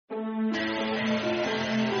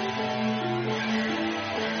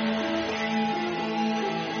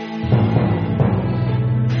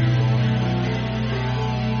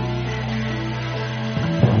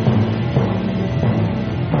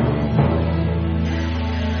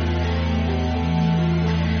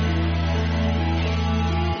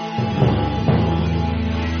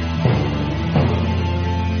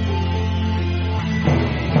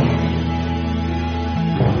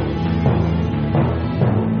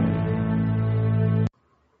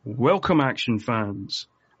Welcome action fans,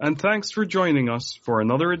 and thanks for joining us for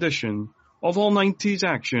another edition of All 90s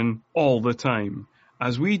Action All the Time,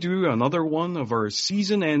 as we do another one of our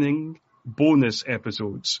season-ending bonus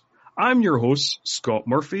episodes. I'm your host, Scott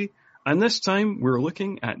Murphy, and this time we're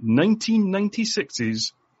looking at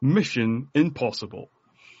 1996's Mission Impossible.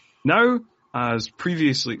 Now, as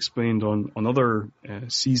previously explained on other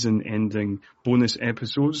season-ending bonus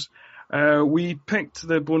episodes, we picked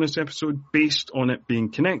the bonus episode based on it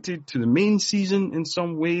being connected to the main season in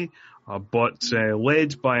some way, but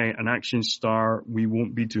led by an action star we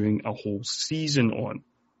won't be doing a whole season on.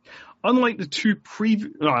 Unlike the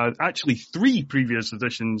three previous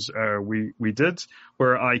editions we did,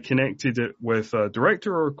 where I connected it with a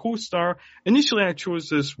director or co-star, initially I chose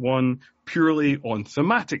this one purely on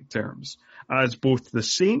thematic terms, as both The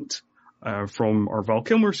Saint from our Val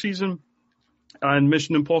Kilmer season and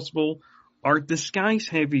Mission Impossible are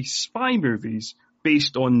disguise-heavy spy movies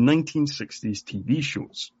based on 1960s TV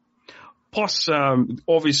shows. Plus,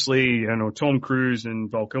 obviously, Tom Cruise and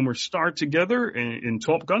Val Kilmer starred together in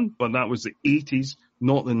Top Gun, but that was the 80s,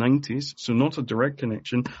 not the 90s, so not a direct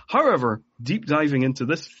connection. However, deep diving into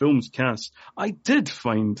this film's cast, I did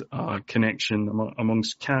find a connection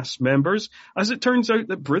amongst cast members, as it turns out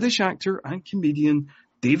that British actor and comedian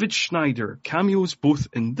David Schneider cameos both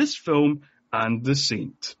in this film and The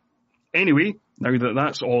Saint. Anyway, now that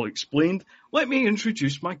that's all explained, let me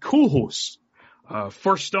introduce my co-hosts.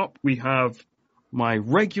 First up, we have my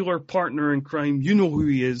regular partner in crime. You know who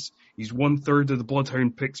he is. He's 1/3 of the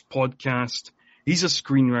Bloodhound Picks podcast. He's a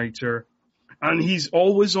screenwriter, and he's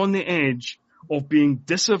always on the edge of being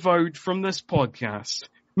disavowed from this podcast.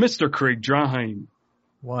 Mr. Craig Draheim.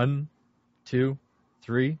 1, 2,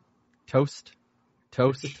 3. Toast.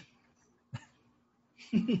 Toast.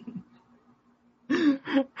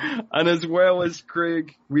 And as well as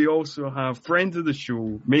Craig, we also have friend of the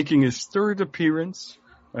show, making his third appearance.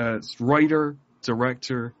 It's writer,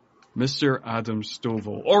 director, Mr. Adam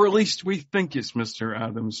Stovall. Or at least we think it's Mr.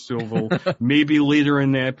 Adam Stovall. Maybe later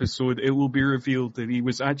in the episode it will be revealed that he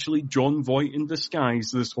was actually Jon Voight in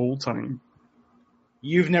disguise this whole time.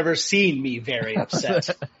 You've never seen me very upset.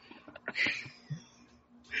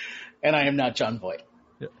 And I am not Jon Voight.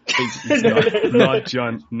 He's not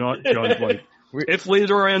Jon Voight. If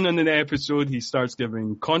later on in the episode he starts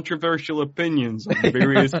giving controversial opinions on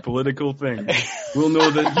various political things, we'll know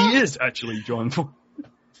that he is actually Jon Voight.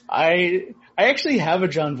 I actually have a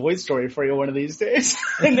Jon Voight story for you one of these days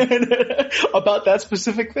about that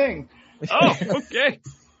specific thing. Oh, okay.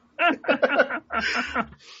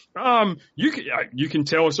 You can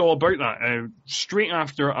tell us all about that straight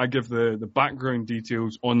after I give the background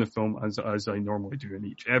details on the film as I normally do in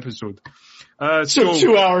each episode. So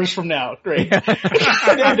 2 hours from now, great.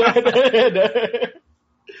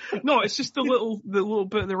 No, it's just the little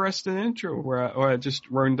bit of the rest of the intro where I just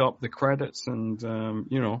round up the credits and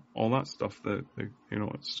all that stuff that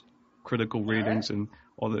it's critical ratings and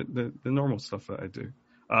all the normal stuff that I do.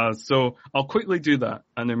 So I'll quickly do that,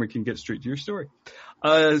 and then we can get straight to your story.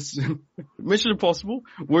 Mission Impossible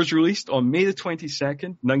was released on May the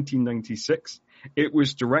 22nd, 1996. It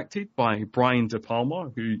was directed by Brian De Palma,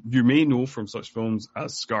 who you may know from such films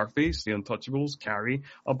as Scarface, The Untouchables, Carrie,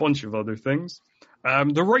 a bunch of other things.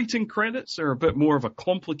 The writing credits are a bit more of a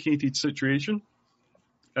complicated situation.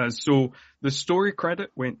 So the story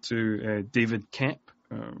credit went to David Koepp,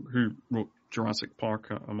 who wrote Jurassic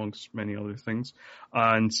Park, amongst many other things,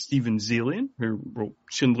 and Steven Zaillian, who wrote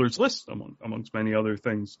Schindler's List, amongst many other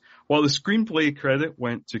things, while the screenplay credit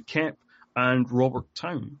went to Koepp and Robert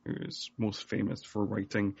Towne, who is most famous for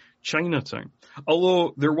writing Chinatown.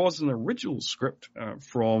 Although there was an original script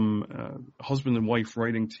from husband and wife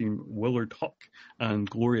writing team Willard Huck and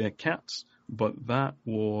Gloria Katz, but that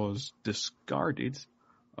was discarded,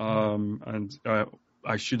 and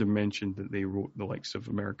I should have mentioned that they wrote the likes of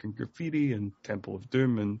American Graffiti and Temple of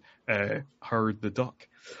Doom and Howard the Duck.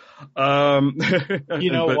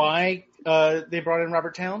 You know why they brought in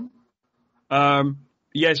Robert Towne?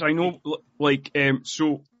 Yes, I know.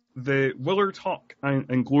 So the Willard Huck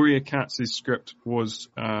and Gloria Katz's script was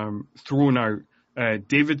thrown out.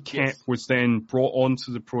 David Koepp was then brought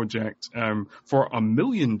onto the project for $1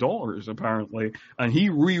 million, apparently, and he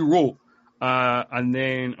rewrote. And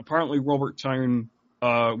then apparently Robert Towne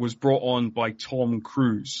was brought on by Tom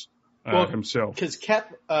Cruise himself. Because Koepp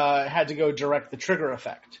had to go direct The Trigger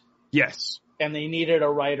Effect. Yes. And they needed a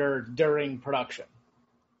writer during production.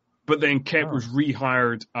 But then Koepp was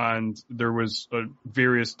rehired, and there was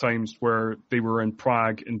various times where they were in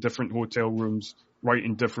Prague in different hotel rooms,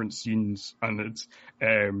 writing different scenes, and it's,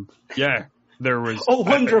 there was... A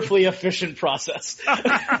wonderfully efficient process.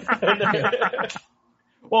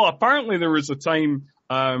 Well, apparently there was a time,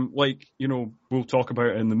 like, you know, we'll talk about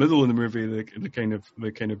it in the middle of the movie, the kind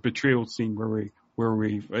of betrayal scene where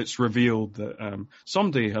it's revealed that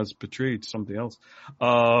somebody has betrayed somebody else,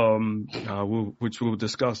 which we'll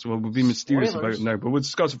discuss. Well, we'll be mysterious about it now, but we'll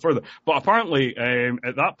discuss it further. But apparently,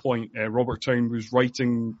 at that point, Robert Towne was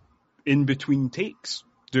writing in between takes,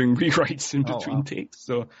 doing rewrites in between takes.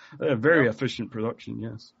 So, very efficient production,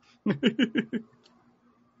 yes.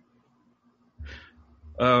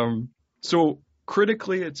 So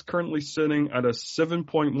critically, it's currently sitting at a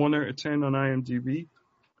 7.1 out of 10 on IMDb,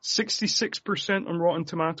 66% on Rotten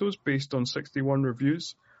Tomatoes based on 61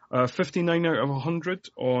 reviews, 59 out of 100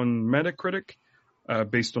 on Metacritic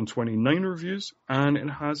based on 29 reviews, and it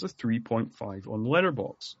has a 3.5 on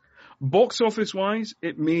Letterboxd. Box office wise,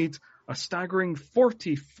 it made a staggering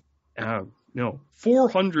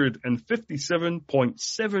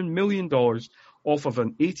 $457.7 million off of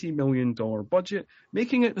an $80 million budget,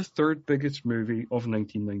 making it the third biggest movie of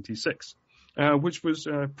 1996, which was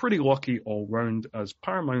pretty lucky all round, as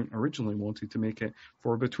Paramount originally wanted to make it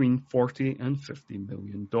for between $40 and $50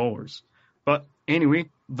 million. But anyway,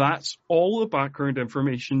 that's all the background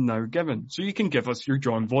information now given. So you can give us your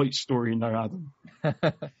Jon Voight story now, Adam.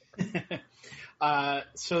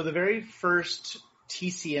 So the very first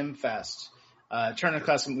TCM Fest, Turner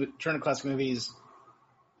Classic Movies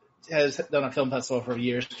has done a film festival for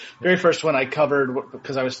years. The very first one I covered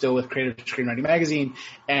because I was still with Creative Screenwriting Magazine,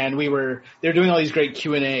 and they're doing all these great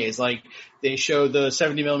Q&As. Like, they showed the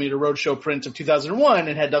 70mm roadshow print of 2001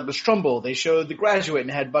 and had Douglas Trumbull. They showed The Graduate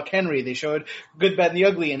and had Buck Henry. They showed Good, Bad, and the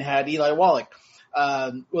Ugly and had Eli Wallach.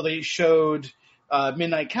 They showed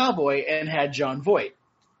Midnight Cowboy and had Jon Voight.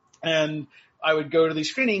 And I would go to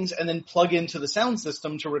these screenings and then plug into the sound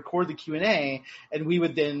system to record the Q&A, and we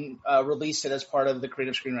would then release it as part of the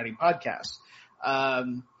Creative Screenwriting Podcast.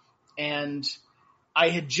 And I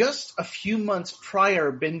had just a few months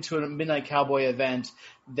prior been to a Midnight Cowboy event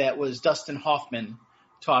that was Dustin Hoffman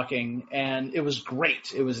talking, and it was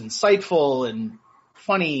great. It was insightful and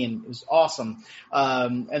funny, and it was awesome.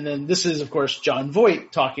 And then this is, of course, Jon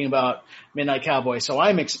Voight talking about Midnight Cowboy. So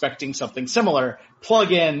I'm expecting something similar.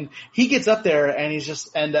 Plug in. He gets up there, and he's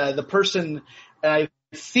just, and the person, and I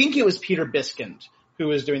think it was Peter Biskind who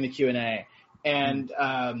was doing the Q&A. And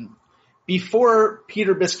before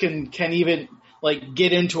Peter Biskind can even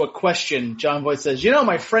get into a question, Jon Voight says,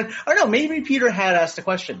 my friend, I don't know, maybe Peter had asked a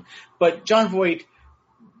question, but Jon Voight,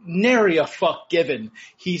 nary a fuck given.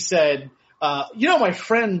 He said, my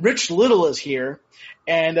friend Rich Little is here,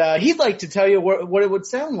 and he'd like to tell you what it would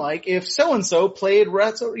sound like if so-and-so played and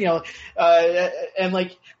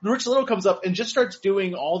Rich Little comes up and just starts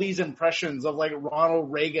doing all these impressions of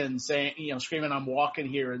Ronald Reagan saying, screaming, "I'm walking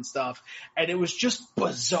here" and stuff. And it was just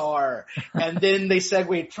bizarre. And then they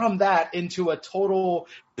segued from that into a total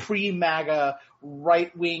pre-MAGA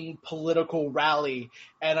right-wing political rally.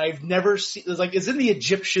 And I've never seen, it's in the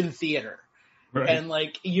Egyptian theater. Right. And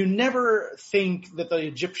you never think that the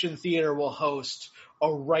Egyptian theater will host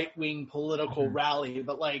a right-wing political rally,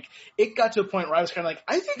 but it got to a point where I was kind of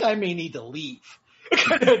I think I may need to leave.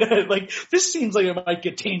 This seems like it might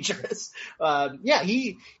get dangerous.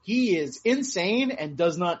 He is insane and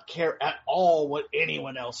does not care at all what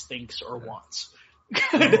anyone else thinks or wants.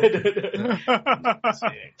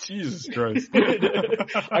 Jesus Christ.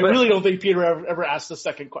 I really don't think Peter ever asked the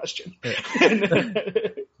second question.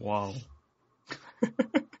 Wow.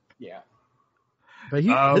 Yeah. But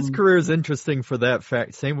his career is interesting for that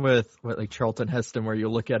fact. Same with Charlton Heston, where you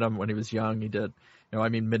look at him when he was young, he did,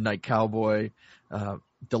 Midnight Cowboy,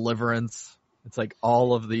 Deliverance. It's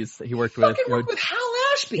all of these he worked with. Worked with Hal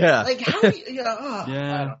Ashby. Yeah. How do you,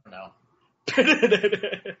 I don't know.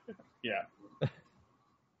 Yeah.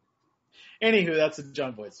 Anywho, that's a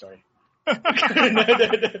Jon Voight story. Peter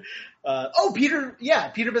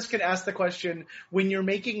Biskind asked the question, when you're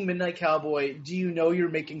making Midnight Cowboy, do you know you're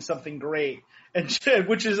making something great? And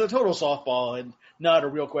which is a total softball and not a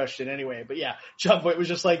real question anyway. But yeah, Jon Voight was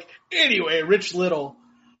just anyway, Rich Little.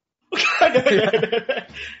 It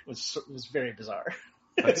was very bizarre.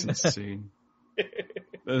 That's insane.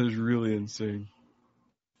 That is really insane.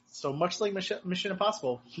 So much like Mission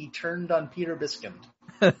Impossible, he turned on Peter Biskind.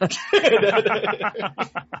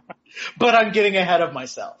 But I'm getting ahead of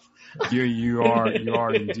myself. You are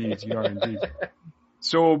indeed.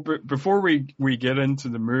 So before we get into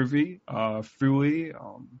the movie fully,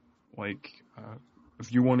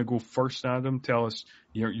 if you want to go first, Adam, tell us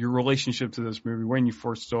your relationship to this movie, when you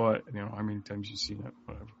first saw it, how many times you've seen it,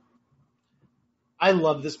 whatever. I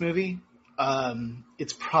love this movie.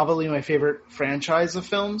 It's probably my favorite franchise of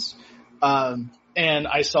films. And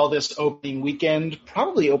I saw this opening weekend,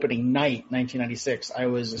 probably opening night, 1996. I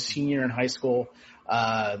was a senior in high school,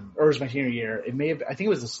 or it was my senior year. I think it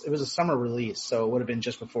was a summer release, so it would have been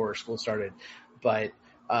just before school started. But,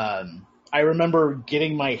 I remember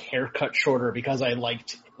getting my hair cut shorter because I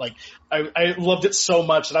loved it so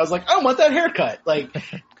much that I was like, I want that haircut. Like,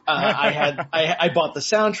 I bought the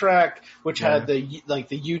soundtrack, which had the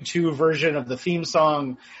U2 version of the theme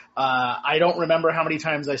song. I don't remember how many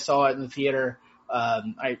times I saw it in the theater.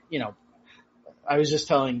 I was just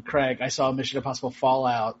telling Craig, I saw Mission Impossible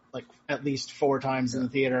Fallout like at least 4 times in the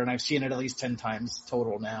theater, and I've seen it at least 10 times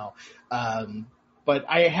total now. But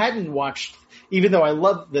I hadn't watched, even though I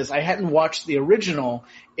love this, I hadn't watched the original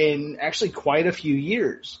in actually quite a few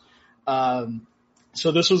years.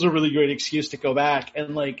 So this was a really great excuse to go back,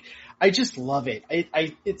 and like, I just love it.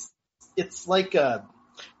 It's like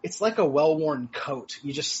a well-worn coat.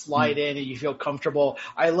 You just slide in and you feel comfortable.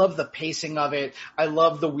 I love the pacing of it. I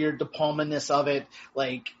love the weird De Palma-ness of it.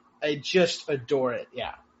 Like, I just adore it.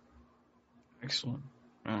 Yeah. Excellent.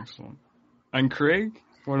 And Craig,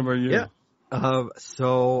 what about you? Yeah.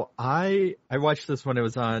 So I watched this when it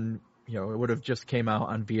was on, it would have just came out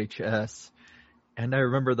on VHS. And I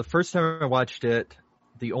remember the first time I watched it,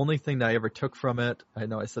 the only thing that I ever took from it, I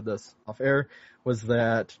know I said this off air, was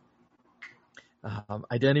that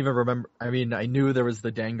I didn't even remember. I mean, I knew there was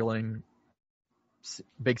the dangling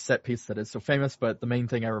big set piece that is so famous, but the main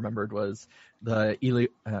thing I remembered was the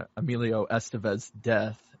Emilio Estevez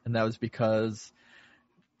death. And that was because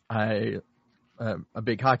I'm a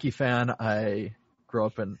big hockey fan. I grew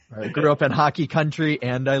up in hockey country,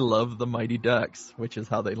 and I love the Mighty Ducks, which is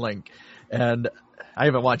how they link. And I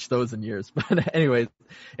haven't watched those in years, but anyways.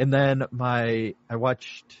 And then I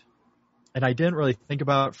watched, and I didn't really think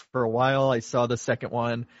about it for a while. I saw the second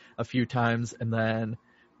one a few times, and then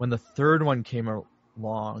when the third one came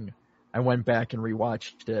along, I went back and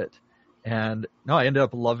rewatched it. And no, I ended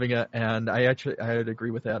up loving it. And I would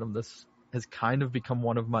agree with Adam. This has kind of become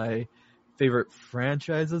one of my favorite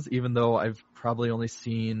franchises, even though I've probably only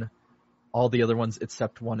seen all the other ones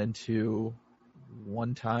except 1 and 2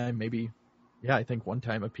 one time, maybe. Yeah, I think one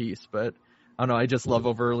time a piece. But I don't know. I just love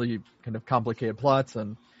overly kind of complicated plots,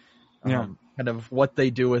 and kind of what they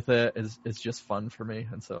do with it is just fun for me.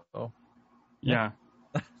 And so, yeah.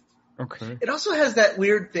 Okay. It also has that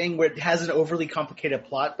weird thing where it has an overly complicated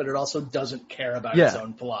plot, but it also doesn't care about its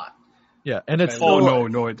own plot. Yeah, and it's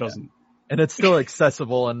no, it doesn't. And it's still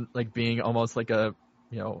accessible and like being almost like a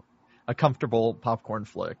comfortable popcorn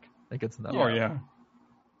flick. Like it's not. Oh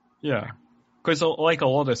yeah. Because like a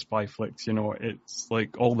lot of spy flicks, it's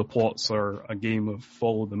like all the plots are a game of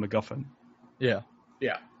follow the MacGuffin. Yeah.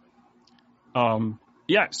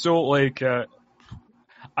 So like,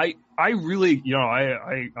 I really,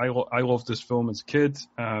 I loved this film as a kid.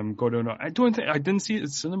 I didn't see it in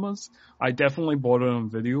cinemas. I definitely bought it on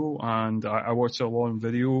video, and I watched it a lot on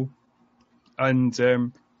video. And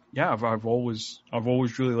I've always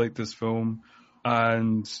really liked this film.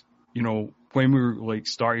 And when we were like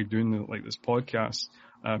started doing this podcast,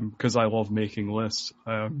 because I love making lists,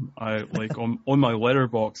 I like on my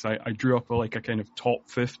letterbox, I drew up a kind of top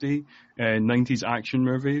 50 90s action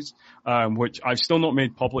movies, which I've still not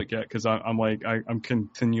made public yet because I'm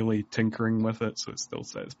continually tinkering with it, so it still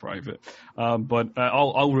says private. But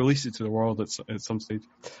I'll release it to the world at some stage.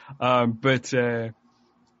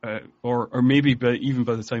 Or maybe even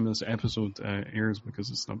by the time this episode airs,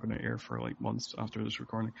 because it's not going to air for like months after this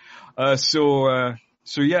recording. So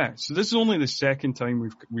this is only the second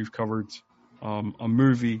time we've covered a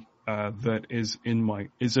movie that is in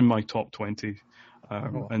my top 20.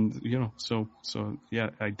 And so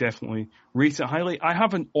I definitely rate it highly. I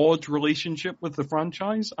have an odd relationship with the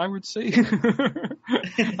franchise, I would say.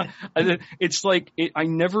 It's like I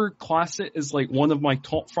never class it as like one of my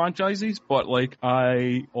top franchises, but like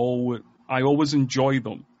I always enjoy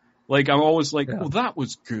them. Like I'm always like, oh, that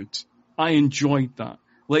was good. I enjoyed that.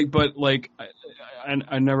 Like, but like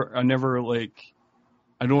I never like,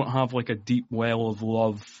 I don't have like a deep well of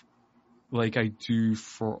love like I do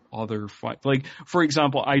for other like, for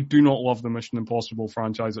example, I do not love the Mission Impossible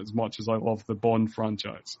franchise as much as I love the Bond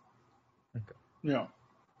franchise. Okay. No.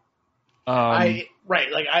 I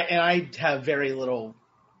have very little.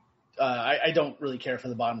 I don't really care for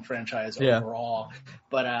the Bond franchise overall,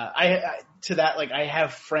 but I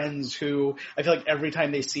have friends who I feel like every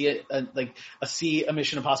time they see it, see a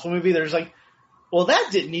Mission Impossible movie, they're just like, well, that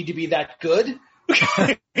didn't need to be that good.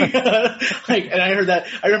 And I heard that.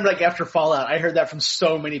 I remember like after Fallout, I heard that from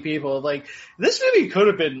so many people. Like, this movie could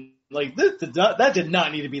have been like that did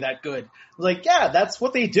not need to be that good. Like, yeah, that's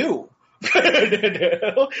what they do.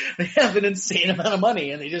 They have an insane amount of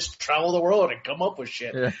money, and they just travel the world and come up with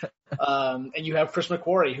shit. Yeah. And you have Chris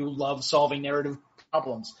McQuarrie, who loves solving narrative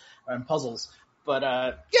problems and puzzles. But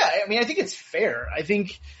yeah, I mean, I think it's fair. I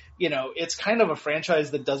think, you know, it's kind of a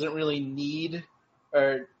franchise that doesn't really need,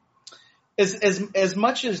 or as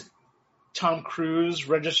much as Tom Cruise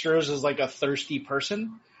registers as like a thirsty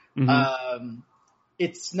person. Mm-hmm.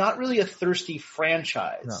 It's not really a thirsty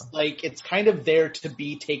franchise. No. Like, it's kind of there to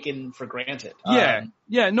be taken for granted. Yeah,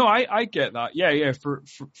 no, I get that. Yeah,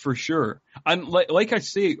 for sure. And like I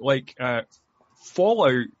say, like,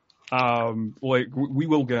 Fallout, like, we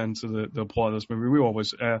will get into the plot of this movie. We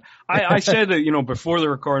always, I said that, you know, before the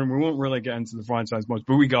recording, we won't really get into the franchise much,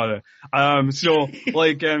 but we gotta. So,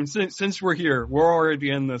 like, since we're here, we're already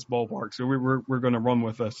in this ballpark, so we're gonna run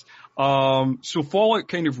with this. So Fallout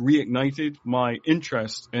kind of reignited my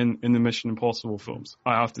interest in the Mission Impossible films,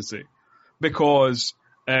 I have to say. Because,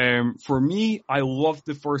 for me, I loved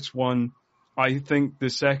the first one. I think the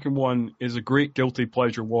second one is a great guilty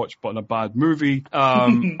pleasure watch, but a bad movie.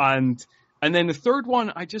 And then the third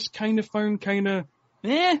one, I just kind of found I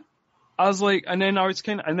was like, and then I was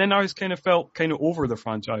kind of felt kind of over the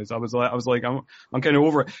franchise. I was like, I'm kind of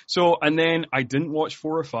over it. So, and then I didn't watch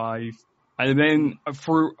 4 or 5. And then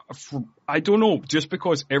for I don't know, just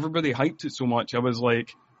because everybody hyped it so much, I was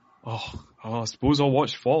like, oh, I suppose I'll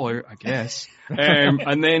watch Fallout, I guess.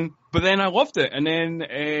 But then I loved it. And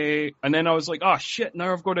then I was like, oh shit,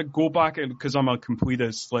 now I've got to go back, because I'm a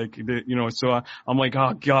completist, like, you know, so I'm like,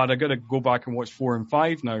 oh god, I gotta go back and watch 4 and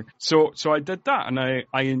 5 now. So I did that, and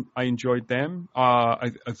I enjoyed them.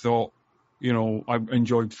 I thought, you know, I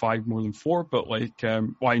enjoyed 5 more than 4, but like,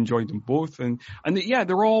 I enjoyed them both. And yeah,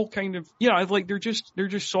 they're all kind of, yeah, like, they're just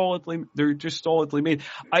solidly made.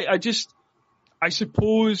 I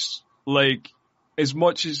suppose, like, as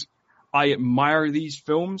much as I admire these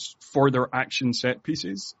films for their action set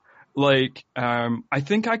pieces, like, I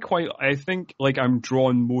think like I'm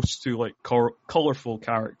drawn most to like colorful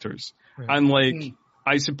characters. Right. And like,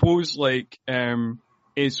 I suppose like,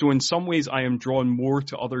 so in some ways I am drawn more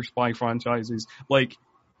to other spy franchises. Like,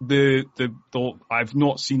 I've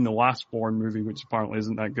not seen the last Bourne movie, which apparently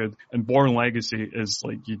isn't that good. And Bourne Legacy is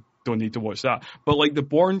like, you don't need to watch that. But like the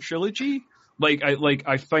Bourne trilogy,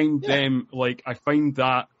 I find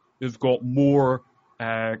that they've got more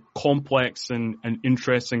complex and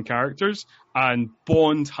interesting characters, and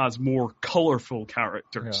Bond has more colorful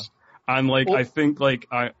characters. Yeah. And like, I think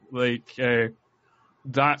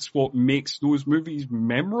that's what makes those movies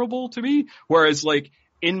memorable to me. Whereas like,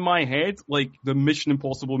 in my head, like, the Mission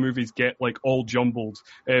Impossible movies get like all jumbled,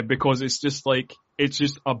 because it's just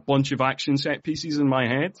a bunch of action set pieces in my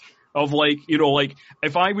head. Of like, you know, like,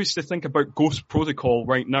 if I was to think about Ghost Protocol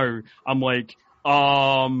right now, I'm like,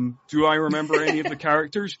 do I remember any of the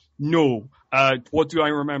characters? No. What do I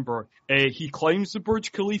remember? He climbs the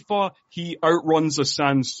Burj Khalifa, he outruns a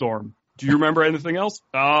sandstorm. Do you remember anything else?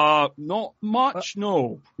 Not much,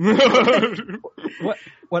 no.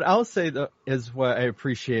 What I'll say though is what I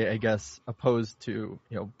appreciate, I guess, opposed to,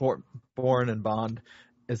 you know, Bourne and Bond,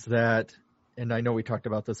 is that, and I know we talked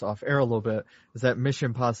about this off air a little bit, is that Mission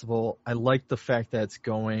Impossible, I like the fact that it's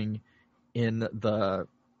going in the,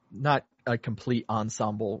 not a complete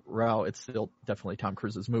ensemble route. It's still definitely Tom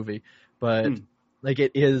Cruise's movie, but like,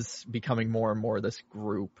 it is becoming more and more this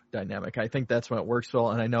group dynamic. I think that's when it works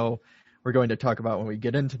well. And I know we're going to talk about when we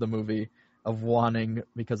get into the movie of wanting,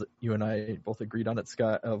 because you and I both agreed on it,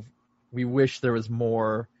 Scott, of we wish there was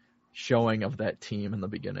more showing of that team in the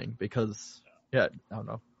beginning, because I don't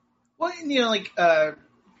know. Well, you know, like,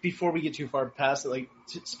 before we get too far past it, like,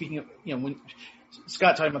 speaking of, you know, when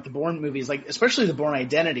Scott talking about the Bourne movies, like, especially the Bourne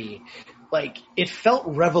Identity, like, it felt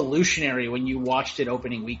revolutionary when you watched it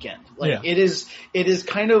opening weekend. Like, it is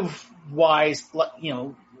kind of why, you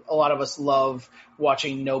know, a lot of us love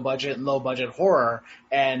watching no budget and low budget horror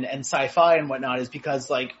and sci-fi and whatnot, is because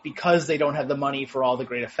they don't have the money for all the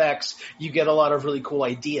great effects, you get a lot of really cool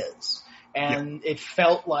ideas. And it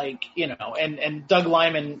felt like, you know, and Doug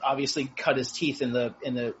Liman obviously cut his teeth in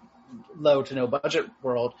the low to no budget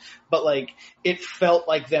world, but like, it felt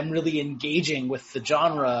like them really engaging with the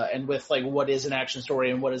genre and with like, what is an action story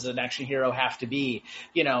and what does an action hero have to be,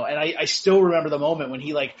 you know. And I still remember the moment when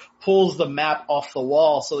he like pulls the map off the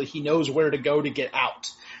wall so that he knows where to go to get out.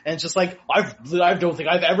 And it's just like, I don't think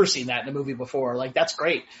I've ever seen that in a movie before. Like, that's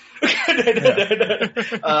great.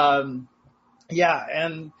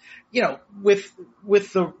 And you know, with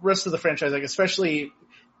the rest of the franchise, like, especially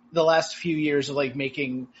the last few years of like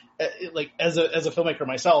making, like as a filmmaker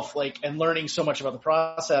myself, like, and learning so much about the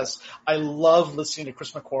process, I love listening to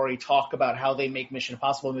Chris McQuarrie talk about how they make Mission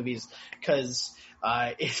Impossible movies, because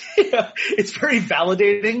it's very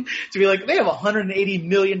validating to be like, they have $180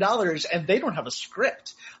 million and they don't have a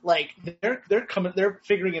script. Like they're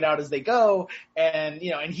figuring it out as they go. And,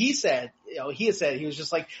 and he said, he was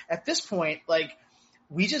just like, at this point, like,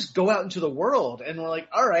 we just go out into the world and we're like,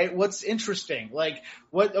 all right, what's interesting? Like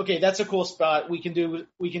okay, that's a cool spot. We can do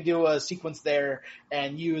a sequence there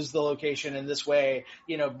and use the location in this way,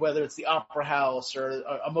 whether it's the opera house or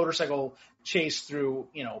a motorcycle chase through,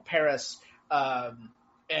 Paris.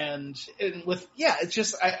 And with, it's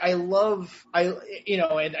just, I love,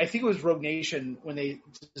 and I think it was Rogue Nation when they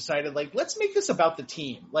decided, like, let's make this about the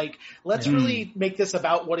team. Like, let's really make this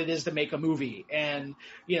about what it is to make a movie, and,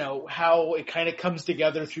 how it kind of comes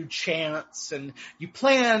together through chance, and you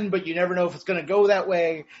plan, but you never know if it's going to go that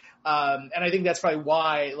way. And I think that's probably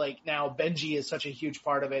why, like, now Benji is such a huge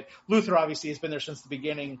part of it. Luther obviously has been there since the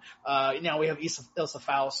beginning. Now we have Ilsa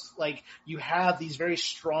Faust. Like, you have these very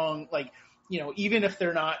strong, like, even if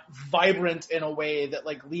they're not vibrant in a way that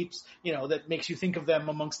like leaps, that makes you think of them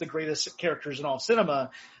amongst the greatest characters in all of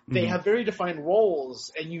cinema, they have very defined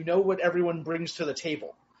roles, and what everyone brings to the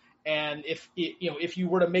table. And if you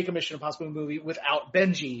were to make a Mission Impossible movie without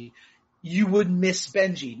Benji, you would miss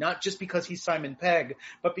Benji, not just because he's Simon Pegg,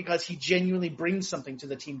 but because he genuinely brings something to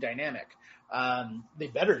the team dynamic. They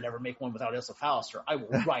better never make one without Ilsa Faust, or I will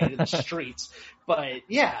riot in the streets. But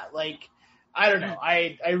yeah, like, I don't know.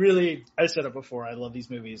 I said it before, I love these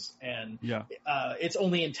movies, and it's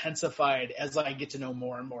only intensified as I get to know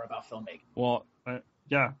more and more about filmmaking. Well,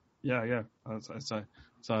 yeah.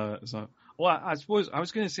 Well, I suppose I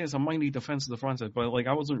was going to say it's a mighty defense of the franchise, but like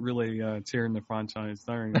I wasn't really tearing the franchise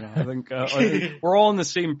down. I think we're all on the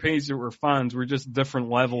same page that we're fans. We're just different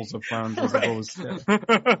levels of fans, I suppose.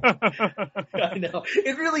 I know.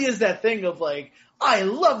 It really is that thing of like, I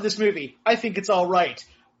love this movie. I think it's all right.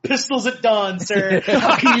 Pistols at dawn, sir.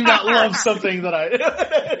 How can you not love something that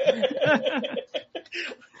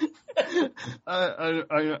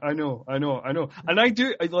I know. And I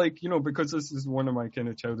do, because this is one of my kind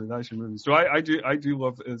of childhood action movies. So I do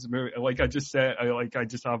love this movie. Like I just said, I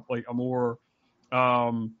just have like a more,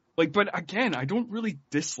 but again, I don't really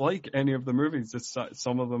dislike any of the movies. It's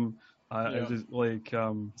some of them, I just like,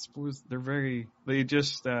 I suppose they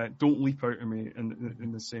just don't leap out at me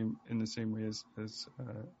in the same way as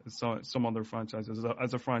some other franchises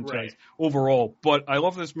as a franchise overall. But I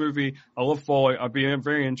love this movie. I love Fallout. I'd be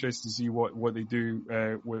very interested to see what they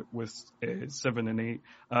do with 7 and 8.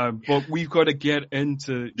 But we've got to get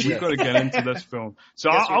into this film. So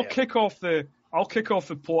I'll kick off the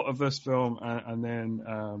plot of this film and then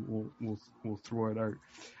we'll throw it out.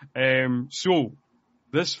 So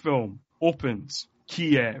this film opens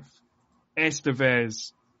Kiev,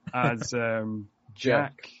 Estevez as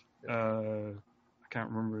Jack. I can't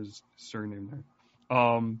remember his surname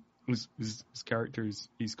now. His character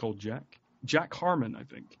he's called Jack Harmon, I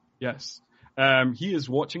think. Yes. He is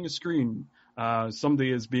watching a screen.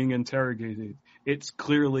 Somebody is being interrogated. It's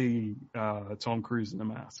clearly Tom Cruise in a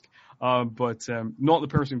mask, but not the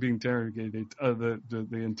person being interrogated. The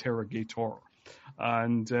interrogator.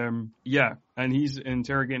 And and he's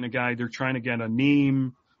interrogating a guy. They're trying to get a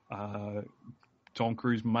name. Tom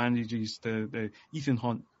Cruise Ethan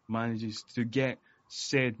Hunt manages to get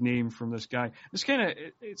said name from this guy. It's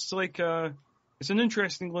like it's an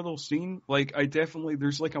interesting little scene. Like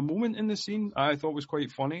there's like a moment in the scene I thought was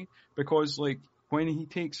quite funny, because like when he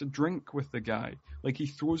takes a drink with the guy, like he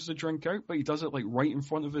throws the drink out, but he does it like right in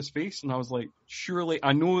front of his face. And I was like, surely,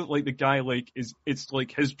 I know like the guy it's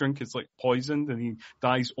like his drink is like poisoned and he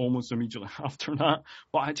dies almost immediately after that.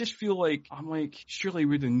 But I just feel like, surely he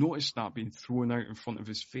would have noticed that being thrown out in front of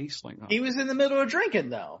his face like that. He was in the middle of drinking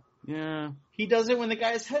though. Yeah. He does it when the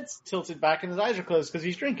guy's head's tilted back and his eyes are closed because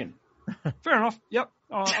he's drinking. Fair enough. Yep.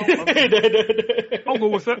 I'll go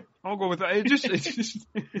with it. It just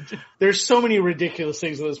There's so many ridiculous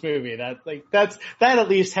things in this movie that at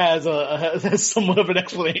least has has somewhat of an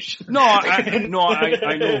explanation. I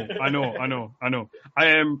know.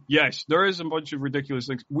 Yes, there is a bunch of ridiculous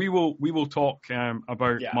things. We will talk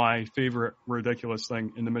about my favorite ridiculous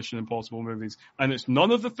thing in the Mission Impossible movies, and it's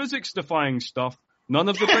none of the physics defying stuff, none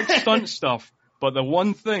of the big stunt stuff. But the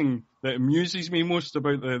one thing that amuses me most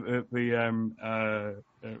about the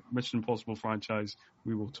Mission Impossible franchise,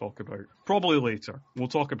 we will talk about probably later. We'll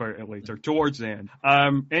talk about it later, towards the end.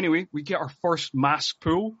 Anyway, we get our first mask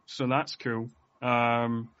pull, so that's cool.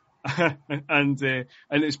 and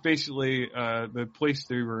it's basically the place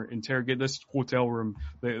they were interrogating, this hotel room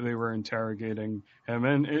they were interrogating him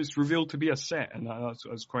in. It's revealed to be a set, and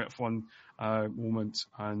that's quite a fun moment.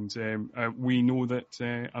 And we know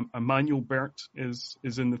that Emmanuel Bert is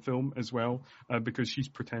in the film as well, because she's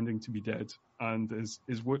pretending to be dead and is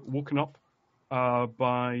woken up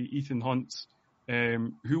by Ethan Hunt,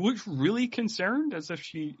 who looks really concerned, as if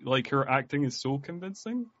her acting is so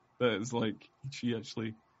convincing that it's like she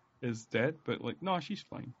actually is dead, but like, no, she's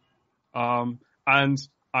fine. And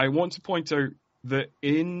I want to point out that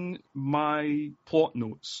in my plot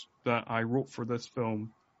notes that I wrote for this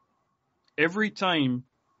film, every time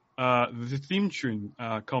the theme tune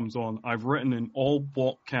comes on, I've written in all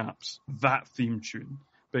block caps, that theme tune,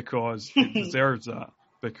 because it deserves that,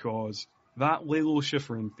 because that Lalo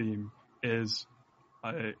Schifrin theme is,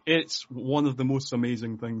 it's one of the most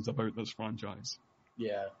amazing things about this franchise.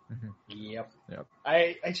 Yeah. Mm-hmm. Yep.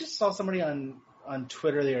 I just saw somebody on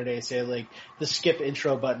Twitter the other day say, like, the skip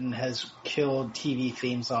intro button has killed TV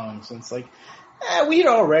theme songs. And it's like, we'd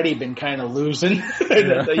already been kind of losing.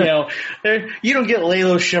 You don't get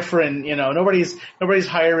Lalo Schifrin, nobody's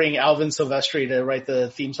hiring Alvin Silvestri to write the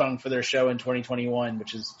theme song for their show in 2021,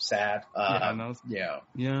 which is sad. Yeah.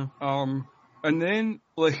 And then,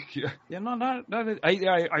 like,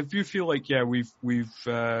 I do feel like,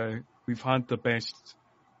 we've had the best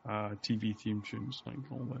TV theme tunes, like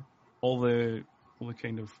all the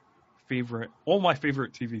kind of all my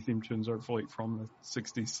favorite TV theme tunes are like from the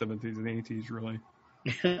 60s, 70s, and 80s, really.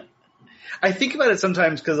 I think about it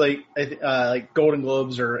sometimes because like Golden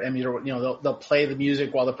Globes or Emmys, or they'll play the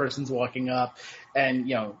music while the person's walking up,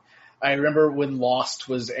 and I remember when Lost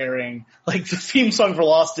was airing, like the theme song for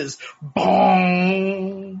Lost is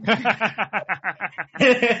 "Bong," and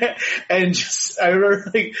I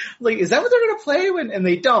remember like is that what they're gonna play and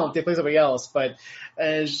they don't? They play something else, but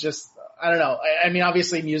it's just, I don't know. I mean,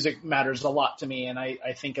 obviously music matters a lot to me, and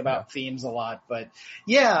I think about themes a lot, but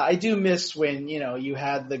yeah, I do miss when, you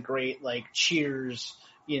had the great, like, Cheers,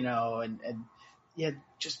 and yeah,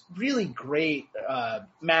 just really great,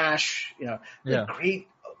 MASH, great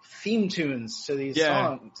theme tunes to these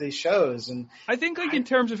songs, these shows. And I think, like, in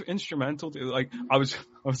terms of instrumental, like, I was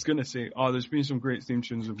gonna say, there's been some great theme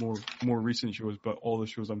tunes of more recent shows, but all the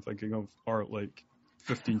shows I'm thinking of are like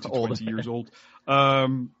 15 to 20 years old. But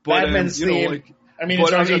Mad Men's theme.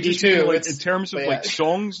 It's RGD too. Like, in terms of like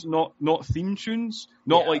songs, not theme tunes,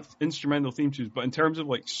 not like instrumental theme tunes, but in terms of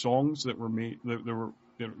like songs that were made that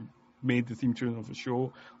made the theme tune of a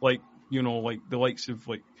show, like, like the likes of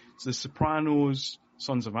like The Sopranos,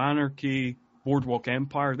 Sons of Anarchy, Boardwalk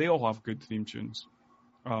Empire, they all have good theme tunes,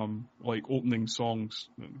 like opening songs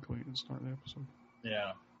that start the episode.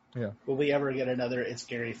 Yeah. Will we ever get another It's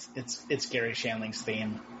Gary Shandling's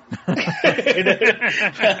theme?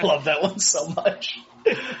 I love that one so much.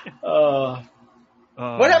 What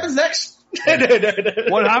happens next?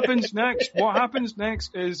 What happens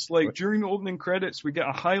next is, like, during the opening credits, we get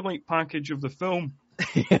a highlight package of the film.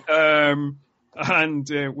 And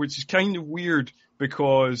which is kind of weird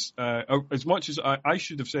because as much as I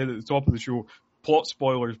should have said at the top of the show, plot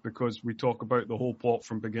spoilers, because we talk about the whole plot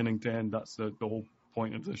from beginning to end. That's the whole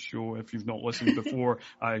point of this show. If you've not listened before,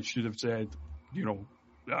 I should have said,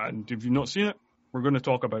 and if you've not seen it, we're going to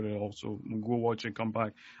talk about it also. We'll go watch it, come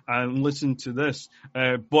back, and listen to this.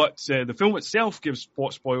 But the film itself gives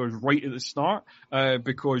plot spoilers right at the start,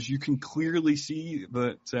 because you can clearly see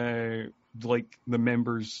that like the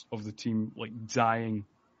members of the team like dying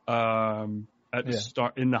at the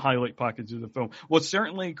start in the highlight package of the film. Well,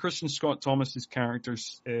 certainly Kristen Scott Thomas's character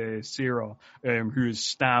Sarah, who is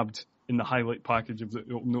stabbed in the highlight package of the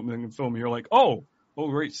opening of the film. You're like, oh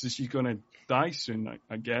right, so she's gonna die soon.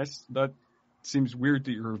 I guess that seems weird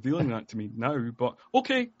that you're revealing that to me now, but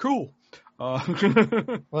okay, cool. Well,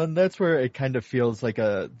 and that's where it kind of feels like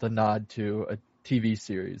the nod to a TV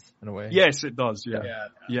series in a way. Yes, it does.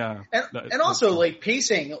 Yeah. And also, like,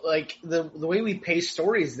 pacing, like the way we pace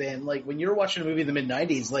stories. Then, like, when you're watching a movie in the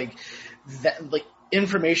mid-90s, like that, like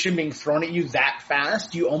information being thrown at you that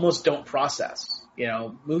fast, you almost don't process.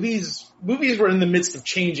 Movies were in the midst of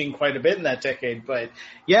changing quite a bit in that decade. But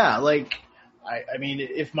yeah, like, I mean,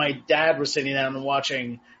 if my dad was sitting down and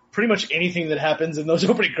watching pretty much anything that happens in those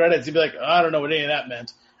opening credits, he'd be like, I don't know what any of that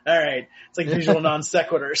meant. All right, it's like visual non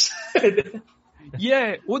sequiturs.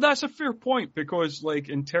 Yeah, well, that's a fair point, because, like,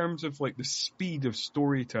 in terms of like the speed of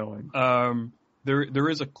storytelling, there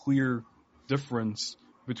is a clear difference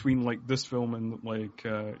between like this film and like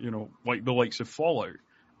like the likes of Fallout,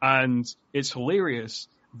 and it's hilarious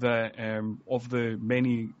that of the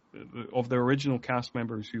many of the original cast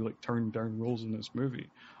members who like turned down roles in this movie,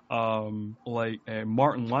 Martin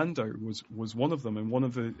Landau was one of them, and one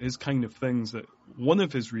of his kind of things that one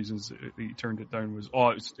of his reasons that he turned it down was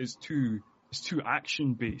it's too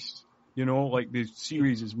action based. You know, like the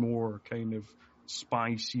series is more kind of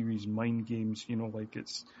spy series, mind games. You know, like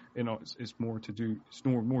it's more to do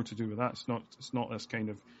with that. It's not this kind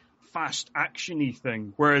of fast actiony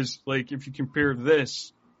thing. Whereas like if you compare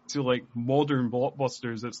this to like modern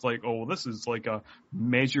blockbusters, it's like, oh, this is like a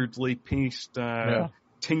measuredly paced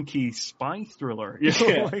tinky spy thriller. You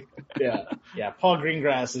know? Yeah. Paul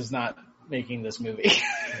Greengrass is not making this movie.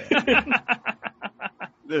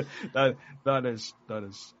 That is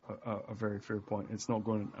a very fair point. It's not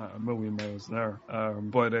going a million miles there.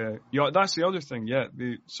 But that's the other thing. Yeah,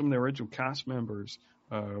 some of the original cast members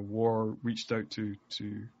were reached out to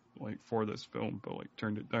like for this film, but like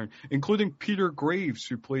turned it down, including Peter Graves,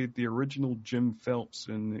 who played the original Jim Phelps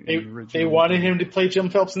in the original. They wanted him to play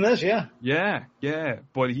Jim Phelps in this, yeah. Yeah,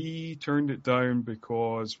 but he turned it down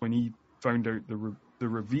because when he found out the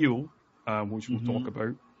reveal, which we'll talk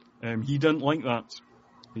about, he didn't like that.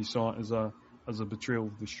 He saw it as a betrayal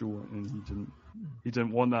of the show, and he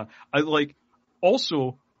didn't want that.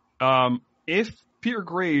 If Peter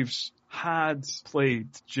Graves had played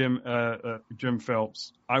Jim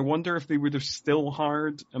Phelps, I wonder if they would have still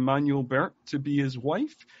hired Emmanuel Bert to be his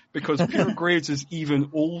wife, because Peter Graves is even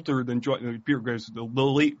older than Peter Graves. The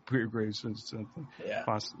late Peter Graves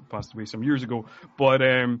passed away some years ago, but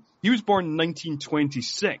he was born in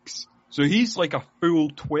 1926, so he's like a full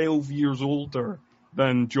 12 years older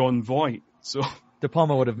than Jon Voight. So De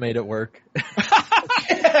Palma would have made it work.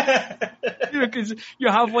 Because you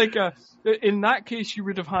have in that case, you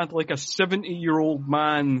would have had like a 70-year-old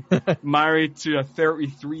man married to a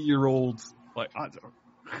 33-year-old. Like, I don't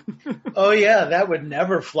know. Oh yeah, that would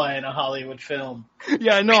never fly in a Hollywood film.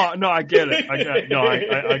 Yeah, no, I get it. I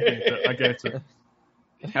get it.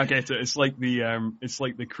 It's like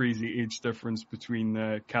the crazy age difference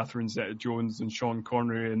between Catherine Zeta-Jones and Sean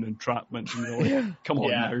Connery in Entrapment. And you're like, come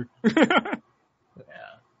on now.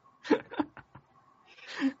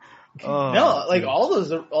 No, like all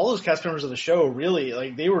those cast members of the show really,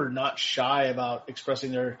 like, they were not shy about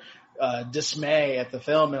expressing their dismay at the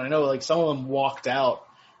film, and I know like some of them walked out.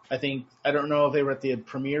 I don't know if they were at the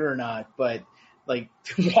premiere or not, but like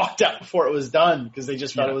walked out before it was done because they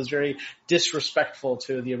just thought it was very disrespectful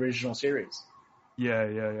to the original series.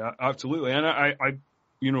 Yeah, absolutely. And I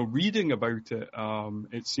reading about it,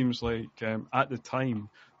 it seems like at the time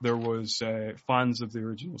there was fans of the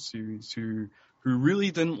original series who really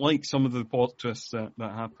didn't like some of the plot twists that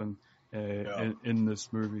happened in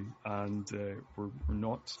this movie, and were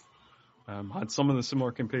not had some of the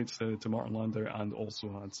similar complaints to Martin Landau, and also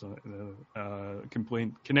had some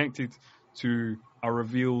complaint connected to a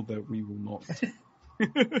reveal that we will not.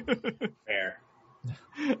 Fair.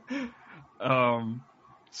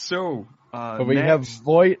 But we have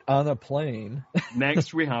Voight on a plane.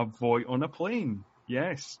 Next, we have Voight on a plane.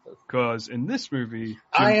 Yes, because in this movie,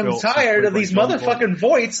 I am tired of these motherfucking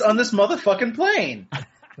Voights on this motherfucking plane.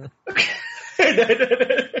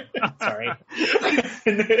 Sorry.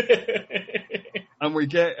 And we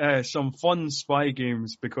get some fun spy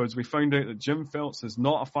games because we found out that Jim Phelps is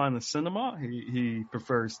not a fan of cinema. He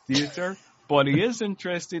prefers theater, but he is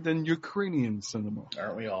interested in Ukrainian cinema.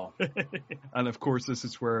 Aren't we all? And of course, this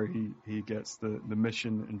is where he gets the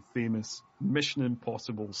mission and famous Mission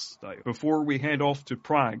Impossible style. Before we head off to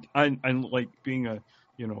Prague, and like being a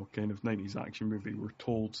kind of 90s action movie, we're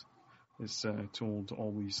told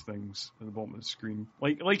all these things at the bottom of the screen,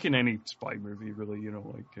 like in any spy movie, really. You're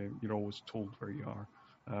always told where you are,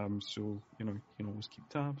 so you can always keep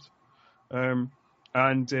tabs.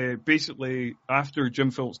 And basically, after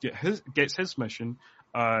Jim Phelps gets his mission,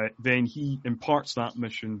 then he imparts that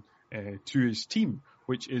mission to his team,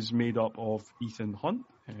 which is made up of Ethan Hunt,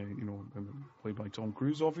 played by Tom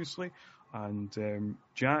Cruise, obviously, and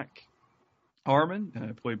Jack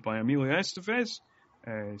Harmon, played by Emilio Estevez,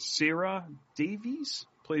 Sarah Davies,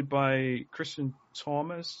 played by Kristen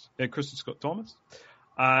Scott Thomas,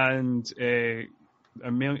 and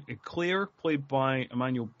Claire, played by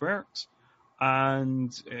Emmanuel Bert,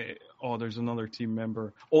 and there's another team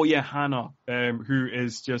member. Oh yeah, Hannah, who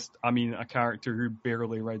is just, a character who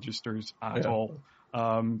barely registers at all.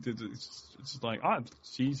 It's like,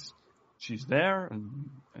 she's there,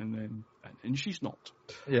 and she's not.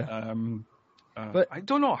 Yeah. But I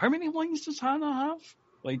don't know, how many lines does Hannah have?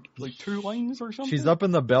 Like 2 lines or something? She's up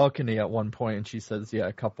in the balcony at one point, and she says,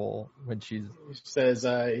 a couple when she says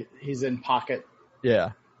he's in pocket.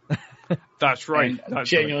 Yeah. That's right. I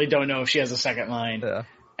genuinely don't know if she has a second line. Yeah.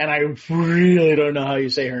 And I really don't know how you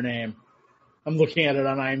say her name. I'm looking at it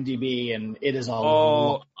on IMDb, and it is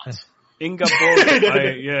all. Ingeborg,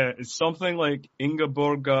 yeah, it's something like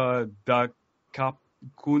Ingeborga da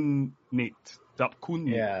Kapkunit.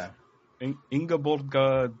 Yeah.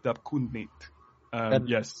 Ingeborga da Kunit.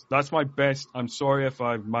 Yes, that's my best. I'm sorry if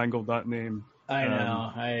I've mangled that name. I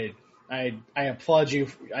know. I applaud you.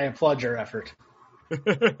 I applaud your effort.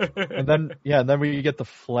 And then we get the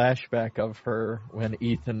flashback of her when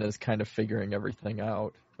Ethan is kind of figuring everything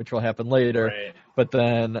out, which will happen later. Right. But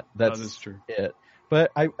then that is true. It.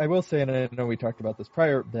 But I will say, and I know we talked about this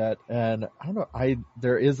prior, and I don't know,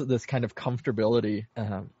 there is this kind of comfortability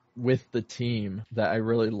with the team that I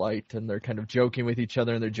really liked, and they're kind of joking with each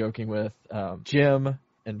other, and they're joking with Jim,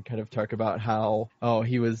 and kind of talk about how,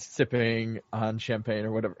 he was sipping on champagne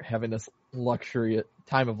or whatever, having this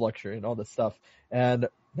time of luxury and all this stuff. And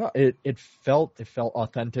no, it felt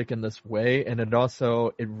authentic in this way, and it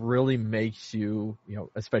really makes you,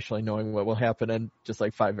 especially knowing what will happen in just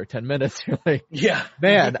like 5 or 10 minutes, you're like, yeah,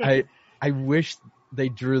 man, I wish they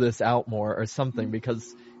drew this out more or something,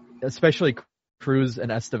 because especially Cruz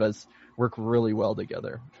and Estevez work really well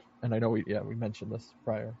together. And I know we mentioned this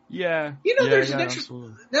prior. Yeah. There's an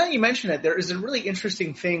interesting, now that you mention it, there is a really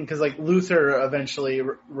interesting thing, because like Luther eventually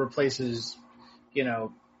replaces,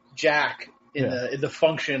 Jack in the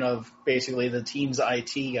function of basically the team's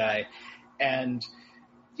IT guy. And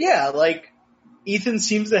like Ethan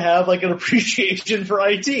seems to have like an appreciation for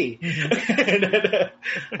IT.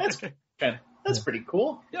 That's pretty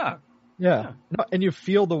cool. Yeah. No, and you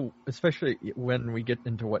feel especially when we get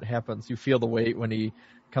into what happens, you feel the weight when he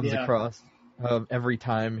comes across, every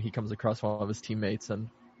time he comes across one of his teammates, and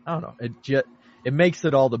I don't know, it makes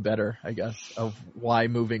it all the better, I guess, of why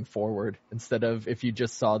moving forward, instead of if you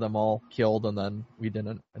just saw them all killed and then we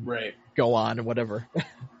didn't go on and whatever.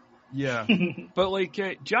 Yeah, but like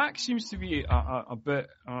Jack seems to be a bit.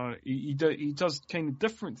 He does kind of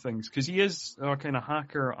different things, because he is a kind of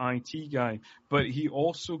hacker IT guy, but he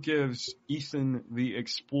also gives Ethan the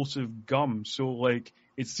explosive gum. So like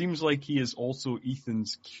it seems like he is also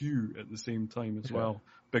Ethan's Q at the same time as well,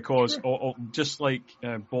 because just like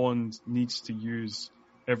Bond needs to use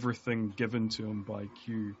everything given to him by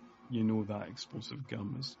Q. That explosive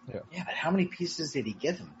gum is. Yeah, but how many pieces did he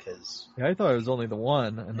give him? Because I thought it was only the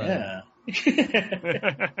one. And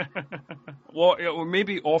well,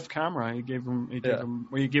 maybe off camera he gave him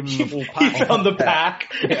the whole pack. He found the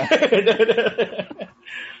pack.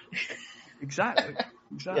 Exactly.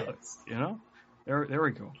 Yes. There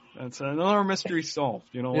we go. That's another mystery solved.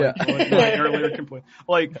 Like my earlier complaint.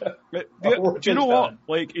 Like, do you know what?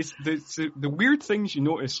 Like, it's the weird things you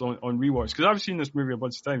notice on rewatch, because I've seen this movie a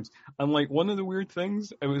bunch of times, and like one of the weird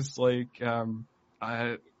things, it was like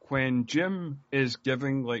when Jim is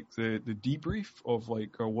giving like the debrief of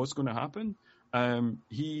like what's going to happen, when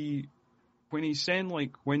he's saying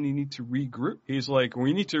like when you need to regroup, he's like,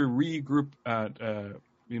 we need to regroup at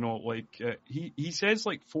he says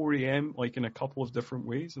like 4 a.m. like in a couple of different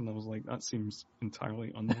ways, and I was like, that seems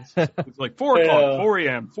entirely unnecessary. It's like 4 o'clock, 4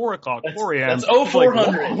 a.m., 4 o'clock, 4 a.m. That's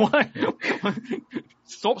 0400. Like,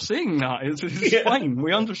 stop saying that. It's fine.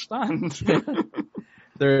 We understand.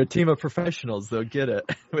 They're a team of professionals. They'll get it.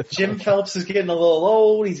 Jim Phelps is getting a little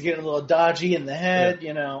old. He's getting a little dodgy in the head,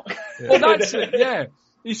 Well, that's it. Yeah.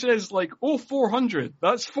 He says like, 400.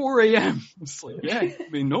 That's 4 a.m. It's like,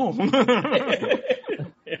 we know.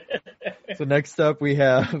 So next up we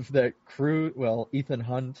have that Ethan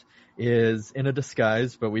Hunt is in a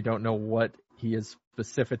disguise, but we don't know what he is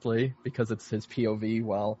specifically, because it's his POV,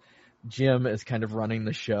 while Jim is kind of running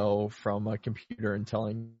the show from a computer and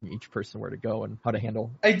telling each person where to go and how to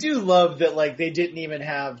handle. I do love that, like, they didn't even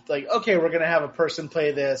have, like, okay, we're going to have a person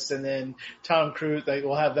play this, and then Tom Cruise, like,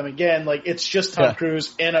 we'll have them again. Like, it's just Tom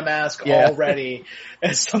Cruise in a mask already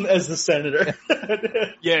as the senator.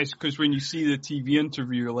 Yes, because when you see the TV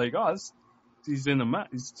interview, you're like, he's in a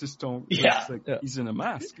mask. He's just don't. He's in a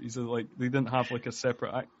mask. He's like, they didn't have like a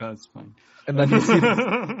separate act. That's fine. And then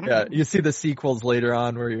you see the sequels later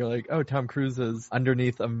on where you're like, Tom Cruise is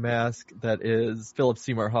underneath a mask that is Philip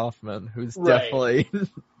Seymour Hoffman, who's definitely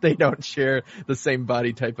they don't share the same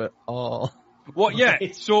body type at all. Well, yeah,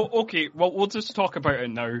 so, okay, well, we'll just talk about it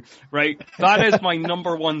now, right? That is my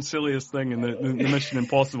number one silliest thing in the Mission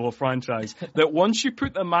Impossible franchise. That once you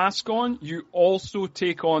put the mask on, you also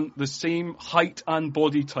take on the same height and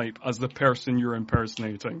body type as the person you're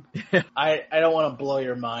impersonating. I don't want to blow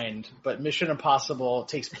your mind, but Mission Impossible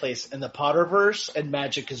takes place in the Potterverse, and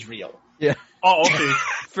magic is real. Yeah. Oh, okay.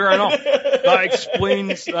 Fair enough. That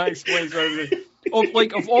explains everything.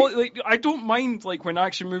 of all, like, I don't mind, like, when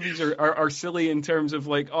action movies are silly in terms of,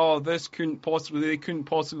 like, oh, they couldn't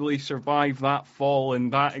possibly survive that fall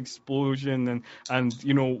and that explosion and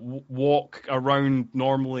you know, walk around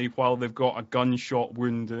normally while they've got a gunshot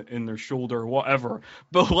wound in their shoulder or whatever.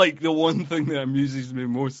 But, like, the one thing that amuses me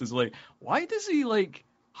most is, like, why does he, like,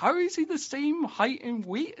 how is he the same height and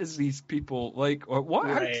weight as these people? Like, what?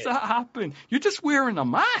 Right. How does that happen? You're just wearing a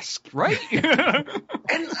mask, right?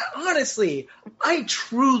 And honestly, I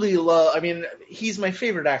truly love, I mean, he's my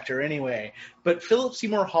favorite actor anyway, but Philip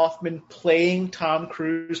Seymour Hoffman playing Tom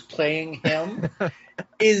Cruise, playing him,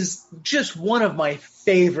 is just one of my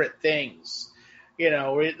favorite things. You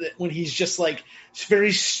know, when he's just like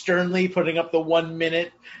very sternly putting up the 1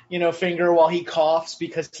 minute, you know, finger while he coughs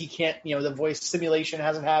because he can't, you know, the voice simulation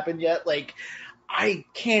hasn't happened yet. Like, I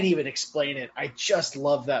can't even explain it. I just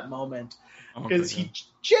love that moment because he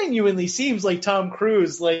genuinely seems like Tom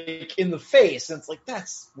Cruise, like in the face. And it's like,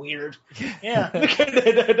 that's weird. Yeah.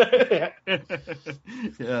 Yeah,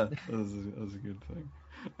 that was a good thing.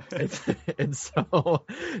 And so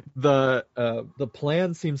the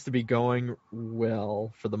plan seems to be going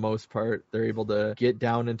well for the most part. They're able to get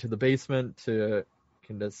down into the basement to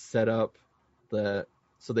kind of set up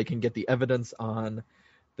so they can get the evidence on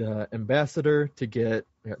the ambassador to get,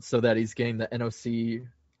 so that he's getting the NOC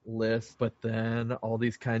list. But then all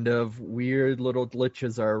these kind of weird little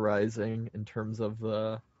glitches are arising in terms of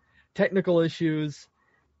the technical issues.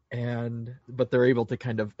 But they're able to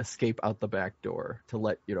kind of escape out the back door to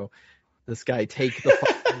let, you know, this guy take the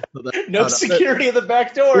phone. No security at the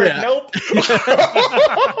back door. Yeah. Nope.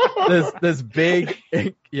 this big,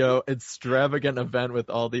 you know, extravagant event with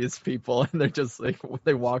all these people, and they're just like,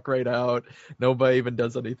 they walk right out. Nobody even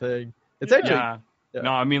does anything. It's actually. Yeah.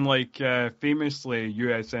 No, I mean, like, famously,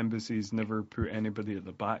 U.S. embassies never put anybody at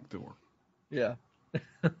the back door. Yeah.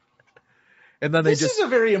 And then this is a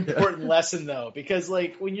very important lesson, though, because,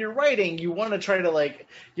 like, when you're writing, you want to try to, like,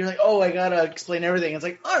 you're like, oh, I gotta explain everything. It's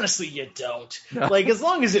like, honestly, you don't. No. Like, as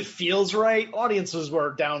long as it feels right, audiences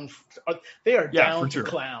were down. They are down to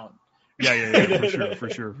clown. Yeah,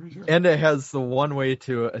 for sure. And it has the one way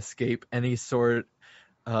to escape any sort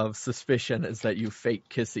of suspicion is that you fake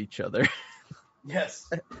kiss each other. Yes.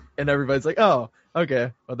 And everybody's like, oh,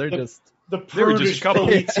 okay. Well, the prudish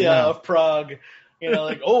politia of Prague. You know,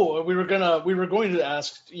 like, oh, we were going to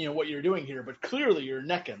ask, you know, what you're doing here, but clearly you're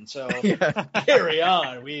necking, so carry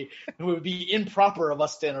on. It would be improper of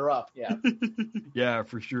us to interrupt. Yeah. Yeah,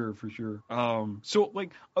 for sure. So,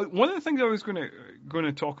 like, one of the things I was going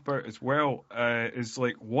to talk about as well is,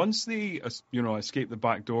 like, once they, you know, escape the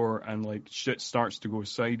back door and, like, shit starts to go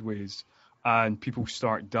sideways and people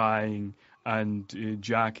start dying and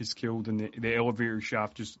Jack is killed and the elevator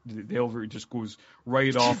shaft the elevator just goes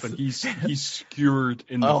right off and he's skewered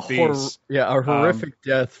in the face. A horrific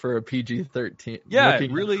death for a PG-13. Yeah,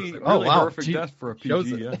 really horrific death for a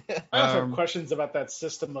PG. Yeah. I also have questions about that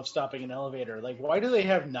system of stopping an elevator. Like, why do they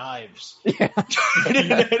have knives? Yeah.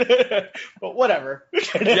 But whatever.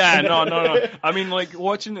 Yeah, no. I mean, like,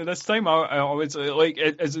 watching it this time, I was like,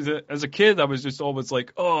 as a kid, I was just always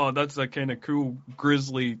like, oh, that's a kind of cool,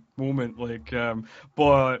 grisly moment. Like,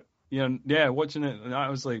 but, you know, yeah, watching it, and I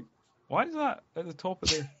was like, why is that at the top of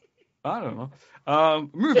the... I don't know.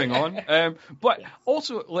 Moving on. But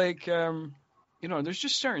also, like, you know, there's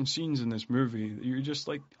just certain scenes in this movie that you're just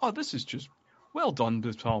like, oh, this is just well done,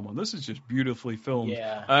 Palma. This is just beautifully filmed.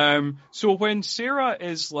 Yeah. So when Sarah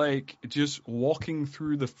is, like, just walking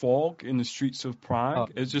through the fog in the streets of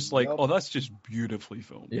Prague, it's just like, oh, that's just beautifully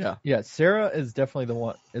filmed. Yeah. Yeah, Sarah is definitely the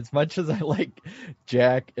one. As much as I like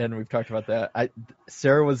Jack, and we've talked about that,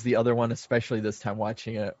 Sarah was the other one, especially this time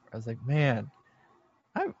watching it. I was like, man,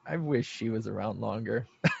 I wish she was around longer.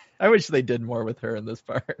 I wish they did more with her in this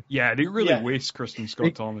part. Yeah, they really waste Kristen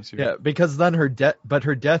Scott Thomas here. Yeah, because then her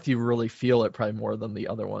death, you really feel it probably more than the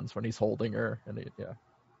other ones when he's holding her. And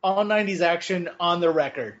All 90s action on the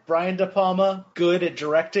record. Brian De Palma, good at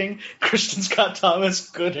directing. Kristen Scott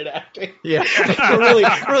Thomas, good at acting. Yeah.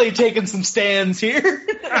 We're really taking some stands here.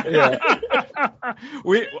 Yeah.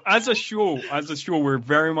 We, as a show, we're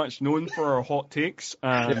very much known for our hot takes,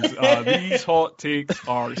 and these hot takes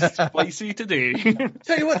are spicy today.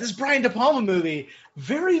 Tell you what, this Brian De Palma movie,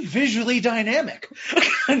 very visually dynamic.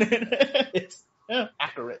 It's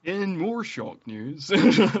accurate. In more shock news.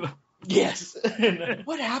 Yes.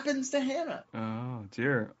 What happens to Hannah? Oh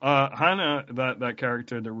dear. Hannah, that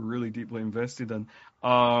character that we're really deeply invested in,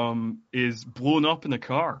 is blown up in a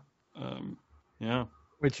car. Yeah.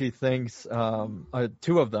 Which he thinks,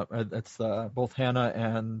 two of them, it's both Hannah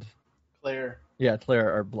and Claire. Yeah,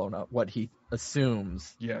 Claire are blown up. What he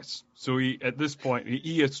assumes. Yes. So at this point,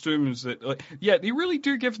 he assumes that, they really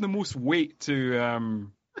do give the most weight to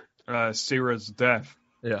Sarah's death.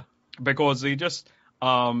 Yeah. Because they just,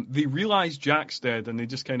 they realize Jack's dead and they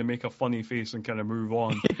just kind of make a funny face and kind of move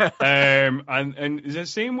on. And it's the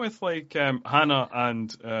same with like Hannah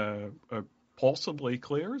and possibly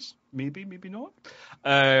Claire's, maybe not.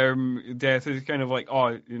 Death is kind of like,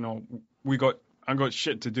 oh, you know, I got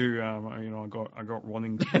shit to do. You know, I got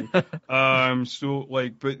running to do. So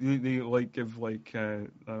like, but they like give like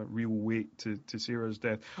real weight to Sarah's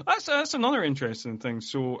death. That's another interesting thing.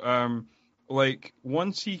 So like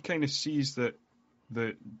once he kind of sees that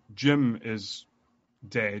Jim is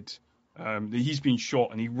dead, that he's been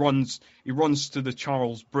shot, and he runs to the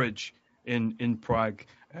Charles Bridge in Prague,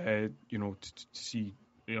 you know, to see,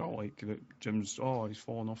 you know, like that Jim's he's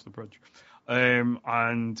fallen off the bridge,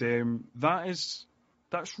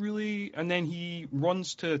 that's really, and then he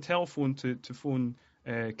runs to a telephone to phone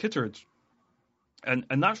Kittredge, and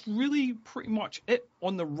that's really pretty much it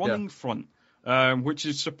on the running front. Which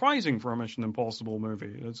is surprising for a Mission Impossible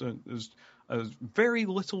movie. There's very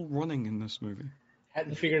little running in this movie.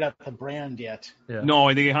 Hadn't figured out the brand yet. Yeah.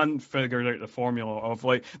 No, they hadn't figured out the formula of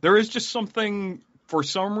like, there is just something, for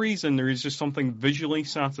some reason, there is just something visually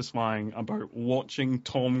satisfying about watching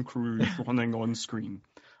Tom Cruise running on screen.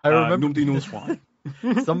 I remember nobody knows why.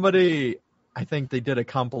 Somebody, I think they did a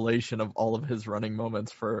compilation of all of his running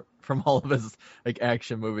moments from all of his like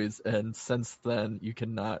action movies, and since then you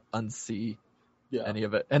cannot unsee any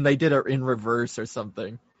of it. And they did it in reverse or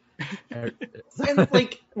something. And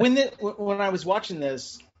like when I was watching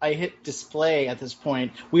this, I hit display at this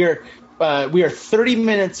point. We are 30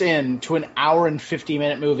 minutes into an hour and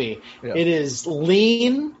 50-minute movie. Yeah. It is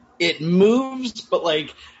lean. It moves, but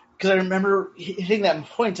like, because I remember hitting that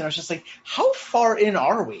point, and I was just like, how far in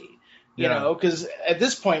are we? You know, because at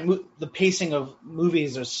this point, the pacing of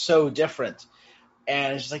movies are so different.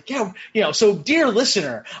 And it's just like, you know, so dear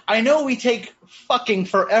listener, I know we take fucking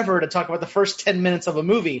forever to talk about the first 10 minutes of a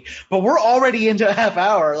movie, but we're already into a half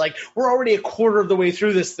hour. Like, we're already a quarter of the way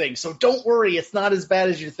through this thing. So don't worry, it's not as bad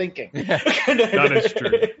as you're thinking. That is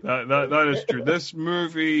true. That is true. This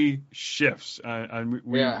movie shifts, and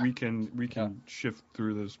we can shift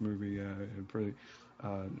through this movie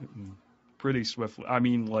pretty swiftly. I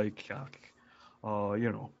mean, like, you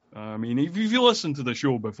know. I mean, if you listen to the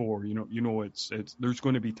show before, you know it's there's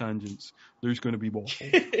going to be tangents, there's going to be waffle,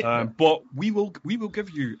 but we will give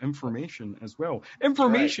you information as well.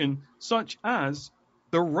 Information such as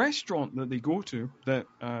the restaurant that they go to, that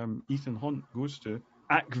Ethan Hunt goes to,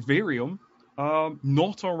 Aquarium,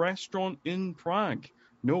 not a restaurant in Prague.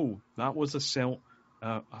 No, that was a set.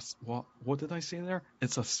 What did I say there?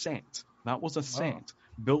 It's a set. That was a set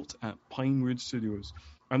built at Pinewood Studios.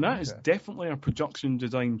 And that is definitely a production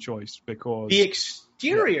design choice, because the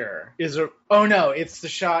exterior is it's the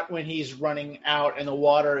shot when he's running out and the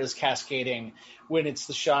water is cascading, when it's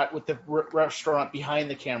the shot with the restaurant behind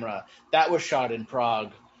the camera. That was shot in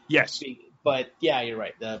Prague. Yes. But yeah, you're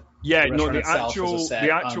right. The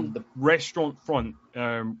actual restaurant front,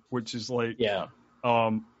 which is like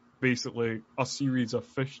basically a series of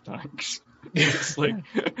fish tanks. It's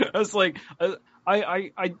like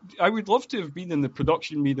I would love to have been in the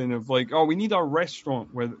production meeting of like, we need a restaurant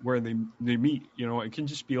where they meet. You know, it can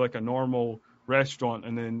just be like a normal restaurant,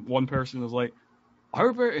 and then one person is like, how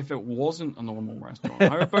about if it wasn't a normal restaurant?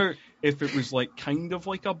 How about if it was like kind of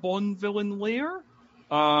like a Bond villain lair,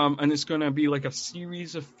 and it's going to be like a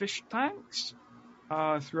series of fish tanks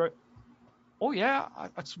throughout. Oh yeah,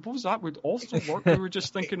 I suppose that would also work. We were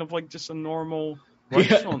just thinking of like just a normal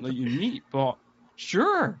restaurant that you meet, but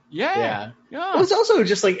sure, yeah. Well, it's also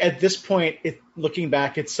just like at this point, looking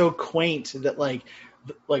back, it's so quaint that like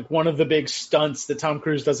one of the big stunts that Tom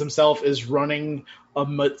Cruise does himself is running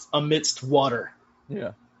amidst water.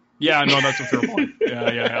 Yeah, no, that's a fair point.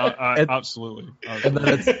 Absolutely. And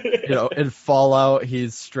then it's, you know, in Fallout,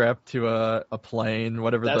 he's strapped to a plane,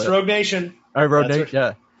 whatever. That's Rogue Nation. Rogue Nation,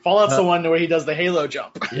 yeah. Fallout's the one where he does the Halo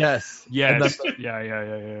jump. Yes. Yeah.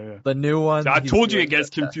 The new one. I told you it gets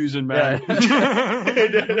confusing, man.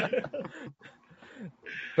 Yeah.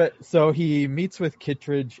 But so he meets with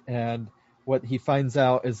Kittredge, and what he finds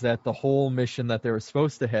out is that the whole mission that they were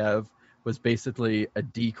supposed to have was basically a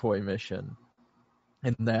decoy mission,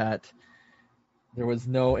 and that there was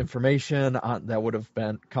no information that would have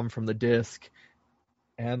come from the disc.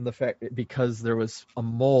 And the fact, because there was a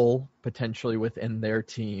mole potentially within their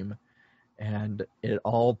team, and it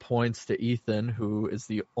all points to Ethan, who is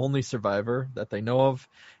the only survivor that they know of,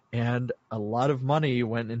 and a lot of money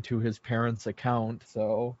went into his parents' account.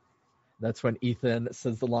 So That's when Ethan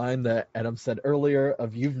says the line that Adam said earlier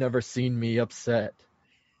of "You've never seen me upset,"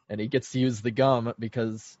 and he gets to use the gum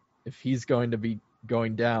because if he's going to be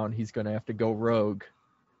going down, he's going to have to go rogue.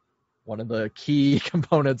 One of the key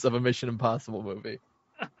components of a Mission Impossible movie.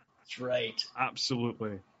 That's right.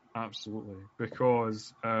 Absolutely.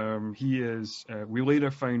 Because he is, we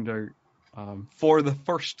later found out, for the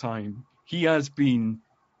first time, he has been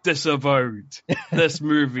disavowed.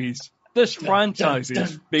 This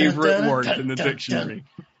franchise's favorite word in the dictionary.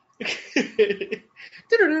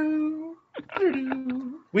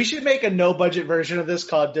 We should make a no-budget version of this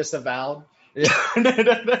called Disavowed.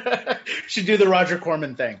 Yeah. Should do the Roger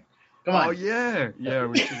Corman thing. Come on. Oh, yeah. Yeah,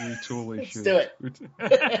 we totally should. Let's do it.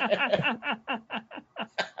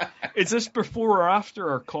 Is this before or after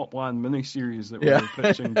our Copland miniseries that we're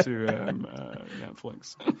pitching to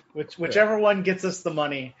Netflix? Whichever one gets us the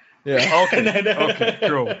money. Yeah. Okay.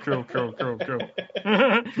 Cool.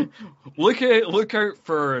 Look out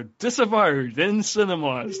for Disavowed in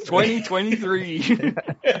cinemas 2023.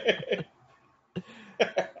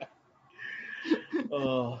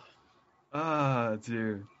 Oh. Ah,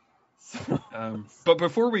 dear. But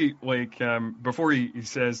before he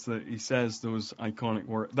says those iconic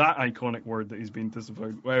word that he's been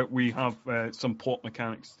disavowed, we have some plot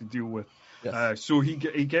mechanics to deal with. Yes. So he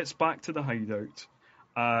gets back to the hideout,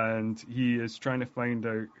 and he is trying to find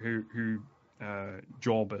out who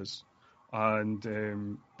Job is,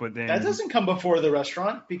 and but then that doesn't come before the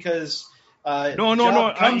restaurant because. No.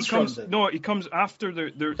 He comes after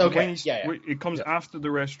the okay. It comes after the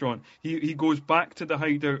restaurant. He goes back to the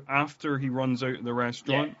hideout after he runs out of the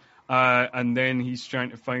restaurant, and then he's trying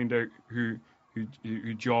to find out who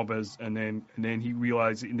Job is, and then he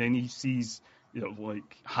realizes, and then he sees,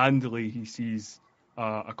 like handily he sees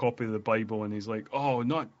a copy of the Bible, and he's like, oh,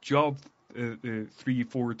 not Job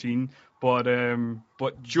 3:14, but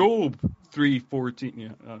Job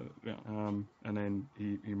 3:14, and then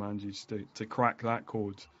he manages to crack that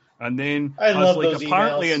code, and then has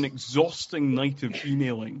apparently emails. An exhausting night of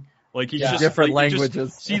emailing. Like he's just different like, languages. You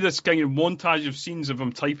just see this kind of montage of scenes of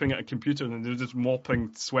him typing at a computer, and they're just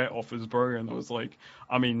mopping sweat off his brow. And I was like,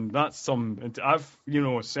 I mean, that's some. I've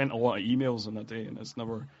sent a lot of emails in a day, and it's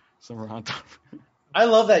never had that. I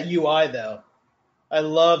love that UI though. I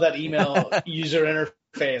love that email user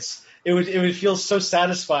interface. It would feel so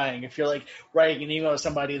satisfying if you're like writing an email to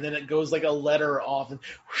somebody and then it goes like a letter off and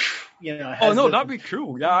that'd be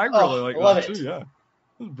cool. Yeah, I really like that too. Yeah,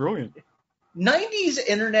 that's brilliant. 90s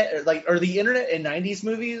internet, or the internet in 90s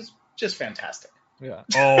movies, just fantastic. Yeah.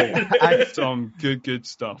 Oh, some good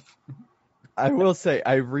stuff. I will say,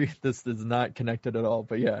 this is not connected at all,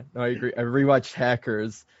 but yeah, no, I agree. I rewatched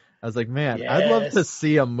Hackers. I was like, man, yes. I'd love to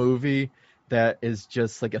see a movie that is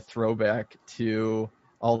just like a throwback to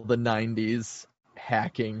all the 90s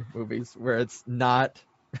hacking movies where it's not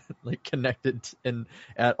like connected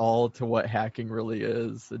at all to what hacking really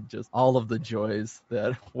is, and just all of the joys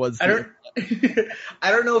that was. I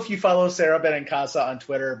don't know if you follow Sarah Benincasa on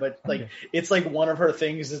Twitter, but like it's like one of her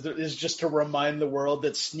things is just to remind the world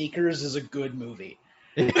that Sneakers is a good movie.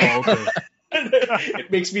 Oh, okay.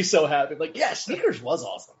 It makes me so happy. Like, yeah, Sneakers was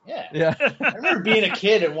awesome. Yeah. I remember being a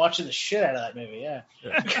kid and watching the shit out of that movie. I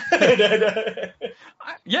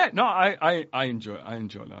enjoy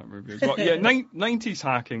that movie as well. Yeah, 90s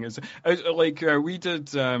hacking is like we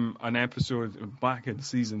did an episode back in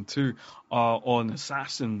season 2 on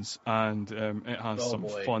Assassins, and it has some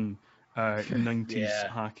fun 90s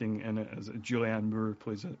hacking in it. As Julianne Moore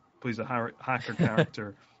plays a hacker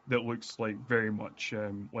character. That looks like very much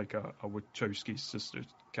like a Wachowski sister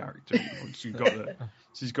character.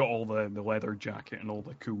 She's got all the leather jacket and all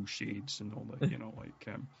the cool shades and all the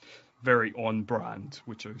very on brand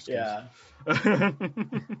Wachowski. Yeah.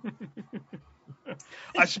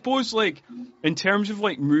 I suppose like in terms of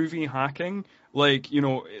like movie hacking, like in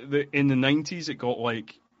the 90s it got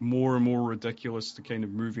like more and more ridiculous, the kind of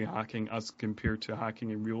movie hacking as compared to hacking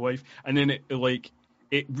in real life, and then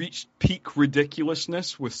it reached peak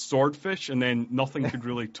ridiculousness with Swordfish, and then nothing could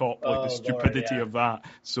really top like the stupidity of that.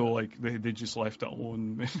 So like they just left it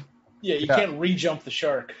alone. Yeah, you can't re-jump the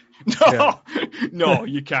shark. No,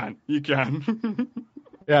 you can't. You can.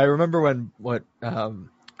 Yeah, I remember when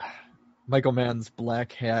Michael Mann's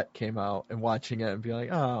Black Hat came out and watching it and being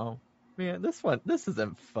like, oh man, this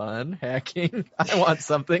isn't fun hacking. I want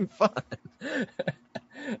something fun.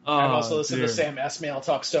 I've also listened to Sam Esmail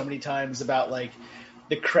talk so many times about like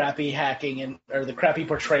the crappy hacking or the crappy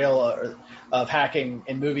portrayal of hacking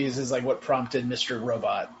in movies is like what prompted Mr.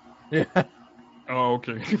 Robot. Yeah. Oh,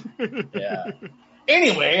 okay. Yeah.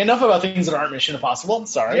 Anyway, enough about things that aren't Mission Impossible.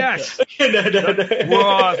 Sorry. Yes.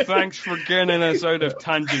 Well, thanks for getting us out of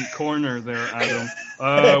Tangent Corner there, Adam.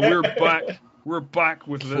 We're back. We're back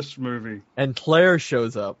with this movie. And Claire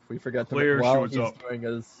shows up. We forgot to Claire while shows he's up. doing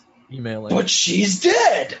his emailing. But she's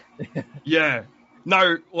dead. Yeah.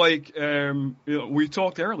 Now, like, we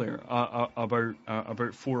talked earlier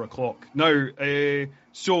about 4 o'clock. Now,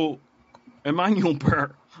 so Emmanuel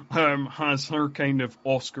Burt has her kind of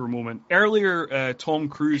Oscar moment. Earlier, Tom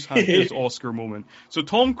Cruise had his Oscar moment. So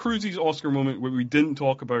Tom Cruise's Oscar moment, what we didn't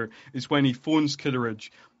talk about, is when he phones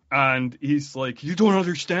Kitteridge. And he's like, you don't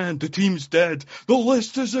understand, the team's dead, the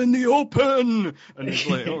list is in the open! And he's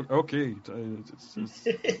like, oh, okay, it's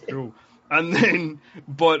cool. And then,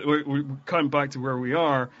 but we come back to where we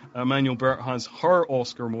are, Emmanuel Burt has her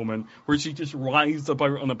Oscar moment, where she just writhes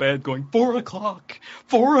about on a bed going, 4 o'clock!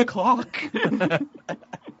 4 o'clock!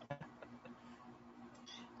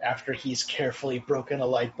 After he's carefully broken a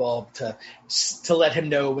light bulb to let him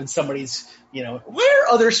know when somebody's, where are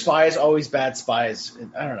other spies always bad spies?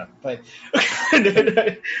 I don't know, but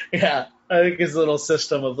yeah, I think his little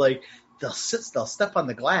system of like they'll step on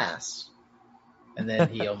the glass, and then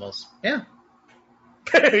he almost he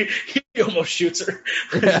almost shoots her.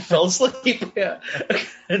 He fell asleep. Yeah.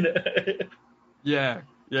 Yeah.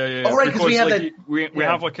 Oh, right, because we have like, we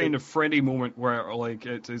have a kind of Freddy moment where like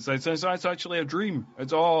it's actually a dream.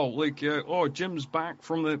 It's all like Jim's back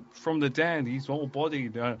from the dead. He's all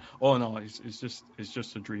bodied. Oh no, it's just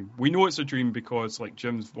a dream. We know it's a dream because like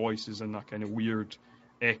Jim's voice is in that kind of weird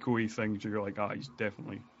echoey thing. So you're like, he's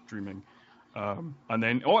definitely dreaming. And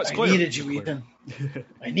then it's Claire. I needed you, Ethan.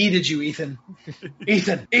 I needed you, Ethan.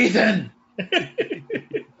 Ethan.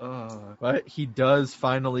 But he does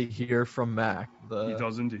finally hear from Mac. He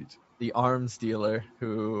does indeed. The arms dealer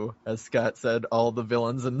who, as Scott said, all the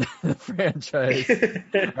villains in the franchise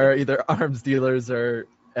are either arms dealers or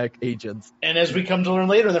agents. And as we come to learn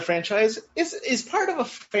later, the franchise is part of a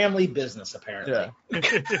family business, apparently. Yeah.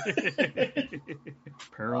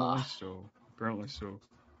 Apparently so.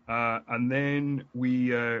 And then we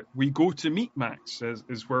go to meet Max,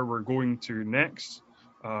 is where we're going to next.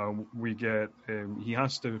 We get he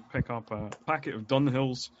has to pick up a packet of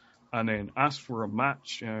Dunhills and then ask for a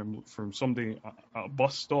match from somebody at a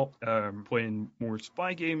bus stop playing more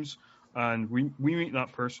spy games. And we meet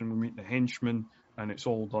that person, we meet the henchman, and it's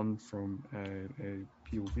all done from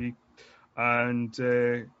POV. And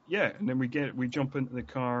and then we jump into the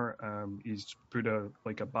car. He's put a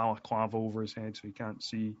balaclava over his head so he can't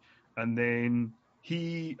see. And then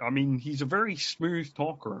he's a very smooth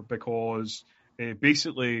talker because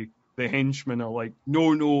basically the henchmen are like,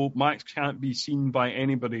 no, Max can't be seen by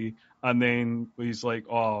anybody. And then he's like,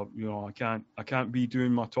 I can't be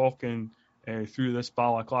doing my talking through this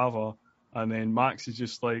balaclava. And then Max is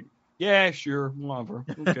just like, yeah, sure, whatever.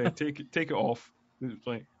 Okay, take it off. It's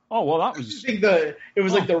like, oh, well, that was... I think it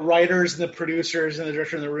was like the writers and the producers and the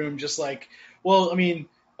director in the room just like, well, I mean,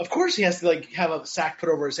 of course he has to like have a sack put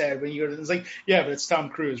over his head when you go to... It's like, yeah, but it's Tom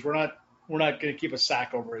Cruise. We're not going to keep a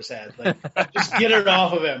sack over his head. Like, just get it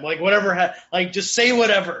off of him. Like, whatever. Just say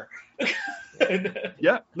whatever.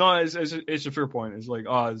 Yeah, no, it's a fair point. It's like,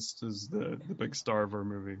 this is the big star of our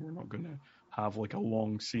movie. We're not going to have like a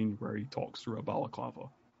long scene where he talks through a balaclava.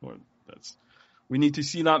 Well, we need to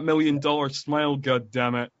see that $1 million smile. God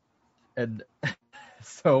damn it! And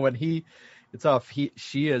so when it's off,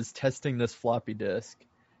 she is testing this floppy disk,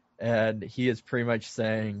 and he is pretty much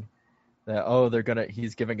saying that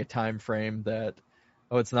he's giving a time frame that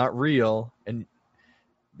it's not real, and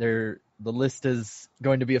the list is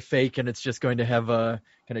going to be a fake, and it's just going to have a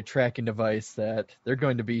kind of tracking device that they're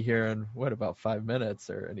going to be here in about 5 minutes,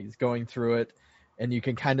 and he's going through it, and you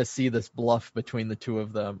can kind of see this bluff between the two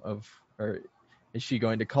of them or is she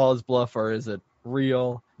going to call his bluff or is it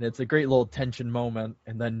real? And it's a great little tension moment,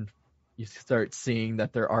 and then you start seeing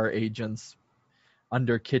that there are agents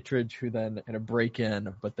under Kittredge who then kind of break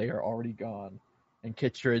in, but they are already gone. And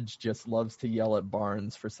Kittredge just loves to yell at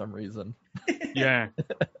Barnes for some reason. Yeah.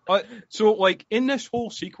 So, like, in this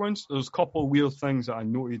whole sequence, there's a couple of weird things that I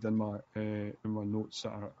noted in my notes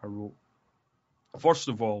that I wrote. First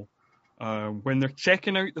of all, when they're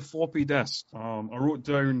checking out the floppy disk, I wrote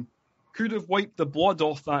down, could have wiped the blood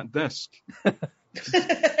off that disk. They've had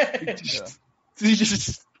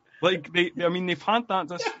that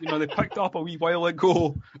disc, they picked up a wee while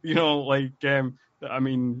ago,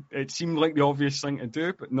 it seemed like the obvious thing to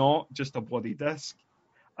do, but not just a bloody disc.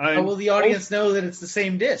 Will the audience know that it's the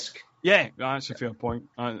same disc? Yeah, that's a fair point.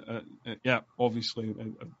 Obviously, a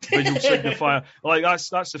visual signifier. Like, that's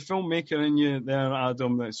the filmmaker in you there,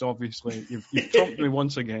 Adam, that's obviously, you've trumped me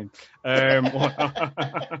once again.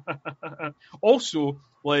 Also,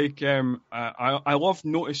 like, I love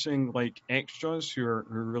noticing like extras who are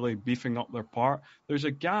really beefing up their part. There's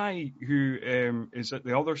a guy who is at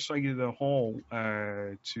the other side of the hall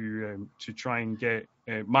to try and get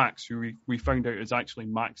Max, who we found out is actually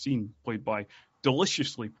Maxine,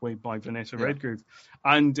 deliciously played by Vanessa Redgrave.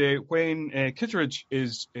 And when Kittredge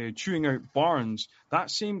is chewing out Barnes, that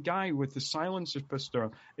same guy with the silencer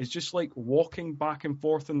pistol is just like walking back and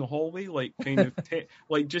forth in the hallway, like kind of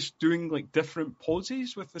like just doing like different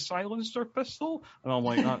poses with the silencer pistol. And I'm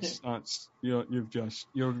like, that's you're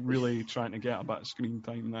really trying to get a bit of screen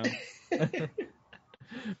time now.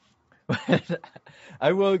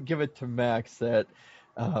 I will give it to Max that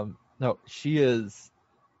no, she is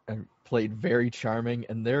played very charming,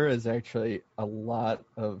 and there is actually a lot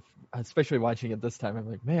of, especially watching it this time,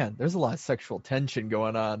 I'm like, man, there's a lot of sexual tension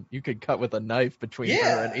going on. You could cut with a knife between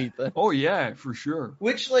her and Ethan. Oh yeah, for sure.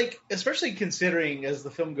 Which, like, especially considering as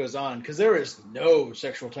the film goes on, because there is no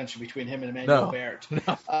sexual tension between him and Emmanuel Barrett.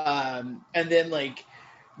 No. And then, like,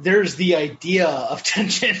 there's the idea of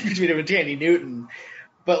tension between him and Tandy Newton.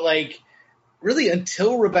 But, like, really,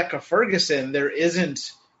 until Rebecca Ferguson, there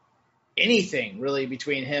isn't anything really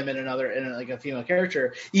between him and a female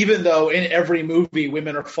character, even though in every movie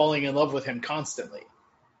women are falling in love with him constantly.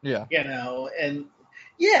 Yeah. You know, and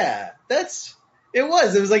yeah, it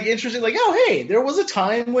was like interesting, like, oh hey, there was a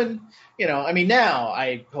time when, you know, I mean, now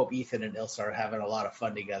I hope Ethan and Ilsa are having a lot of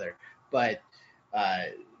fun together. But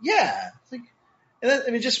yeah, like, and then,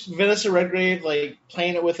 I mean, just Vanessa Redgrave like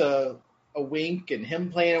playing it with a wink and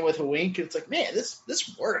him playing it with a wink, it's like, man, this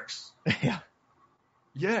works. Yeah.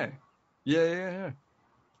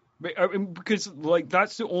 But, because like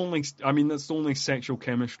that's the only sexual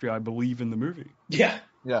chemistry I believe in the movie. Yeah,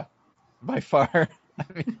 by far. I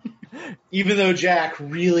mean, even though Jack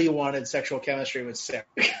really wanted sexual chemistry with Sarah.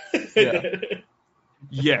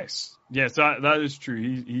 Yes, that is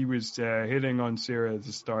true. He was hitting on Sarah at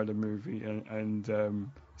the start of the movie,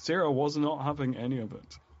 and Sarah was not having any of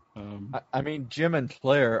it. I mean, Jim and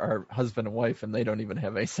Claire are husband and wife, and they don't even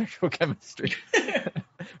have asexual chemistry.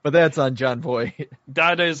 But that's on Jon Voight.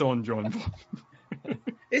 That is on Jon Voight.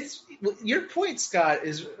 It's your point, Scott,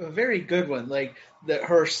 is a very good one. Like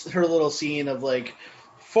her little scene of like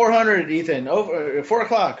 400 Ethan, 4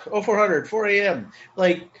 o'clock, 400, 4 a.m.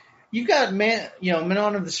 Like you got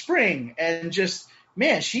Manon of the Spring, and just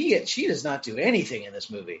man, she does not do anything in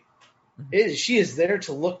this movie. Mm-hmm. She is there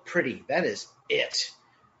to look pretty. That is it.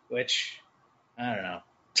 Which I don't know.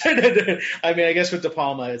 I mean, I guess with De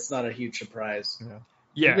Palma, it's not a huge surprise.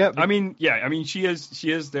 Yeah. I mean, she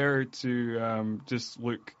is there to just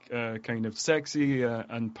look kind of sexy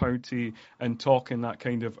and pouty and talk in that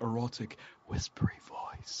kind of erotic, whispery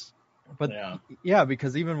voice. But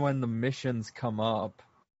because even when the missions come up,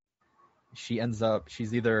 she's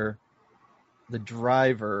either the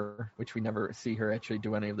driver, which we never see her actually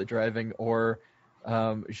do any of the driving, or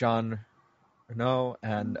Jean Renault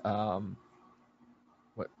and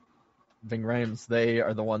Ving Rhames, they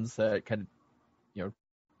are the ones that kind of,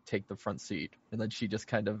 take the front seat, and then she just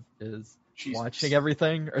kind of is watching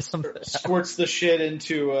everything or something. Squirts the shit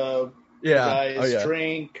into the guy's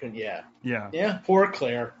drink, and yeah. Poor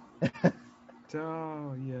Claire.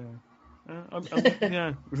 Oh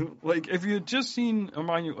yeah. Like if you had just seen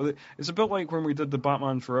Emmanuel, it's a bit like when we did the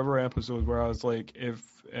Batman Forever episode, where I was like, if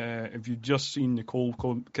you'd just seen Nicole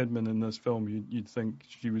Kidman in this film, you'd think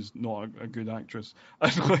she was not a good actress.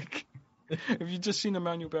 I'm like, if you'd just seen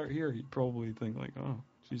Emmanuel Barrett here, you'd probably think like, oh,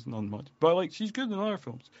 she's not much, but like she's good in other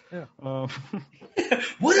films. Yeah.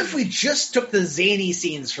 What if we just took the zany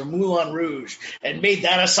scenes from Moulin Rouge and made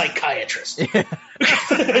that a psychiatrist?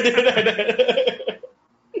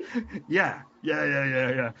 Yeah.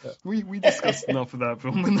 We discussed enough of that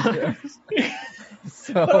film.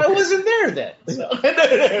 So, but I wasn't there then. So.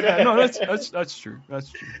 No, that's true. That's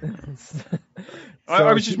true.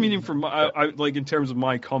 I was just meaning from like in terms of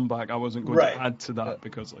my comeback, I wasn't going to add to that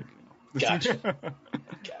because like. Gotcha.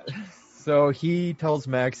 So he tells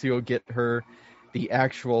Max he'll get her the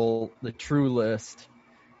true list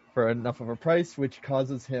for enough of a price, which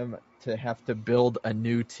causes him to have to build a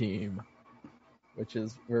new team, which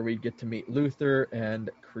is where we get to meet Luther and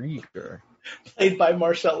Krieger. Played by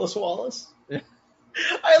Marcellus Wallace.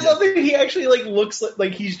 I love that he actually like looks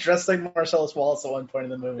like he's dressed like Marcellus Wallace at one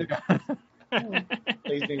point in the movie.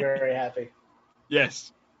 Makes me very happy.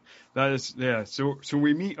 Yes. That is, So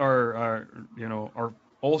we meet our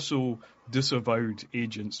also disavowed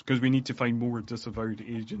agents, because we need to find more disavowed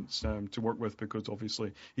agents to work with, because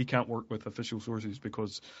obviously he can't work with official sources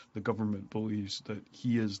because the government believes that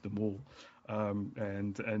he is the mole,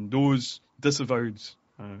 and those disavowed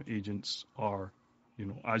agents are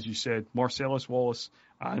as you said, Marcellus Wallace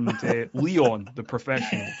and Leon, the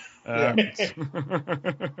professional.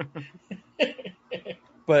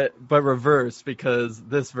 But reverse, because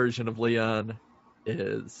this version of Leon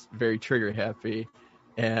is very trigger happy,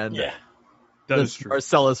 and this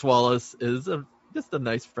Marcellus Wallace is just a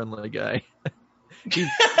nice, friendly guy.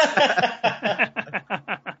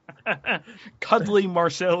 Cuddly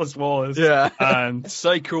Marcellus Wallace, and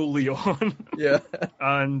Psycho Leon.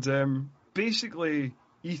 And basically,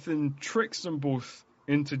 Ethan tricks them both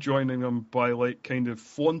into joining them by kind of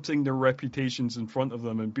flaunting their reputations in front of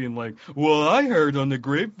them and being like, well, I heard on the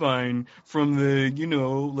grapevine from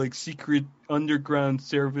the, secret underground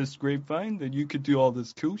service grapevine that you could do all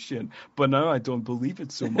this cool shit, but now I don't believe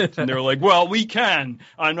it so much. And they're like, well, we can,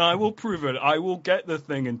 and I will prove it. I will get the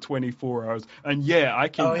thing in 24 hours. And I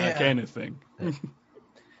can hack anything.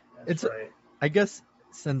 It's right. I guess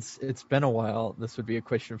since it's been a while, this would be a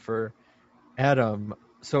question for Adam.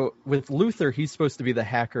 So with Luther, he's supposed to be the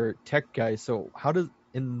hacker tech guy. So how does,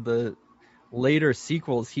 in the later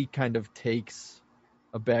sequels, he kind of takes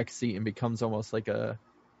a backseat and becomes almost like the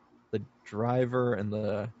driver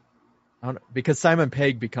and because Simon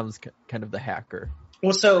Pegg becomes kind of the hacker.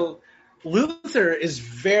 Well, so Luther is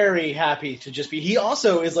very happy to just be. He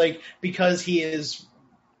also is because he is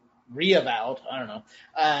reavowed. I don't know.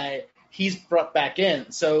 He's brought back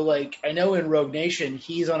in. So, I know in Rogue Nation,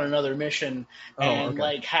 he's on another mission and,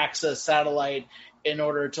 hacks a satellite in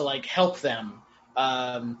order to, help them.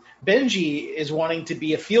 Benji is wanting to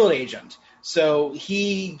be a field agent. So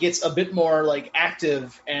he gets a bit more,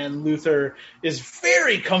 active, and Luther is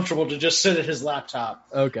very comfortable to just sit at his laptop.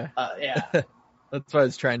 Okay. That's what I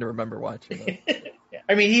was trying to remember watching.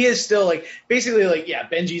 I mean, he is still, basically,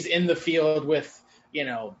 Benji's in the field with,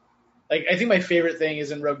 I think my favorite thing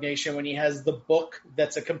is in Rogue Nation when he has the book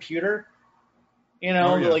that's a computer,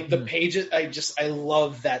 the pages. I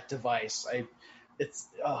love that device. I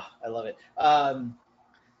love it.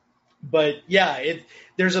 But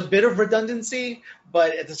there's a bit of redundancy,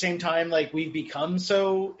 but at the same time, we've become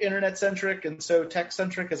so internet centric and so tech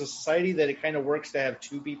centric as a society that it kind of works to have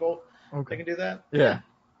two people that can do that. Yeah.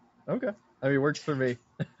 Okay. I mean, it works for me.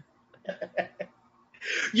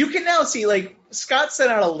 You can now see, Scott sent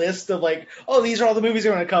out a list of, these are all the movies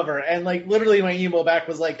we're going to cover. And, literally my email back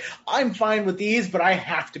was I'm fine with these, but I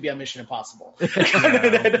have to be on Mission Impossible. Yes,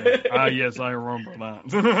 I remember that.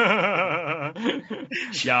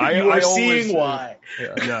 You are seeing why.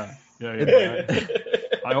 Yeah.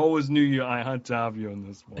 I always knew I had to have you on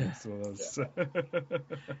this one. So that's...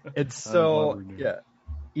 It's so,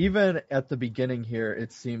 even at the beginning here,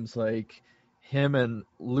 it seems like him and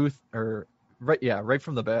Luther... Right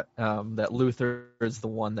from the bat, that Luther is the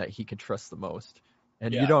one that he can trust the most.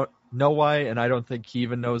 And you don't know why, and I don't think he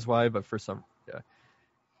even knows why, but for some...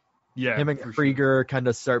 him and Krieger kind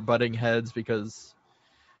of start butting heads because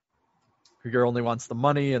Krieger only wants the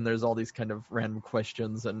money, and there's all these kind of random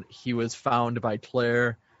questions, and he was found by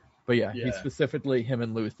Claire. But he specifically, him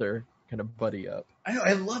and Luther kind of buddy up.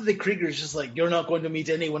 I love that Krieger's just you're not going to meet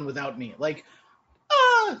anyone without me.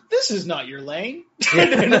 This is not your lane. This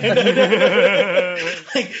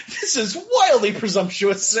is wildly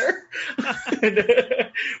presumptuous, sir.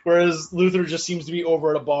 Whereas Luther just seems to be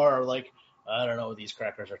over at a bar, I don't know what these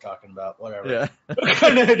crackers are talking about. Whatever. Yeah.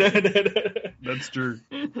 That's true.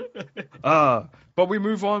 But we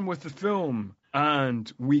move on with the film, and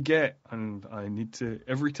we get, and I need to,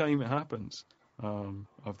 every time it happens,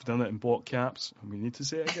 I've done it in block caps, and we need to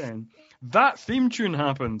say it again. That theme tune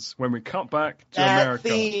happens when we cut back to America.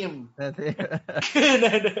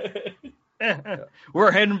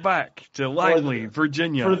 We're heading back to Langley,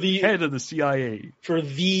 Virginia, head of the CIA. For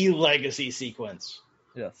the legacy sequence.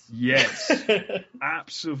 Yes.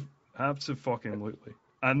 Absolutely.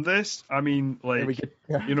 And this, I mean,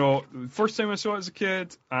 first time I saw it as a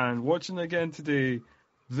kid, and watching it again today,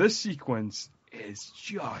 this sequence is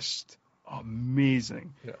just...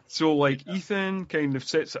 amazing. So Ethan kind of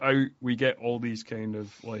sets it out. We get all these kind of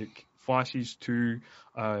flashes to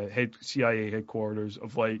CIA headquarters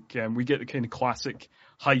of we get the kind of classic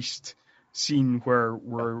heist scene where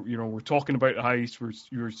we're talking about the heist.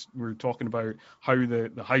 We're talking about how the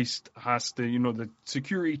heist has to, the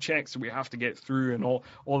security checks that we have to get through and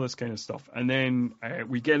all this kind of stuff. And then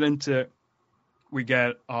we get into We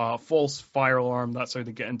get a false fire alarm. That's how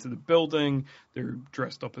they get into the building. They're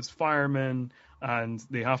dressed up as firemen, and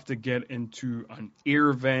they have to get into an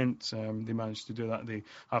air vent. They manage to do that. They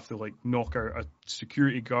have to knock out a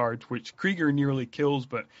security guard, which Krieger nearly kills,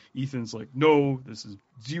 but Ethan's like, no, this is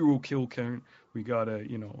 0 kill count. We gotta,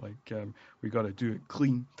 we gotta do it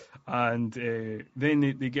clean. And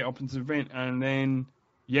then they get up into the vent, and then,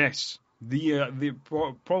 yes,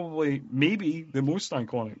 probably maybe the most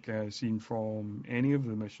iconic scene from any of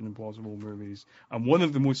the Mission Impossible movies, and one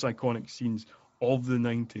of the most iconic scenes of the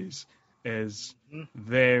 90s is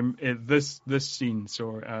them this scene.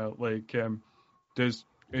 So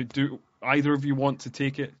do either of you want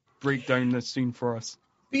to break down this scene for us?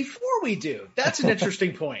 Before we do, that's an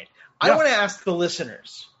interesting point. Yeah. I want to ask the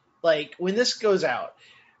listeners, like, when this goes out,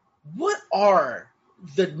 what are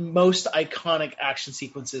the most iconic action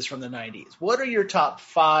sequences from the 90s? What are your top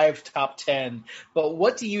 5, top 10? But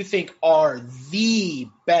what do you think are the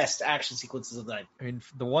best action sequences of the 90s? I mean,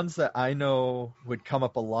 the ones that I know would come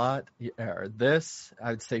up a lot are this,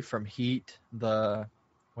 I would say, from Heat,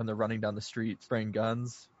 when they're running down the street spraying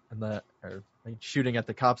guns and shooting at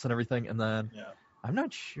the cops and everything, and then I'm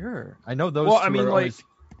not sure. I know those two are always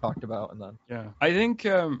talked about, and then I think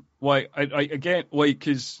because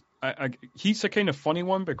Heat's a kind of funny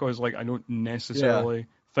one because like I don't necessarily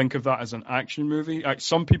think of that as an action movie.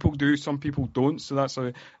 Some people do, some people don't. So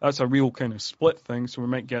that's a real kind of split thing. So we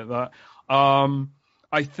might get that.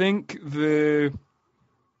 I think the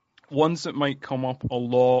ones that might come up a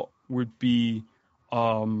lot would be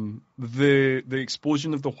the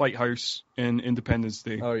explosion of the White House in Independence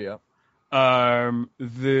Day. Oh yeah. The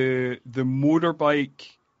motorbike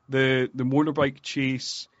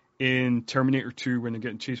chase in Terminator 2 when they're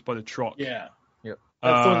getting chased by the truck. Yeah. Yep.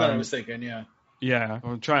 That's the one that I was thinking, yeah. Yeah.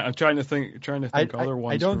 I'm trying to think other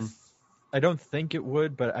ones. I don't think it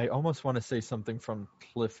would, but I almost want to say something from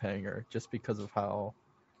Cliffhanger just because of how,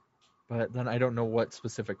 but then I don't know what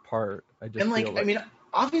specific part. I mean,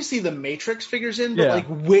 obviously the Matrix figures in, but like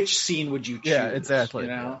which scene would you choose? Yeah, exactly. You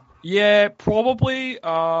know? Yeah, probably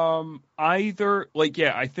either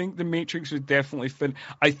I think the Matrix would definitely fit.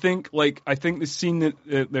 I think the scene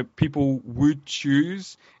that people would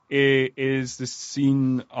choose is the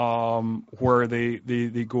scene where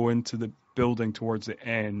they go into the building towards the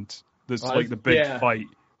end. There's the big fight.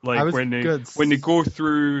 When they go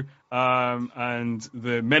through and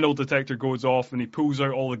the metal detector goes off and he pulls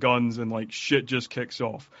out all the guns and shit just kicks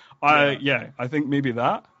off. I think maybe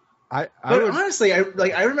that. Honestly,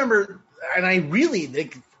 I remember, and I really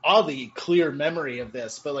oddly clear memory of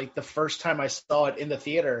this, but the first time I saw it in the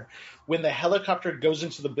theater, when the helicopter goes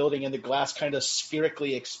into the building and the glass kind of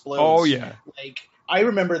spherically explodes. Oh yeah. I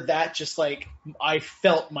remember that just I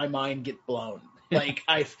felt my mind get blown. I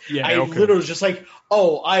literally was just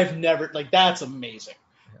I've never that's amazing.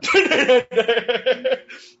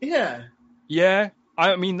 Yeah. Yeah.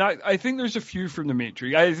 I mean, I think there's a few from the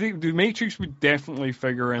Matrix. I think the Matrix would definitely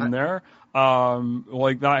figure in there.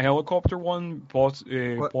 That helicopter one,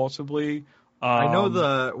 possibly. I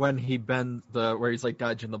know when he bends where he's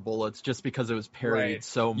dodging the bullets just because it was parodied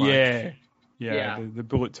so much. Yeah. The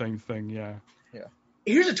bullet time thing. Yeah.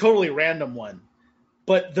 Here's a totally random one.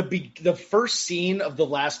 But the first scene of The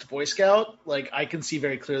Last Boy Scout, I can see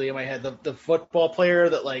very clearly in my head the football player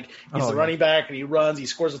that he's the running back and he runs, he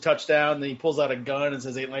scores a touchdown, and then he pulls out a gun and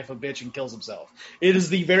says "Ain't life a bitch" and kills himself. It is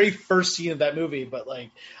the very first scene of that movie, but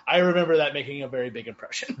I remember that making a very big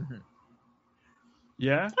impression.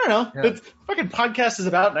 Yeah, I don't know. Yeah. The fucking podcast is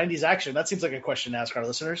about 90s action. That seems like a question to ask our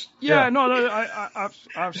listeners. Yeah. No, I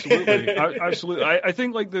absolutely, absolutely. I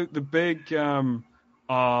think the big.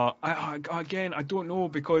 I don't know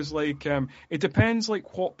because it depends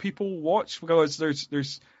what people watch because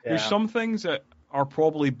there's some things that are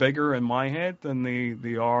probably bigger in my head than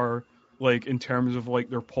they are in terms of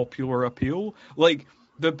their popular appeal.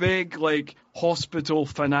 The big hospital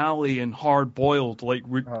finale and Hard Boiled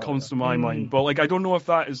comes to my mind, but I don't know if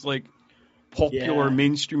that is popular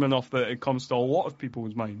mainstream enough that it comes to a lot of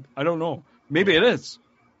people's mind. I don't know. Maybe it is.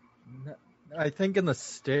 I think in the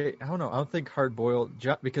state, I don't know. I don't think Hard Boiled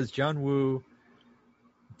because John Woo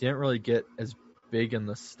didn't really get as big in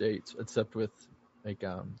the States, except with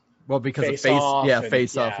because Face of Off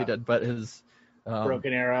Face Off he did, but his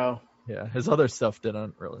Broken Arrow, his other stuff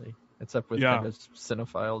didn't really, except with kind of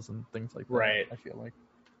cinephiles and things like that. Right. I feel like.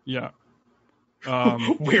 Yeah.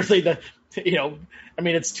 Weirdly,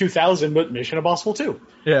 it's 2000, but Mission Impossible 2.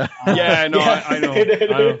 Yeah. I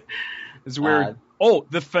know. It's weird.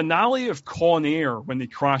 The finale of Con Air when they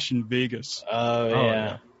crash in Vegas. Oh,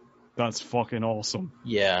 yeah. That's fucking awesome.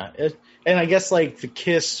 Yeah. And I guess the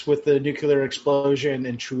kiss with the nuclear explosion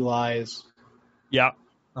in True Lies. Yeah.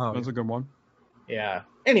 That's a good one. Yeah.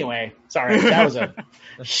 Anyway, sorry. That was a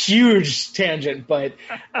huge tangent, but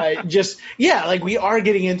we are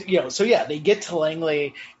getting into, they get to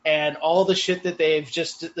Langley and all the shit that they've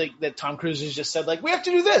just, that Tom Cruise has just said, we have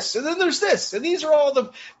to do this, and then there's this, and these are all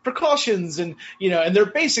the precautions, and, and they're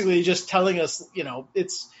basically just telling us,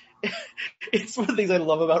 it's one of the things I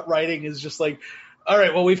love about writing is just all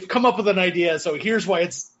right, well, we've come up with an idea, so here's why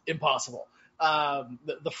it's impossible.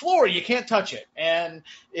 The floor, you can't touch it. And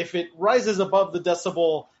if it rises above the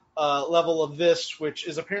decibel level of this, which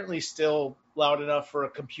is apparently still loud enough for a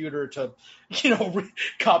computer to,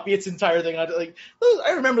 copy its entire thing.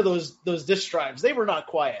 I remember those disk drives. They were not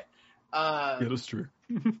quiet. Yeah, that's true.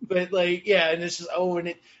 But and it's just, and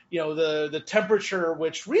it, the temperature,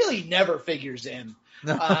 which really never figures in.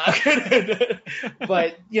 But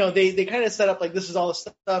they kind of set up like this is all the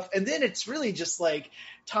stuff, and then it's really just like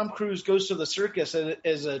Tom Cruise goes to the circus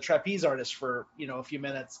as a trapeze artist for a few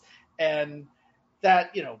minutes, and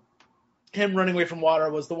that him running away from water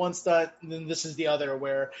was the one stunt, and then this is the other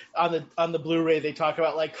where on the Blu-ray they talk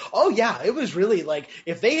about like, oh yeah, it was really like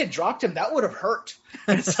if they had dropped him that would have hurt.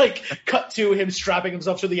 And it's like cut to him strapping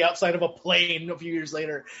himself to the outside of a plane a few years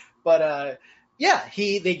later. But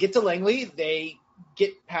they get to Langley, they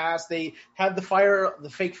get past, they have the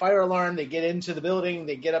fake fire alarm, they get into the building,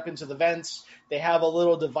 they get up into the vents, they have a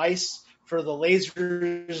little device for the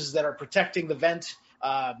lasers that are protecting the vent,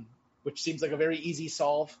 which seems like a very easy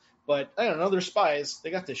solve. But I don't know, they're spies.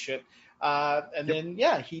 They got this shit. Then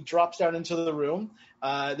he drops down into the room.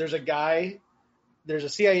 There's a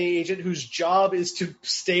CIA agent whose job is to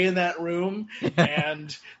stay in that room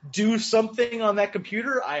and do something on that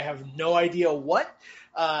computer. I have no idea what.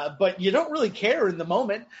 But you don't really care in the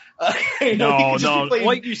moment. No.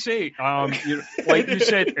 Like you say, like you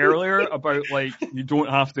said earlier about like you don't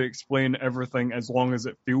have to explain everything as long as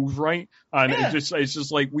it feels right, and it's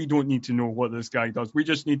just like we don't need to know what this guy does. We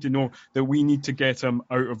just need to know that we need to get him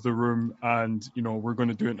out of the room, and we're going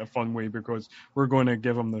to do it in a fun way because we're going to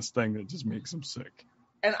give him this thing that just makes him sick.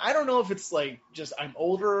 And I don't know if it's like just I'm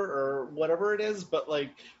older or whatever it is, but like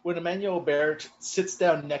when Emmanuel Aubert sits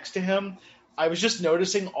down next to him, I was just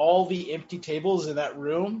noticing all the empty tables in that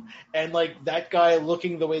room, and like that guy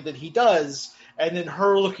looking the way that he does, and then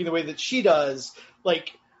her looking the way that she does.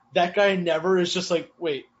 Like that guy never is just like,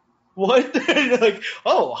 wait, what? Like,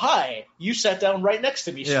 oh, hi, you sat down right next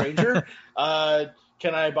to me, stranger.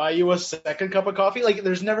 Can I buy you a second cup of coffee? Like,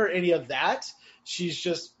 there's never any of that. She's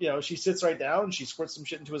just, she sits right down, she squirts some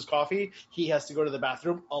shit into his coffee. He has to go to the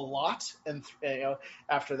bathroom a lot, and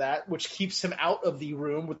after that, which keeps him out of the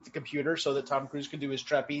room with the computer so that Tom Cruise can do his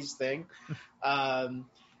trapeze thing.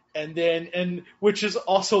 And which is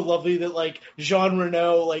also lovely that like Jean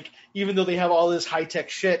Reno, like even though they have all this high tech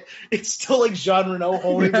shit, it's still like Jean Reno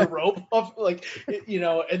holding the rope of like,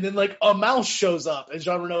 and then like a mouse shows up and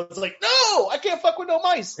Jean Reno is like, no, I can't fuck with no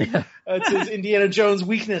mice. It's his Indiana Jones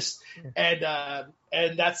weakness. And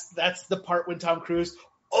that's the part when Tom Cruise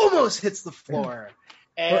almost hits the floor.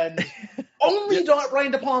 And only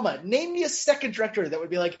Brian De Palma. Name me a second director that would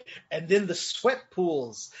be like, and then the sweat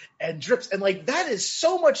pools and drips. And like, that is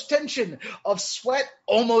so much tension of sweat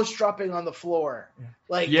almost dropping on the floor.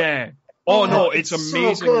 Like, yeah. Oh no, it's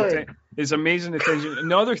amazing. So it's amazing the tension.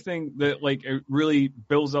 Another thing that like it really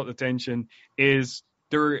builds up the tension is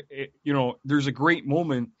there's a great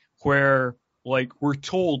moment where like we're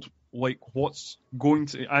told like what's going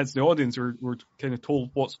to, as the audience we're kind of told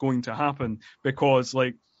what's going to happen, because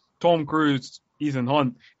like Tom Cruise, Ethan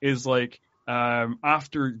Hunt is like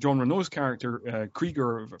after Jean Reno's character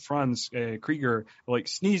Franz Krieger like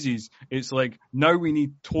sneezes, it's like now we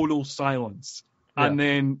need total silence. And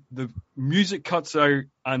then the music cuts out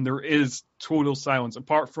and there is total silence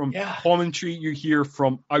apart from commentary you hear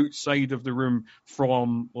from outside of the room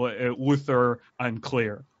from Luther and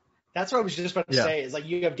Claire. That's what I was just about to say, is like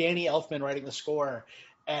you have Danny Elfman writing the score,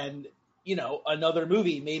 and another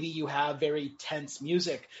movie, maybe you have very tense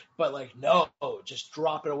music, but like, no, just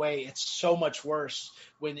drop it away. It's so much worse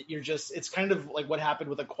when it's kind of like what happened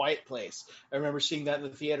with A Quiet Place. I remember seeing that in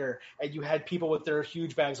the theater, and you had people with their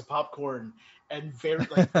huge bags of popcorn, and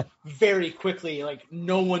very quickly, like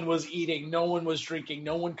no one was eating, no one was drinking,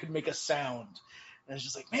 no one could make a sound. And it's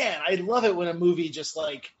just like, man, I love it when a movie just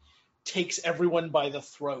like takes everyone by the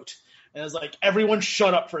throat and is like, everyone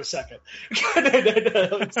shut up for a second.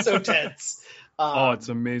 It's so tense. It's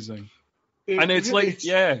amazing. And it's like,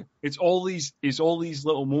 it's all these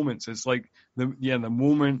little moments. It's like the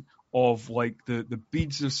moment of like the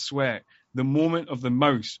beads of sweat, the moment of the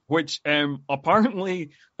mouse, which apparently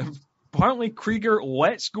Krieger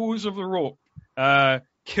lets go of the rope,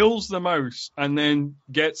 kills the mouse, and then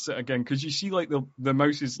gets it again, because you see like the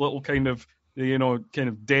mouse's little kind of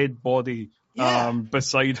dead body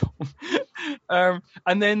beside him.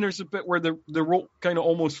 And then there's a bit where the rope kind of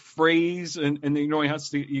almost frays, and he has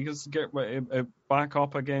to get back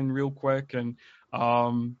up again real quick, and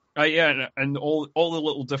Yeah, and all the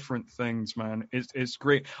little different things, man. It's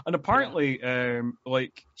great. And apparently,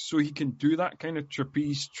 so he can do that kind of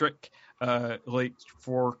trapeze trick. Like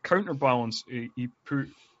for counterbalance, he put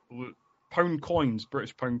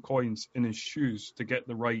British pound coins, in his shoes to get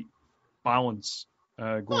the right balance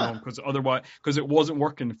going on. Because it wasn't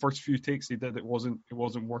working. The first few takes he did, it wasn't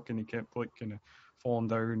working. He kept like kind of falling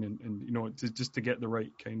down, and just to get the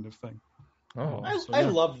right kind of thing. I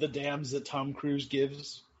love the dams that Tom Cruise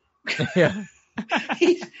gives. Yeah.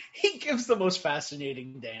 he gives the most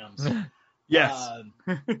fascinating dams. Yes.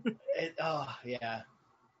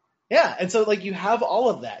 Yeah, and so like you have all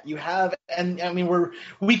of that. You have, and I mean,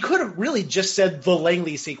 we could have really just said the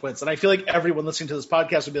Langley sequence, and I feel like everyone listening to this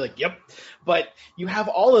podcast would be like, "Yep," but you have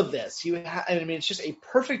all of this. I mean, it's just a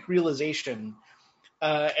perfect realization,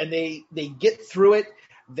 and they get through it.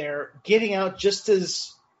 They're getting out just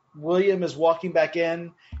as William is walking back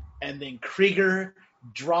in, and then Krieger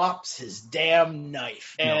drops his damn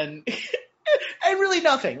knife, and really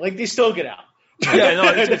nothing. Like they still get out. Yeah,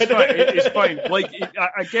 no, it's fine. It's fine. Like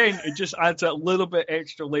again, it just adds a little bit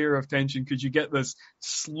extra layer of tension because you get this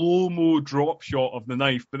slow-mo drop shot of the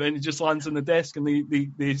knife, but then it just lands on the desk and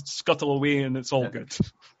they scuttle away and it's all good.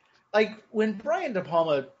 Like when Brian De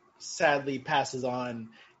Palma sadly passes on,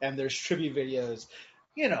 and there's tribute videos.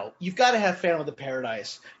 You've got to have Phantom of the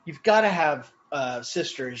Paradise. You've got to have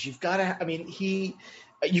Sisters. You've got to. I mean,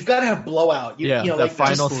 you've got to have Blowout. The like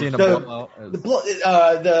final scene of Blowout.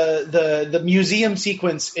 The museum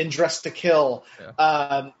sequence in Dress to Kill.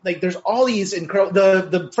 Yeah. Like there's all these incredible.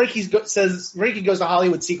 The Frankie goes to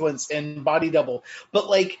Hollywood sequence in Body Double, but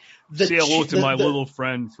like. Say hello to my little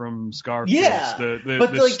friend from Scarface. Yeah,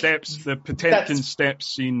 the steps, the Potemkin steps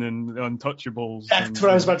scene in Untouchables. That's what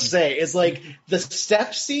I was about to say. Is like the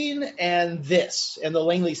step scene and the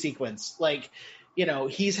Langley sequence. Like,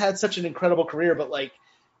 he's had such an incredible career, but like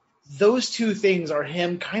those two things are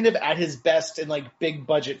him kind of at his best in like big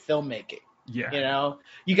budget filmmaking. Yeah,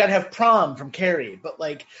 you got to have Prom from Carrie, but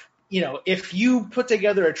like. If you put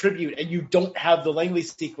together a tribute and you don't have the Langley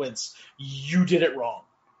sequence, you did it wrong.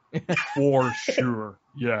 For sure.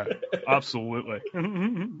 Yeah, absolutely.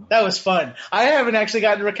 That was fun. I haven't actually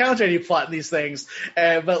gotten to recount any plot in these things,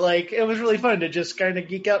 but like it was really fun to just kind of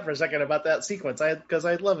geek out for a second about that sequence because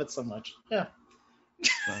I love it so much. Yeah.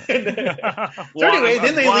 So anyway,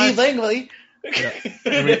 then they leave Langley.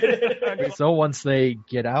 Yeah. So once they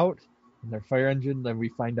get out in their fire engine, then we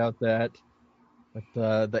find out that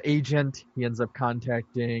the agent, he ends up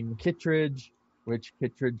contacting Kittredge, which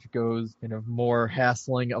Kittredge goes kind of more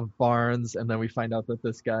hassling of Barnes, and then we find out that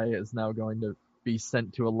this guy is now going to be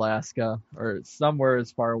sent to Alaska or somewhere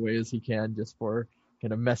as far away as he can just for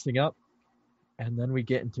kind of messing up. And then we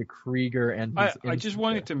get into Krieger and his I just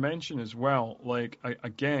wanted to mention as well, like,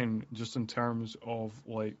 again, just in terms of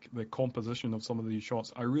like the composition of some of these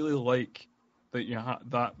shots, I really like that you have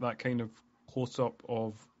that kind of close up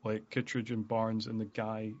of like Kittredge and Barnes and the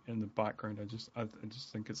guy in the background. I just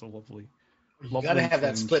think it's a lovely. You gotta have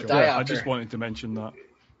that split diopter. I just wanted to mention that.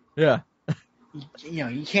 Yeah.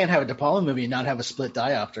 You can't have a De Palma movie and not have a split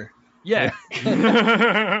diopter. Yeah.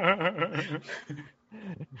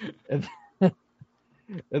 And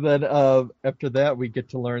then after that, we get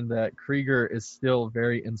to learn that Krieger is still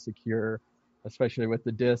very insecure, especially with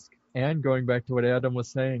the disc. And going back to what Adam was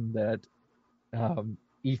saying, that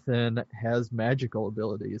Ethan has magical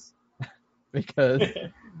abilities. Because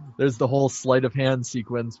there's the whole sleight of hand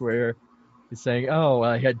sequence where he's saying, "Oh,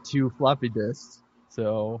 I had 2 floppy disks,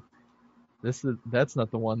 so that's not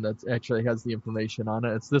the one that actually has the information on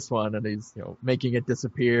it. It's this one," and he's making it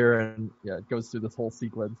disappear, and it goes through this whole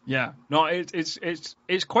sequence. Yeah, no,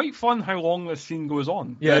 it's quite fun how long this scene goes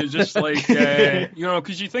on. Yeah, it's just like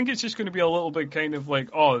because you think it's just going to be a little bit kind of like,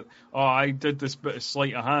 oh, I did this bit of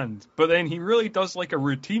sleight of hand, but then he really does like a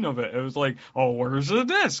routine of it. It was like, oh, where's the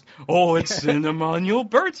disc? Oh, it's in Emmanuel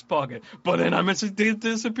Bert's pocket, but then I missed it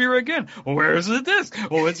disappear again. Where's the disc?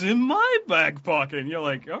 Oh, it's in my back pocket. And you're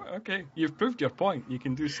like, oh, okay, you've proved your point. You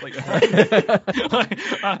can do sleight of hand.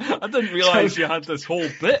 I didn't realize you had this whole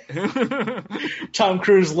bit. Tom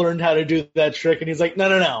Cruise learned how to do that trick, and he's like,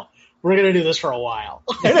 no, we're going to do this for a while.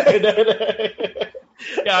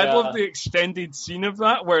 Yeah, I love the extended scene of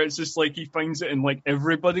that where it's just like he finds it in like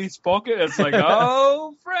everybody's pocket. It's like,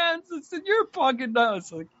 oh, friends, it's in your pocket now.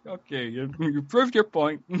 It's like, okay, you proved your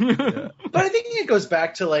point. Yeah. But I think it goes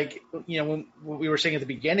back to like, when what we were saying at the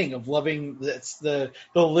beginning of loving the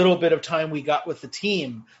little bit of time we got with the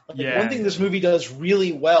team. Like, one thing this movie does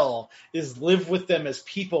really well is live with them as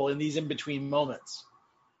people in these in-between moments.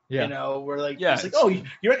 Yeah. We're like, it's like, oh,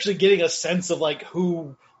 you're actually getting a sense of like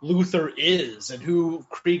who Luther is and who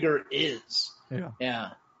Krieger is. Yeah. Yeah.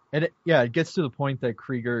 And it gets to the point that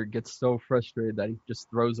Krieger gets so frustrated that he just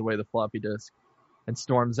throws away the floppy disk and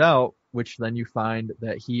storms out, which then you find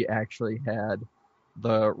that he actually had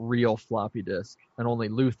the real floppy disk, and only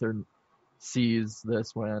Luther sees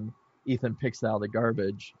this when Ethan picks out the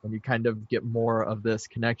garbage, and you kind of get more of this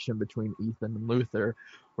connection between Ethan and Luther,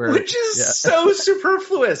 which is so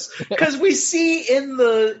superfluous, because we see in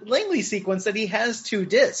the Langley sequence that he has 2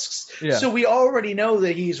 discs, so we already know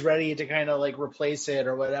that he's ready to kind of like replace it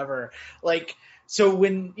or whatever. Like, so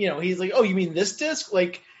when he's like, "Oh, you mean this disc?"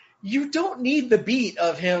 Like, you don't need the beat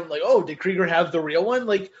of him like, "Oh, did Krieger have the real one?"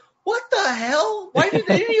 Like, what the hell? Why did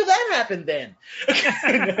any of that happen then?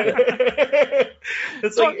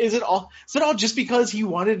 It's like, is it all just because he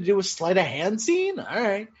wanted to do a sleight of hand scene? All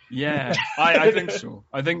right. Yeah, I think so.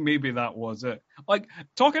 I think maybe that was it. Like,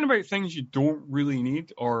 talking about things you don't really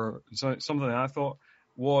need, or something I thought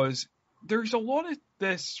was, there's a lot of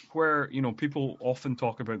this where, people often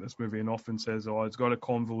talk about this movie and often says, "Oh, it's got a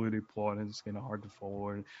convoluted plot and it's kind of hard to follow."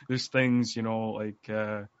 And there's things, like,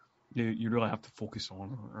 you really have to focus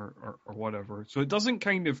on or whatever. So it doesn't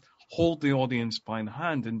kind of hold the audience by the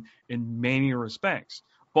hand in many respects.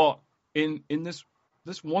 But in this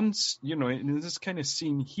one, in this kind of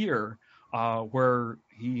scene here, where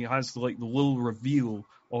he has like the little reveal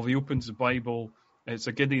of, he opens the Bible, it's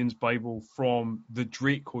a Gideon's Bible from the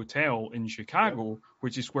Drake Hotel in Chicago,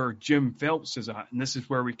 which is where Jim Phelps is at. And this is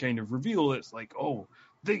where we kind of reveal it's like, oh,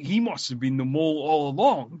 he must have been the mole all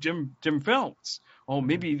along, Jim Phelps. Oh,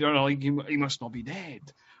 maybe he must not be dead.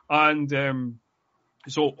 And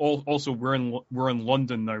so also we're in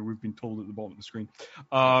London now. We've been told at the bottom of the screen.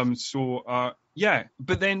 But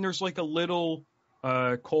then there's like a little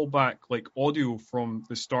callback, like audio from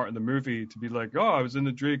the start of the movie to be like, "Oh, I was in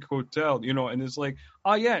the Drake Hotel," and it's like,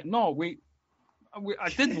 "Oh yeah, no, wait, I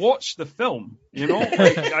did watch the film, Like,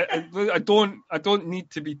 I don't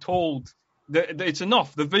need to be told that it's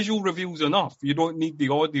enough. The visual reveal's enough. You don't need the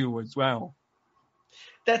audio as well."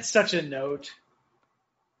 That's such a note.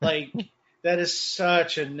 Like, that is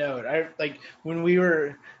such a note. I like when we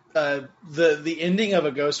were the ending of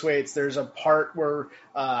A Ghost Waits. There's a part where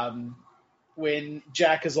when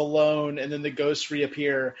Jack is alone and then the ghosts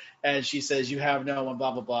reappear and she says, "You have no one,"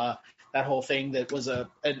 blah blah blah. That whole thing that was an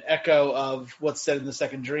echo of what's said in the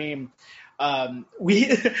second dream.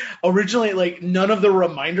 We originally, like, none of the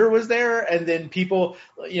reminder was there, and then people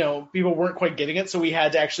weren't quite getting it, so we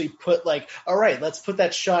had to actually put like, all right, let's put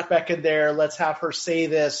that shot back in there, let's have her say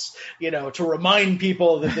this, to remind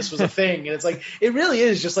people that this was a thing. And it's like, it really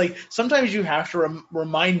is just like, sometimes you have to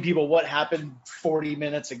remind people what happened 40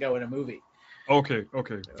 minutes ago in a movie. Okay,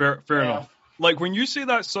 fair enough. Like, when you say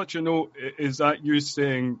that's such a note, is that you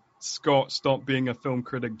saying, "Scott, stop being a film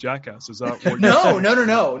critic jackass"? Is that what you're saying?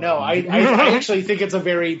 No. I actually think it's a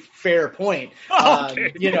very fair point.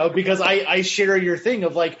 Okay. Because I share your thing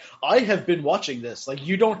of like, I have been watching this. Like,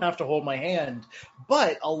 you don't have to hold my hand,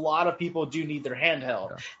 but a lot of people do need their hand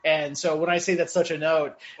held. Yeah. And so when I say that's such a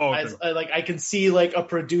note, I can see like a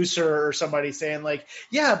producer or somebody saying like,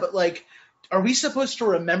 "Yeah, but like, are we supposed to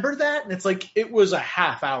remember that?" And it's like, it was a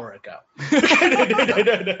half hour ago.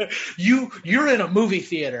 You're in a movie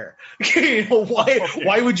theater.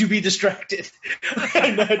 Why would you be distracted?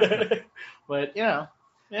 But yeah.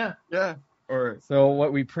 All right. So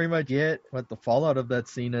what we pretty much get, what the fallout of that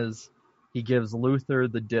scene is, he gives Luther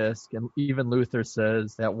the disc, and even Luther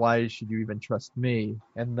says that, "Why should you even trust me?"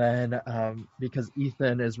 And then because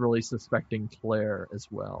Ethan is really suspecting Claire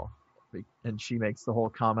as well, and she makes the whole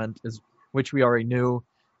comment which we already knew,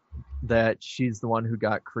 that she's the one who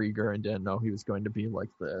got Krieger and didn't know he was going to be like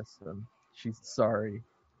this, and she's sorry.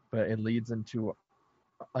 But it leads into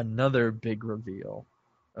another big reveal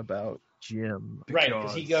about Jim. Right,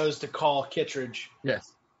 because he goes to call Kittredge. Yes.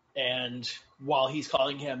 And while he's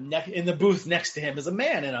calling him, in the booth next to him is a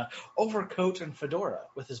man in a overcoat and fedora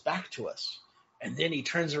with his back to us. And then he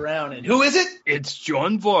turns around, and who is it? It's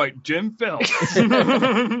Jon Voight, Jim Phelps.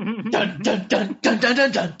 Dun, dun, dun, dun, dun,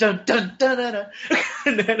 dun, dun, dun, dun, dun,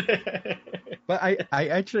 dun. But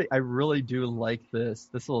I really do like this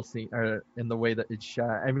little scene, in the way that it's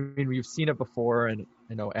shot. I mean, we've seen it before, and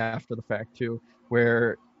after the fact too,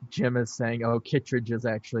 where Jim is saying, "Oh, Kittredge is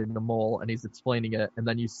actually the mole," and he's explaining it, and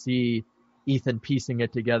then you see Ethan piecing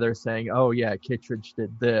it together, saying, "Oh yeah, Kittredge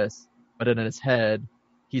did this," but in his head,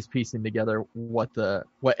 he's piecing together what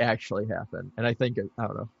actually happened. And I think, I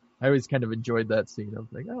don't know, I always kind of enjoyed that scene of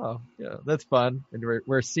like, oh yeah, that's fun, and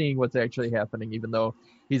we're seeing what's actually happening, even though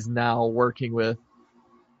he's now working with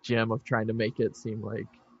Jim of trying to make it seem like,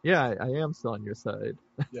 yeah, I am still on your side.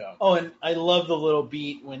 Yeah. Oh, and I love the little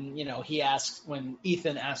beat when, when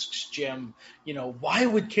Ethan asks Jim, why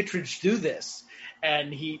would Kittredge do this?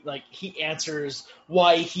 And he answers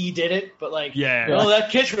why he did it, but that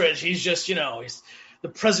Kittredge, he's just, he's the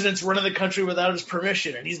president's running the country without his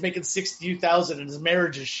permission, and he's making $62,000, and his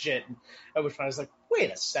marriage is shit. And at which point I was like,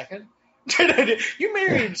 wait a second. You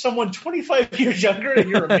married someone 25 years younger and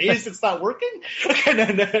you're amazed it's not working?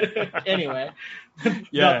 Anyway,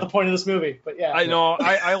 not the point of this movie, but yeah. I know.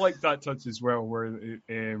 I like that touch as well, where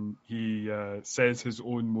he says his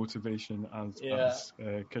own motivation as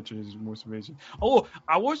Kittredge's motivation. Oh,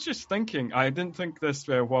 I was just thinking, I didn't think this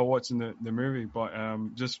while watching the movie, but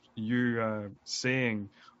just you saying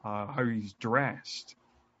how he's dressed.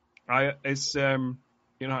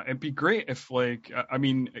 It'd be great if,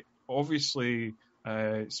 obviously,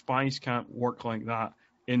 spies can't work like that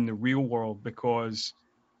in the real world because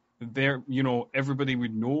everybody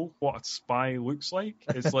would know what a spy looks like.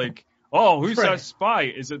 It's like, oh, who's that spy?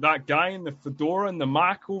 Is it that guy in the fedora and the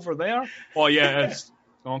Mac over there? Oh, yeah, it's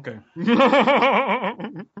okay.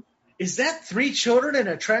 Is that 3 children in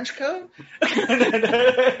a trench coat?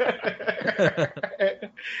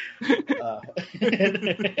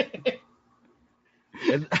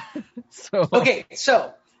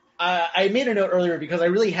 So I made a note earlier because I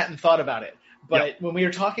really hadn't thought about it. But when we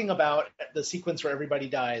were talking about the sequence where everybody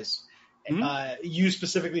dies, you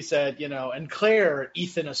specifically said, and Claire,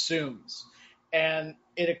 Ethan assumes. And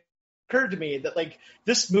it occurred to me that,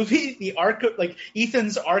 this movie, the arc,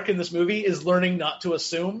 Ethan's arc in this movie is learning not to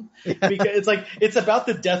assume. Because it's about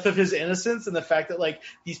the death of his innocence and the fact that,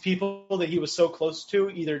 these people that he was so close to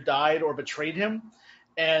either died or betrayed him.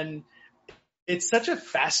 And it's such a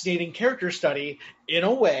fascinating character study in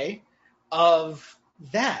a way of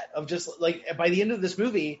just by the end of this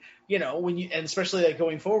movie, and especially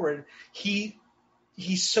going forward, he's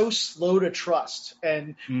so slow to trust,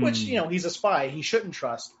 and which, he's a spy, he shouldn't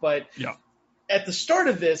trust. But at the start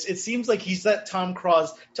of this, it seems like he's that Tom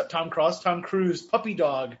Cruise puppy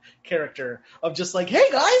dog character of just hey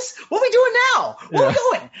guys, what are we doing now? Where are we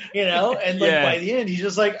going? And by the end, he's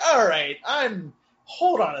just all right,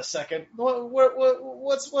 hold on a second.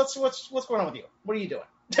 What's going on with you? What are you doing?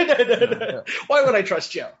 Why would I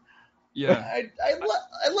trust Joe? Yeah, I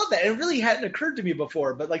love that. It really hadn't occurred to me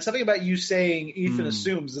before, but something about you saying Ethan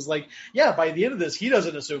assumes is by the end of this, he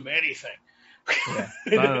doesn't assume anything.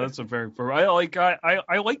 That's a very. I like that.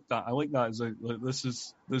 I like that.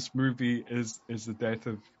 This movie is the death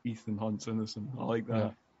of Ethan Hunt's innocent. I like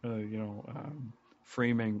that.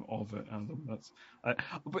 Framing of it, Adam.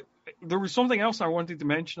 But there was something else I wanted to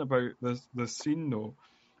mention about the scene, though.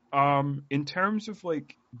 In terms of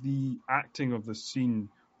the acting of the scene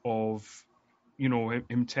of,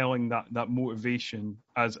 him telling that motivation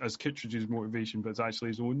as Kittredge's motivation, but it's actually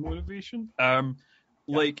his own motivation.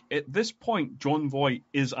 At this point, Jon Voight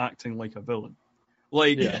is acting like a villain.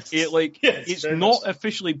 It's not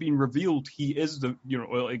officially been revealed he is the,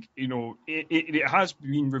 it has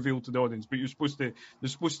been revealed to the audience, but he's supposed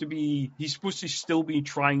to still be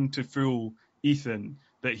trying to fool Ethan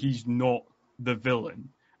that he's not the villain,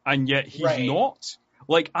 and yet he's not.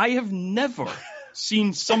 I have never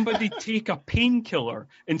seen somebody take a painkiller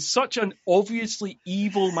in such an obviously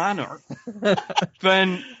evil manner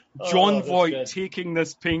than Jon Voight taking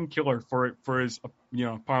this painkiller for his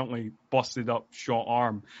apparently busted up short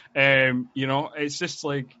arm. It's just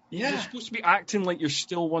you're supposed to be acting like you're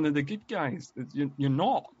still one of the good guys. You're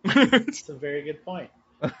not. That's a very good point.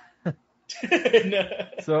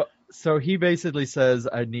 So he basically says,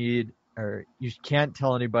 you can't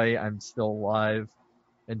tell anybody I'm still alive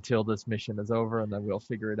until this mission is over, and then we'll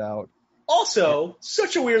figure it out. Also,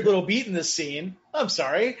 such a weird little beat in this scene. I'm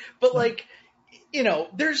sorry, but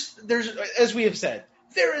there's as we have said,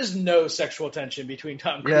 there is no sexual tension between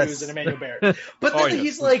Tom Cruise and Emmanuel Barrett. But then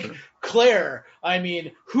he's Claire,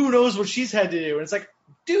 who knows what she's had to do? And it's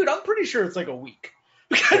dude, I'm pretty sure it's a week.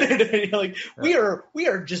 We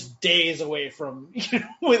are just days away from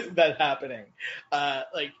with that happening.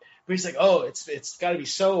 But he's it's got to be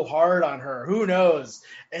so hard on her. Who knows?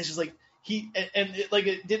 And it's just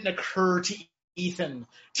it didn't occur to Ethan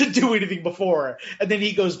to do anything before, and then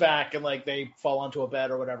he goes back and they fall onto a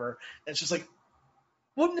bed or whatever. And it's just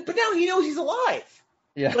well, but now he knows he's alive.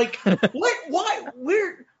 Yeah. What? Why?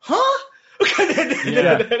 Where? Huh?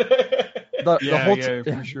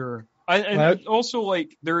 For sure. And also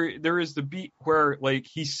there is the beat where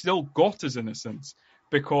he's still got his innocence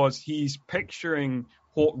because he's picturing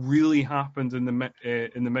what really happened in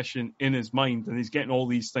the mission in his mind, and he's getting all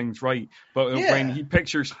these things right. But when he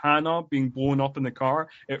pictures Hannah being blown up in the car,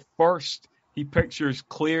 at first he pictures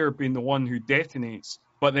Claire being the one who detonates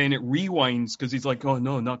but then it rewinds because he's like, oh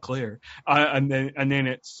no, not Claire, and then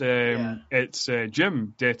it's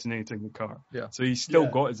Jim detonating the car. Yeah. So he's still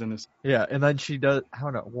got his innocence. Yeah, and then she does. I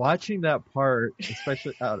don't know. Watching that part,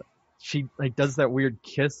 especially, she like does that weird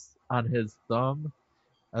kiss on his thumb.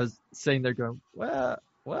 I was sitting there going, what?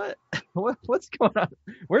 What's going on?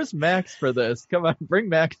 Where's Max for this? Come on, bring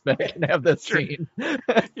Max back and have this scene.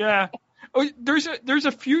 Yeah. Oh, there's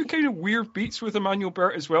a few kind of weird beats with Emmanuel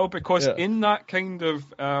Bert as well, because in that kind of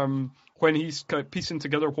when he's kind of piecing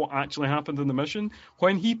together what actually happened in the mission,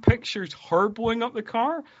 when he pictures her blowing up the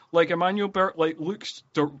car, like Emmanuel Bert like looks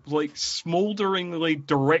like smolderingly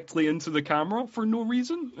directly into the camera for no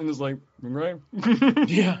reason, and is like, right,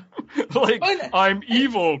 yeah, like I'm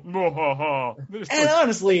evil, no ha ha. And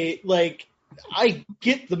honestly, like, I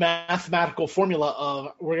get the mathematical formula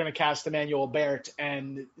of we're going to cast Emmanuel Bert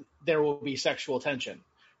and there will be sexual tension.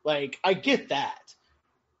 Like, I get that.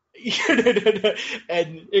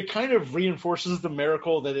 And it kind of reinforces the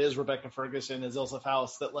miracle that is Rebecca Ferguson as Ilsa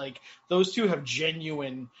Faust, that like those two have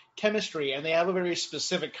genuine chemistry, and they have a very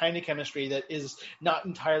specific kind of chemistry that is not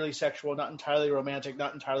entirely sexual, not entirely romantic,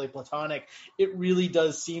 not entirely platonic. It really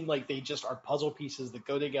does seem like they just are puzzle pieces that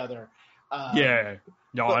go together. I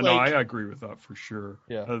agree with that for sure.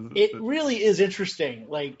 Yeah, it really is interesting.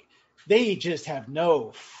 Like, they just have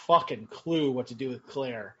no fucking clue what to do with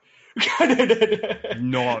Claire.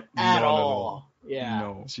 Not at all. all. Yeah.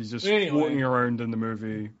 No, she's just floating around in the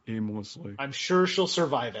movie aimlessly. I'm sure she'll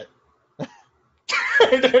survive it.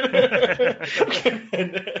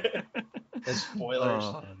 Spoilers.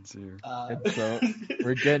 Oh, dear. And so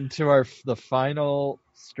we're getting to the final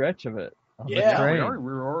stretch of it.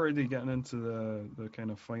 We're already getting into the kind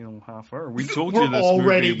of final half hour. We told you this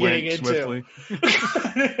already movie went swiftly. We've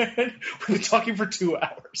been talking for 2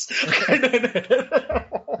 hours.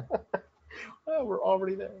 We're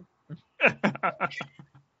already there.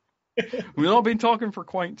 We've not been talking for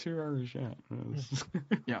quite 2 hours yet.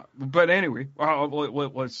 Yeah, but anyway,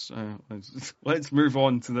 let's move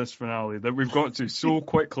on to this finale that we've got to so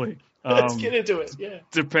quickly. Let's get into it. Yeah,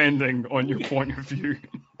 depending on your point of view.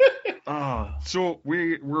 So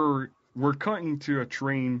we're cutting to a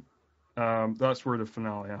train. That's where the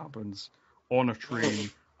finale happens, on a train,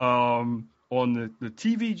 on the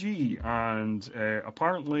TVG, and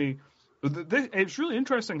apparently. It's really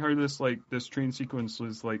interesting how this train sequence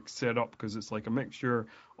was like set up, because it's like a mixture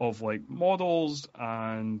of like models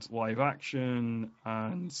and live action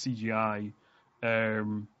and CGI.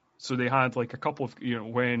 So they had like a couple of,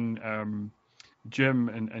 when Jim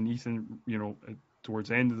and Ethan, towards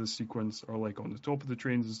the end of the sequence are like on the top of the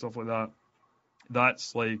trains and stuff like that.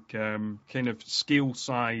 That's like kind of scale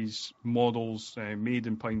size models made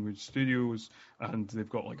in Pinewood Studios, and they've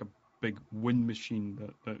got like a big wind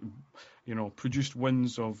machine that produced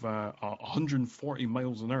winds of 140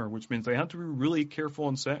 miles an hour, which means they had to be really careful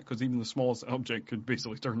on set, because even the smallest object could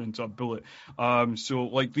basically turn into a bullet. So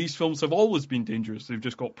like these films have always been dangerous. They've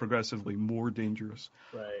just got progressively more dangerous.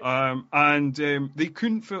 Right. And they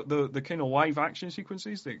couldn't fit the kind of live action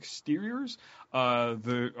sequences, the exteriors.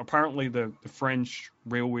 Apparently the French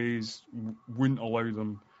railways wouldn't allow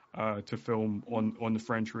them to film on the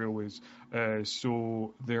French railways,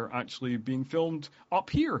 so they're actually being filmed up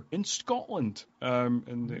here in Scotland,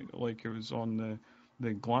 and it was on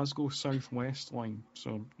the Glasgow Southwest line.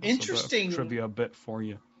 So interesting trivia bit for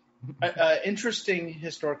you. Interesting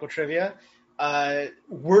historical trivia.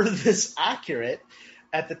 Were this accurate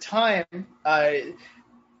at the time?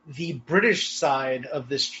 The British side of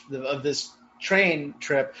this train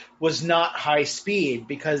trip was not high speed,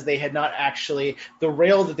 because they had not actually, the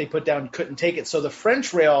rail that they put down couldn't take it. So the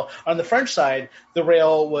French rail, on the French side, the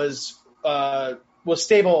rail was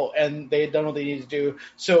stable, and they had done what they needed to do.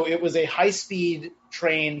 So it was a high speed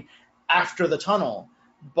train after the tunnel,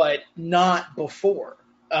 but not before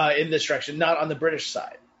in this direction, not on the British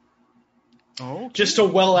side. Oh, okay. Just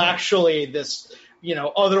actually this,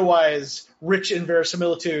 otherwise rich in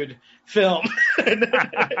verisimilitude film.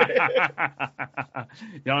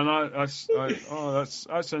 That's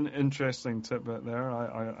an interesting tidbit there.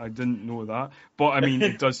 I didn't know that, but I mean,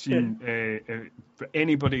 it does seem for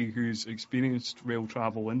anybody who's experienced rail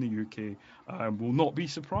travel in the UK will not be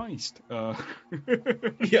surprised.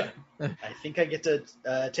 Yeah, I think I get to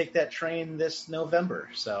take that train this November,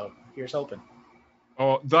 so here's hoping.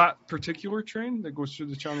 Oh, that particular train that goes through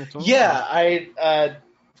the Channel Tunnel? Yeah,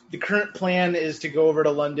 the current plan is to go over to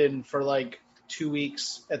London for like 2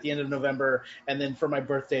 weeks at the end of November, and then for my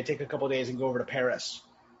birthday, take a couple of days and go over to Paris.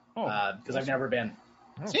 Because I've never been.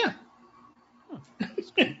 Oh. So, yeah. Oh,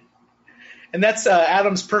 and that's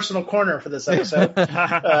Adam's personal corner for this episode.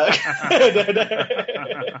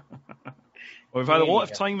 We've had a lot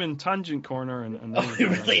of time in Tangent Corner, and we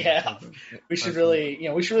really have. We should really,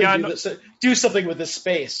 do something with this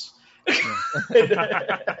space.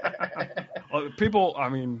 People are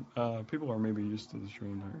maybe used to the show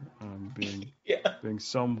now being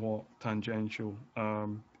somewhat tangential.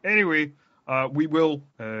 Anyway, we will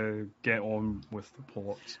get on with the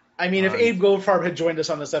plot. I mean, if Abe Goldfarb had joined us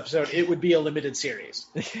on this episode, it would be a limited series.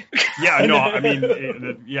 This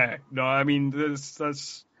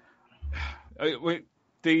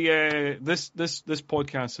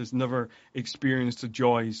podcast has never experienced the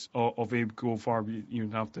joys of Abe Goldfarb.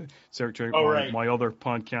 You'd have to search out my other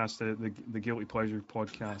podcast, the Guilty Pleasure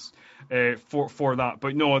podcast, for that.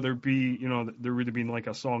 But no, there would have been like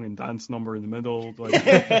a song and dance number in the middle. Like,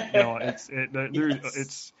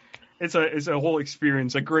 it's a whole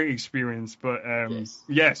experience, a great experience. But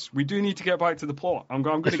yes, we do need to get back to the plot. I'm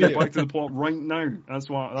going to get back to the plot right now. That's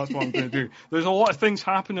what I'm going to do. There's a lot of things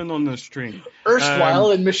happening on this train. Erstwhile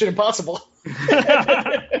in Mission Impossible.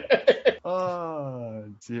 Oh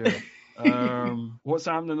dear. What's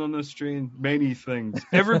happening on this train? Many things.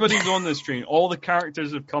 Everybody's on this train. All the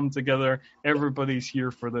characters have come together. Everybody's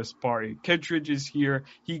here for this party. Kittredge is here.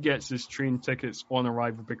 He gets his train tickets on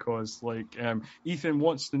arrival because, Ethan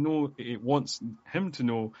wants him to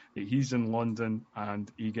know that he's in London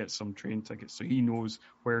and he gets some train tickets, so he knows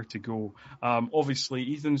where to go.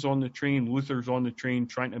 Obviously, Ethan's on the train. Luther's on the train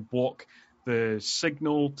trying to block the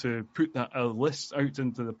signal to put a list out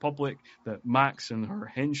into the public that Max and her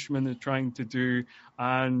henchmen are trying to do.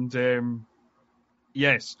 And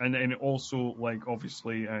yes, and then also,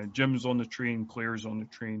 obviously, Jim's on the train, Claire's on the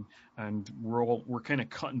train, and we're kind of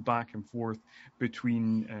cutting back and forth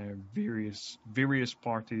between various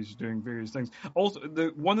parties doing various things. Also,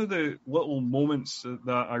 one of the little moments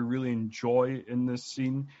that I really enjoy in this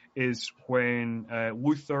scene is when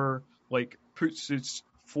Luther puts his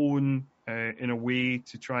phone in a way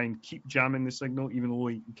to try and keep jamming the signal, even though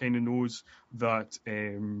he kind of knows that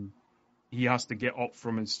he has to get up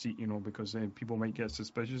from his seat, because people might get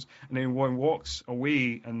suspicious. And then when he walks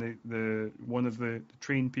away, and the one of the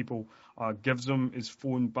train people gives him his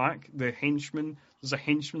phone back, there's a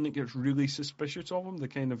henchman that gets really suspicious of him, the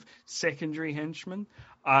kind of secondary henchman,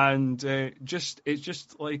 and it's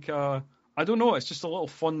just like I don't know, it's just a little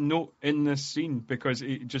fun note in this scene because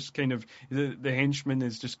it just kind of, the henchman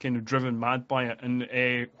is just kind of driven mad by it. And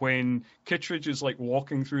when Kittredge is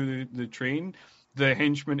walking through the train, the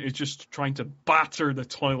henchman is just trying to batter the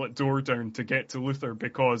toilet door down to get to Luther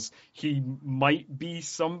because he might be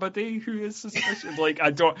somebody who is suspicious.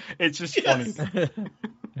 It's just funny.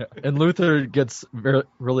 Yeah. And Luther gets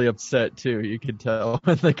really upset too. You can tell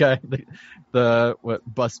when the guy, the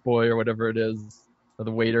busboy or whatever it is, the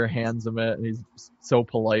waiter hands him it, and he's so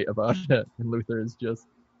polite about it. And Luther is just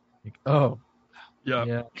like, "Oh,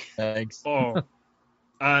 yeah, thanks." Oh,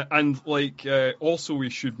 and also we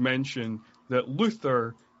should mention that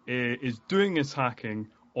Luther is doing his hacking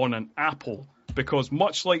on an Apple because,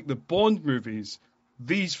 much like the Bond movies,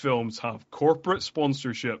 these films have corporate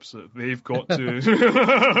sponsorships that they've got to.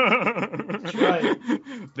 That's right.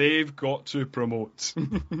 They've got to promote.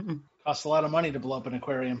 Costs a lot of money to blow up an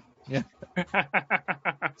aquarium. Yeah.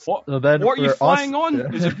 What are you flying on?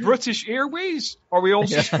 Yeah. Is it British Airways? Are we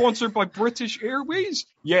also sponsored by British Airways?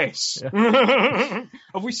 Yes. Yeah.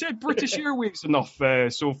 Have we said British Airways enough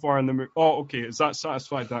so far in the movie? Oh, okay. Is that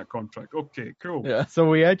satisfied that contract? Okay, cool. Yeah. So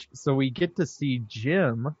we get to see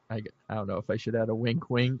Jim. I don't know if I should add a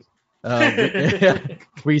wink. We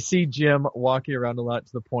see Jim walking around a lot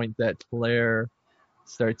to the point that Claire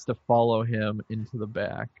starts to follow him into the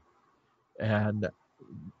back and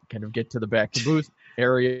kind of get to the back of the booth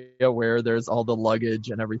area where there's all the luggage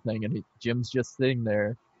and everything, and Jim's just sitting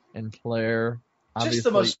there, and Claire obviously just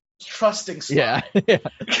the most trusting spot.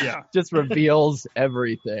 Yeah. Just reveals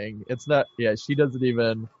everything. It's not she doesn't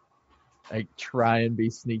even try and be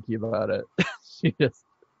sneaky about it. She just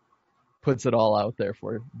puts it all out there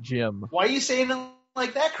for Jim. Why are you saying it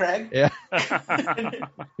like that, Craig? Yeah.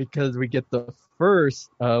 Because we get the first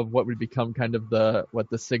of what would become kind of the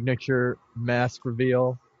signature mask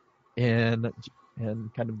reveal in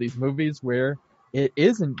kind of these movies where it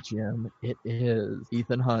isn't Jim, it is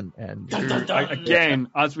Ethan Hunt. And again,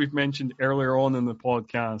 as we've mentioned earlier on in the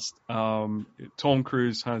podcast, Tom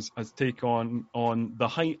Cruise has taken on the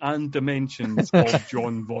height and dimensions of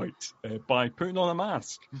Jon Voight by putting on a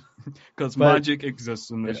mask, because magic exists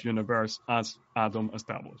in this universe, as Adam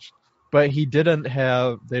established. But they don't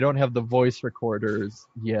have the voice recorders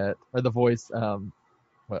yet, or the voice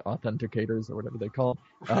authenticators or whatever they call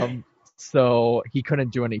them. So he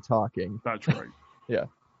couldn't do any talking. That's right. Yeah.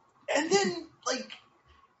 And then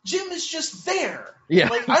Jim is just there. Yeah.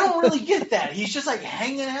 Like, I don't really get that. He's just like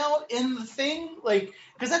hanging out in the thing, like,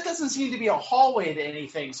 because that doesn't seem to be a hallway to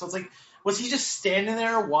anything. So it's like, was he just standing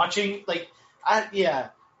there watching? Like, yeah.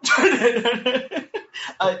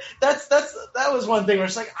 That was one thing where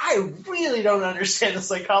it's like, I really don't understand the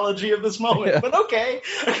psychology of this moment, but okay.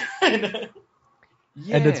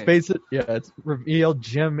 Yeah. And it's revealed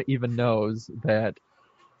Jim even knows that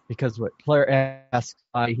because what Claire asked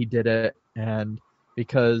why he did it, and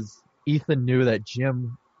because Ethan knew that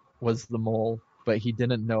Jim was the mole, but he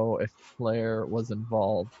didn't know if Claire was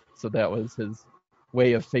involved. So that was his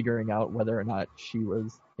way of figuring out whether or not she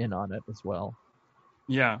was in on it as well.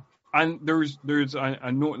 Yeah. And there's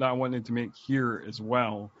a note that I wanted to make here as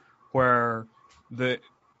well, where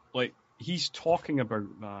he's talking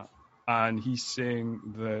about that, and he's saying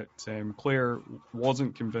that Claire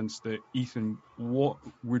wasn't convinced that Ethan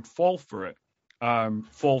would fall for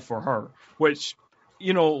her, which,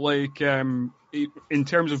 you know, like, in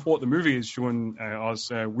terms of what the movie is showing us,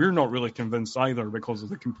 we're not really convinced either because of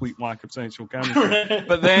the complete lack of sexual chemistry.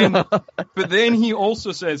 But then he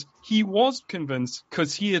also says he was convinced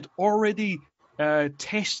because he had already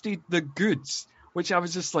tested the goods, which I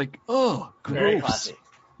was just like, oh, gross.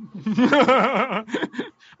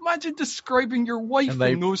 Imagine describing your wife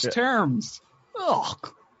in those terms. Oh.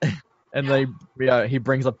 And he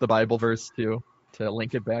brings up the Bible verse too to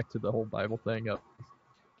link it back to the whole Bible thing of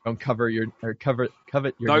don't covet your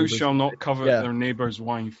Thou shalt not covet their neighbor's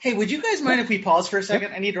wife. Hey, would you guys mind if we pause for a second?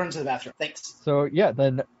 Yep. I need to run to the bathroom. Thanks. So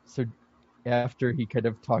after he kind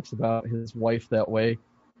of talks about his wife that way,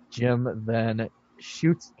 Jim then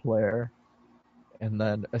shoots Claire and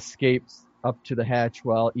then escapes up to the hatch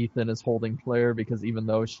while Ethan is holding Claire, because even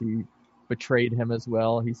though she betrayed him as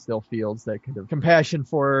well, he still feels that kind of compassion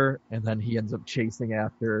for her, and then he ends up chasing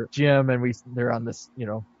after Jim, and they're on this, you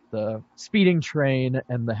know, the speeding train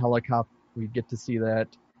and the helicopter. We get to see that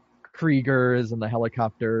Krieger is in the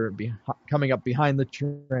helicopter coming up behind the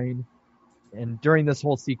train, and during this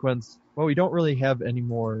whole sequence, we don't really have there's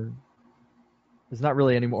not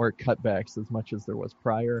really any more cutbacks as much as there was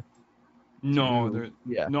prior. No, it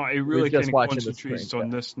really kind of concentrates on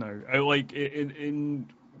this now. I like in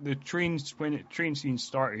the trains, when train scene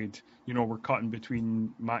started, you know, we're cutting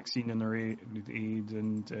between Maxine and her aide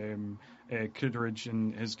and Kidridge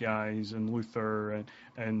and his guys and Luther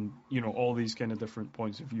and you know, all these kind of different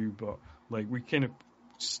points of view, but like we kind of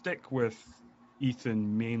stick with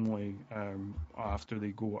Ethan mainly after they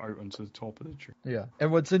go out onto the top of the train. Yeah,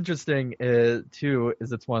 and what's interesting is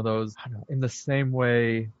it's one of those, I don't know, in the same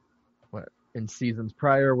way in seasons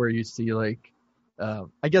prior where you see like,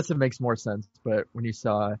 I guess it makes more sense, but when you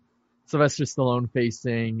saw Sylvester Stallone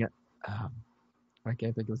facing, I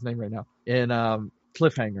can't think of his name right now, in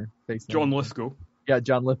Cliffhanger facing John Lithgow. Yeah,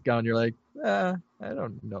 John Lithgow, and you're like, I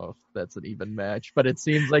don't know if that's an even match, but it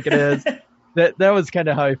seems like it is. That was kind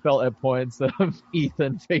of how I felt at points of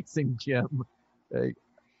Ethan facing Jim. Like,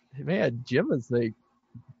 man, Jim is like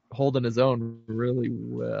holding his own really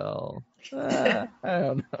well. I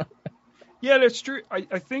don't know. Yeah, that's true.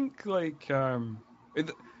 I think like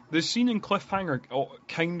the scene in Cliffhanger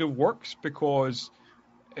kind of works because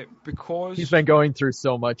he's been going through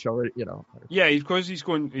so much already, you know. Yeah, because he's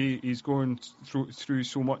going through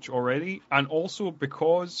so much already, and also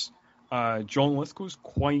because John Lithgow's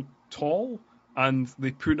quite tall, and they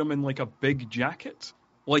put him in like a big jacket,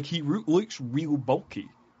 like he looks real bulky.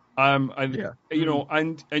 You know,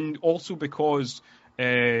 and also because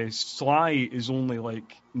Sly is only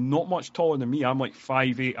like not much taller than me. I'm like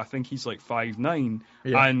 5'8". I think he's like 5'9",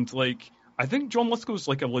 and like I think John Lithgow's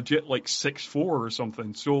like a legit like 6'4" or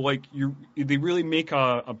something. So like they really make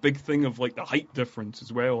a big thing of like the height difference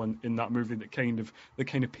as well in that movie that kind of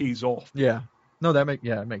pays off. Yeah. No,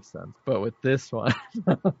 it makes sense. But with this one,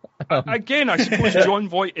 again, I suppose Jon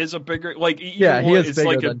Voight is a bigger, like, he is it's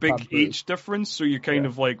like a big age difference. So you're kind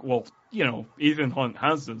of like, well, you know, Ethan Hunt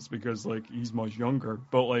has this because like he's much younger,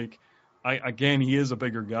 but like, he is a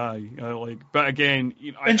bigger guy. But again,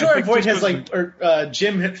 you know, and Jon Voight has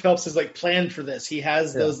Jim Phelps has like planned for this. He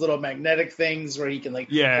has those little magnetic things where he can like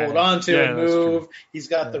hold on to and move. He's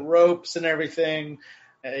got the ropes and everything.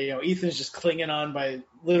 You know, Ethan's just clinging on by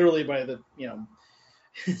the, you know,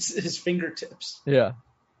 his fingertips. Yeah.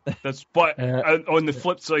 But on the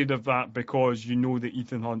flip side of that, because you know that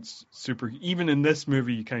Ethan Hunt's even in this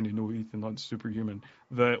movie, you kind of know Ethan Hunt's superhuman,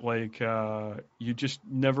 that like, you just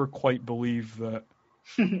never quite believe that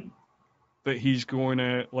that he's going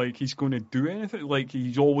to do anything. Like,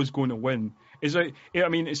 he's always going to win. I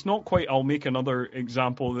mean, it's not quite, I'll make another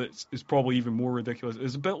example that is probably even more ridiculous.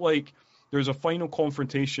 It's a bit like there's a final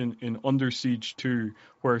confrontation in Under Siege 2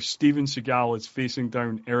 where Steven Seagal is facing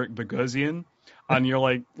down Eric Bogosian, and you're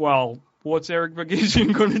like, well, what's Eric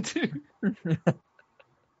Bogosian going to do?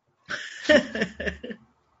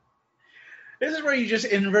 This is where you just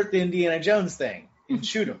invert the Indiana Jones thing and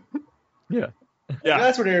shoot him. Yeah. Yeah.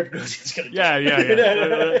 That's what Eric Bogosian's going to do.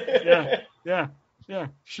 Yeah.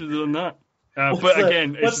 Should have done that. But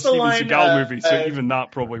again, it's a Steven Seagal movie, so even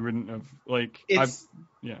that probably wouldn't have,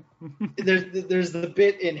 There's the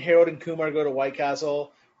bit in Harold and Kumar Go to White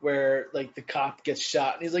Castle where, like, the cop gets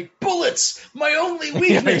shot, and he's like, bullets! My only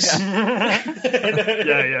weakness! Yeah.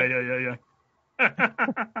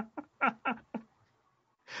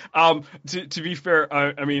 To be fair,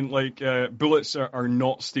 I mean, like, bullets are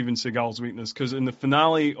not Steven Seagal's weakness, because in the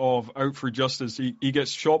finale of Out for Justice, he gets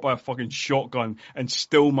shot by a fucking shotgun and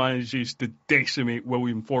still manages to decimate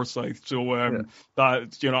William Forsythe. So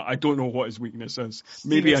that, I don't know what his weakness is.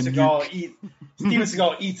 Maybe Steven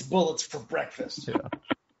Seagal eats bullets for breakfast. Yeah.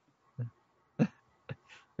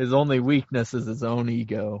 His only weakness is his own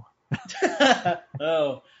ego.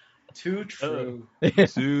 Oh. Too true.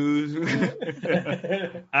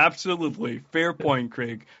 Absolutely. Fair point,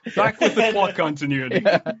 Craig. Back with the plot continuity.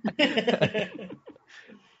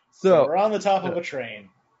 So we're on the top of a train.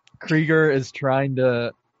 Krieger is trying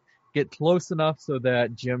to get close enough so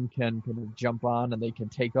that Jim can kind of jump on and they can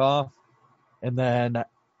take off. And then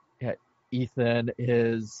Ethan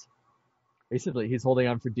is basically, he's holding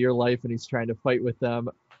on for dear life and he's trying to fight with them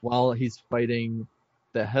while he's fighting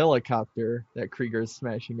the helicopter that Krieger is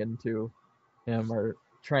smashing into him, or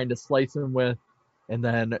trying to slice him with, and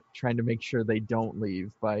then trying to make sure they don't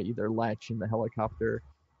leave by either latching the helicopter,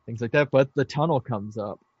 things like that. But the tunnel comes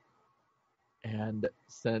up, and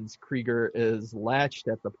since Krieger is latched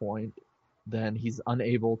at the point, then he's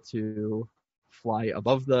unable to fly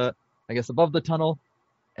above the tunnel,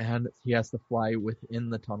 and he has to fly within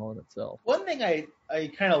the tunnel in itself. One thing I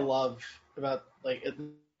kind of love about, like,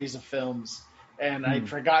 these films, and I'd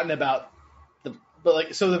forgotten about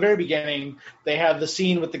the very beginning, they have the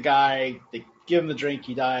scene with the guy, they give him the drink,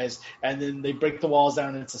 he dies, and then they break the walls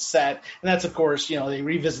down and it's a set. And that's, of course, they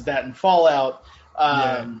revisit that in Fallout.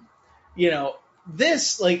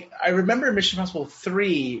 This, like, I remember Mission Impossible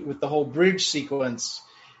 3 with the whole bridge sequence.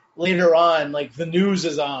 Later on, like, the news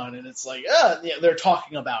is on and it's like, they're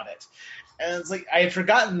talking about it. And it's like, I had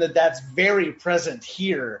forgotten that that's very present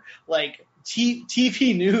here. Like,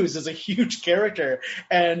 TV news is a huge character,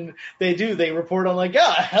 and they report on, like,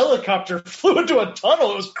 a helicopter flew into a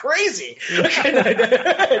tunnel. It was crazy.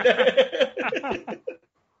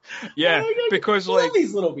 Yeah, because, I love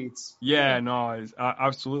these little beats. Yeah, no,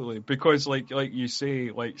 absolutely. Because, like you say,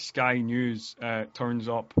 like, Sky News turns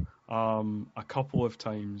up a couple of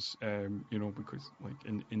times, because, like,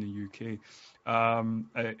 in the UK,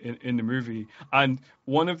 in the movie. And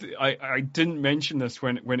one of the, I didn't mention this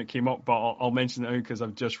when it came up, but I'll mention it now because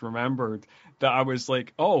I've just remembered that I was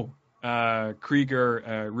like,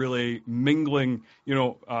 Krieger really mingling,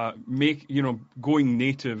 going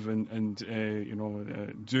native and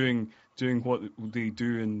doing what they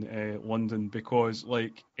do in London, because,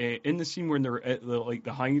 like, in the scene when they're at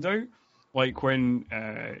the hideout, like when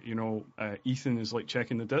Ethan is, like,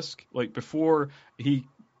 checking the disc, like, before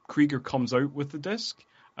Krieger comes out with the disc,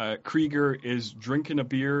 Krieger is drinking a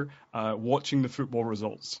beer, watching the football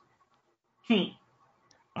results. And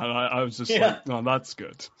I was just like, no, that's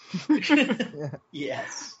good.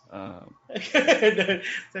 Yes. Yeah,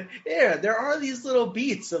 there are these little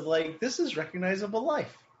beats of, like, this is recognizable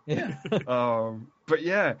life. Yeah. But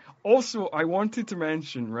yeah, also I wanted to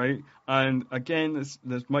mention, right, and again,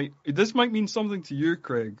 this might mean something to you,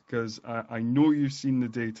 Craig, because I know you've seen The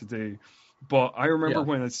Day Today. But I remember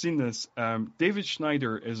when I'd seen this, David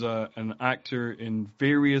Schneider is an actor in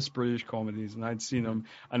various British comedies, and I'd seen him,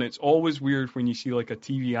 and it's always weird when you see, like, a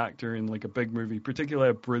TV actor in, like, a big movie, particularly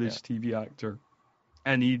a British TV actor.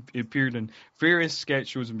 And he appeared in various sketch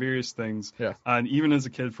shows and various things. Yeah. And even as a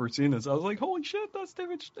kid, for seeing this, I was like, holy shit, that's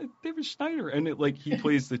David Schneider. And he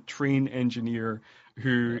plays the train engineer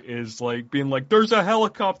who is, like, being like, there's a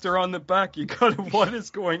helicopter on the back, what is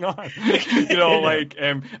going on?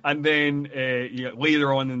 And then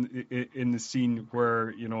later on in the scene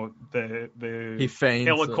where, the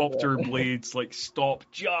helicopter blades, like, stop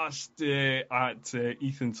just at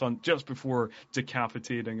Ethan's son, just before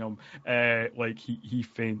decapitating him, he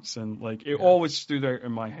faints, and, like, it always stood out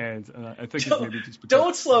in my head, and I think it's maybe just because...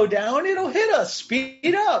 Don't slow down, it'll hit us,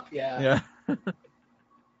 speed up. Yeah.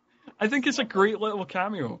 I think it's a great little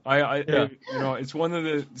cameo. It's one of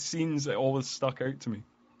the scenes that always stuck out to me.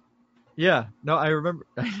 Yeah, no, I remember.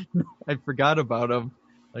 I forgot about him.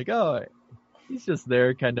 Like, He's just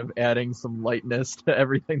there kind of adding some lightness to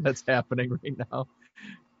everything that's happening right now.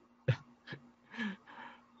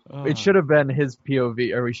 It should have been his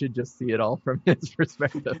POV, or we should just see it all from his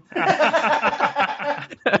perspective.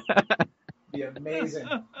 Be amazing.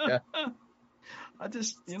 Yeah.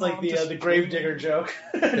 It's like the gravedigger joke.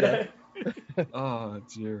 Yeah. Oh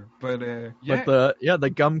dear, but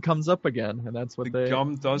the gum comes up again, and that's what the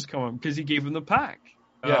gum does come up because he gave him the pack.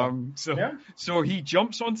 Yeah. So he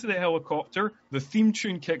jumps onto the helicopter. The theme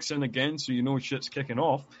tune kicks in again, so you know shit's kicking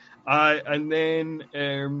off. And then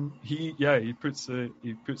he puts the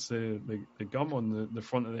gum on the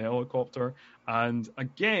front of the helicopter, and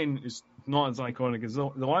again it's not as iconic as the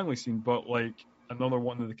Langley scene, but like another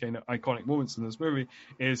one of the kind of iconic moments in this movie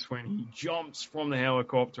is when he jumps from the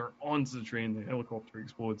helicopter onto the train, the helicopter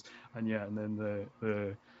explodes, and then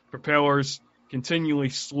the propellers continually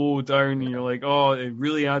slow down, and you're like, oh, it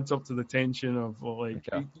really adds up to the tension of like,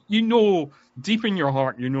 deep in your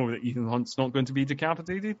heart, you know that Ethan Hunt's not going to be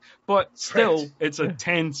decapitated, but still, it's a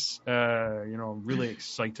tense, really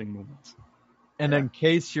exciting moment. And in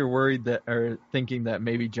case you're worried that, or thinking that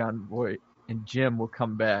maybe Jon Voight and Jim will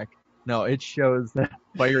come back, no, it shows that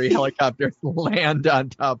fiery helicopters land on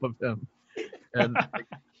top of him. And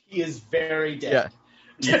he is very dead.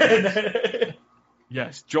 Yeah.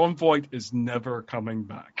 Yes, Jon Voight is never coming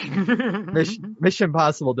back. Mission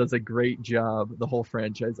Impossible does a great job, the whole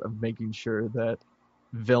franchise, of making sure that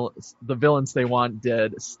the villains they want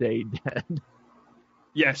dead stay dead.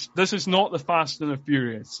 Yes, this is not the Fast and the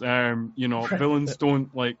Furious. Villains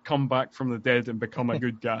don't like come back from the dead and become a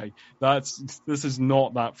good guy. This is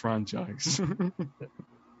not that franchise.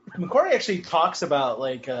 McQuarrie actually talks about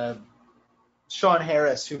like Sean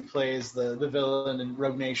Harris, who plays the villain in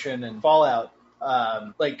Rogue Nation and Fallout.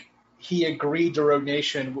 Like he agreed to Rogue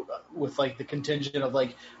Nation with like the contingent of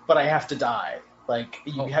like, but I have to die. Like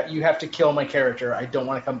you have to kill my character. I don't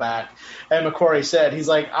want to come back. And McQuarrie said, he's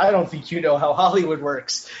like, I don't think you know how Hollywood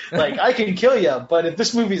works. Like I can kill you, but if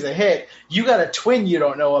this movie's a hit, you got a twin you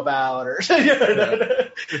don't know about, or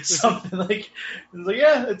something like.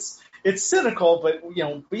 Yeah, it's cynical, but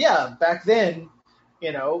back then,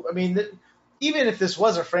 I mean, even if this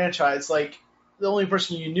was a franchise, like the only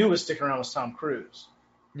person you knew was sticking around was Tom Cruise.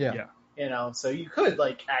 Yeah. So you could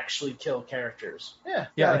like actually kill characters.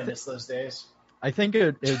 I miss those days. I think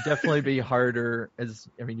it would definitely be harder,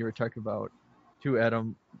 you were talking about, to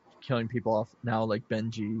Adam, killing people off now like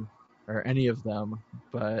Benji or any of them.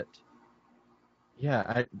 But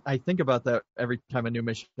yeah, I think about that every time a new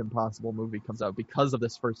Mission Impossible movie comes out because of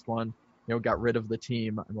this first one, got rid of the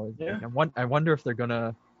team. I wonder if they're going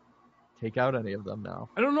to take out any of them now.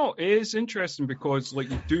 I don't know. It is interesting because like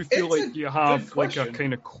you do feel like you have like a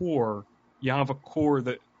kind of core. You have a core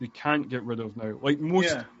that they can't get rid of now. Like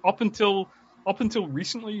most up until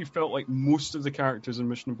recently, you felt like most of the characters in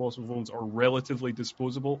Mission Impossible films are relatively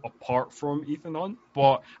disposable, apart from Ethan Hunt,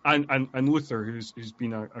 and Luther, who's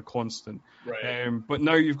been a constant. Right. But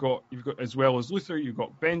now you've got as well as Luther, you've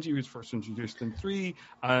got Benji, who's first introduced in 3,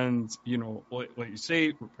 and like you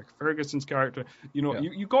say, Rebecca Ferguson's character.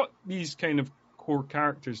 You got these kind of core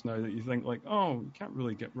characters now that you think like, oh, you can't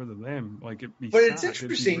really get rid of them. Like it'd be. But sad. it's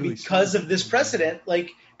interesting because of this precedent. Like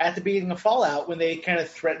at the beginning of Fallout, when they kind of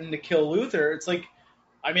threatened to kill Luther, it's like,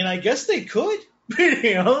 I mean, I guess they could,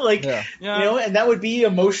 and that would be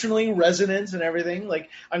emotionally resonant and everything. Like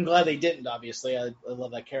I'm glad they didn't. Obviously, I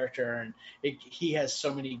love that character, and he has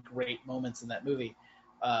so many great moments in that movie.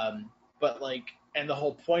 But like, and the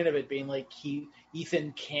whole point of it being like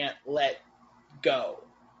Ethan can't let go.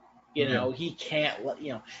 He can't let,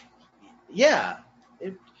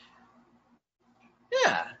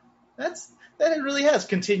 that it really has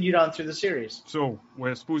continued on through the series. So,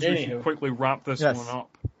 I suppose we should quickly wrap this one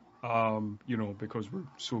up, because we're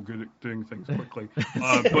so good at doing things quickly.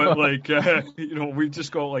 But like, we've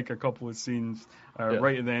just got like a couple of scenes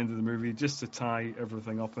right at the end of the movie just to tie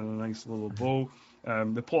everything up in a nice little bow.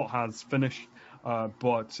 The plot has finished,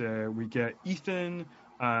 but we get Ethan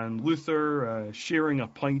and Luther sharing a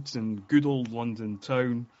pint in good old London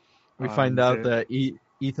town. We find out that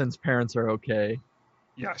Ethan's parents are okay.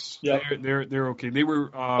 Yes, they're okay. They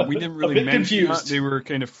were we didn't really mention that they were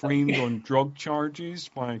kind of framed on drug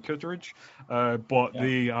charges by Kittredge, but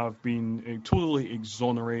they have been totally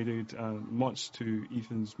exonerated, much to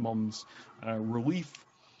Ethan's mum's relief.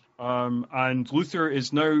 And Luther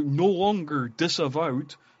is now no longer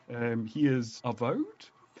disavowed. He is avowed.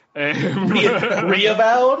 Reavowed,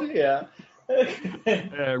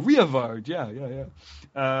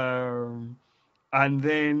 reavowed, and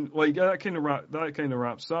then like that kind of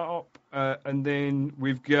wraps that up. And then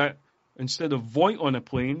we've got, instead of Voight on a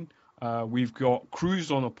plane, we've got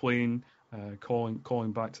Cruise on a plane,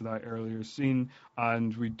 calling back to that earlier scene,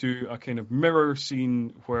 and we do a kind of mirror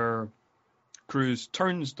scene where Cruise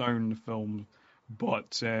turns down the film,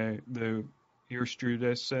 but the air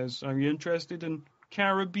stewardess says, "Are you interested in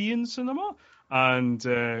Caribbean cinema?" And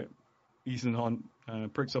Ethan Hunt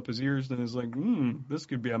pricks up his ears and is like, this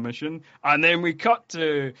could be a mission. And then we cut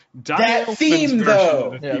to that theme,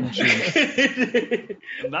 though. Of the theme tune.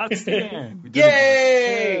 And that's the end. We did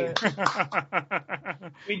Yay!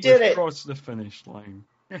 We did it. Across the finish line.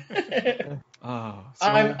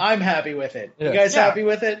 I'm happy with it. Yeah. You guys happy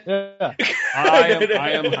with it? Yeah.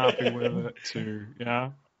 I am happy with it too.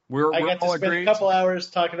 Yeah. We're I got to all spend agreed. a couple hours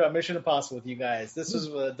talking about Mission Impossible with you guys. This was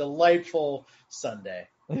a delightful Sunday.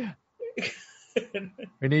 Yeah.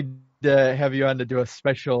 We need to have you on to do a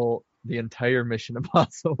special, the entire Mission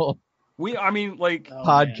Impossible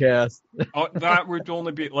podcast. That would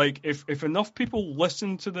only be like if enough people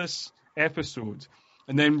listen to this episode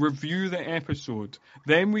and then review the episode,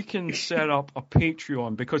 then we can set up a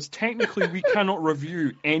Patreon, because technically we cannot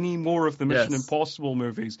review any more of the Mission Impossible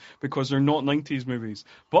movies because they're not 90s movies.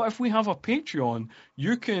 But if we have a Patreon,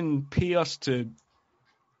 you can pay us to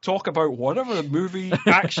talk about whatever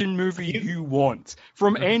action movie you want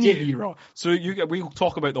from any era. So we'll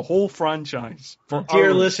talk about the whole franchise.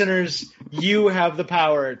 Dear listeners, you have the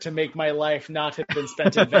power to make my life not have been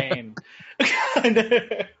spent in vain.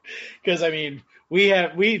 Because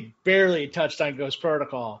we barely touched on Ghost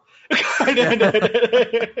Protocol.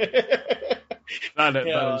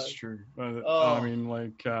 That is true.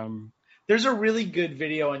 There's a really good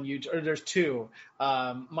video on YouTube, or there's two.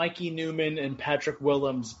 Mikey Newman and Patrick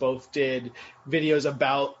Willems both did videos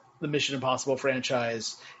about the Mission Impossible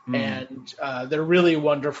franchise, and they're really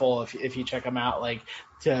wonderful if you check them out, like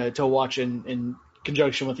to watch in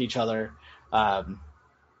conjunction with each other. I'm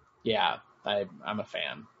a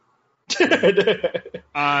fan.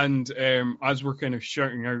 And as we're kind of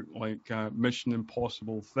shouting out Mission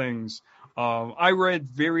Impossible things, I read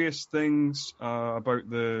various things about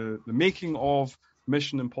the making of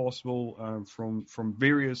Mission Impossible from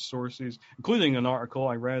various sources, including an article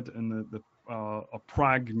I read in a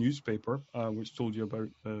Prague newspaper, which told you about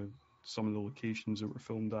some of the locations that were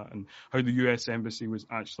filmed at, and how the U.S. Embassy was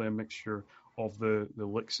actually a mixture of the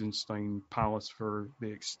Liechtenstein Palace for the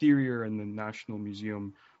exterior and the National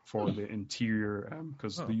Museum for the interior,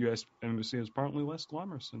 because the U.S. Embassy is apparently less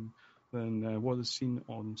glamorous than what is seen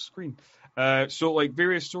on screen. So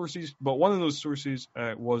various sources, but one of those sources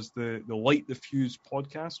was the Light the Fuse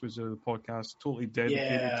podcast, which is a podcast totally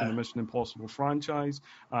dedicated to the Mission Impossible franchise,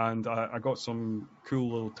 and I got some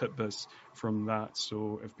cool little tidbits from that.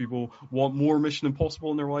 So if people want more Mission Impossible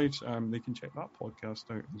in their lives, they can check that podcast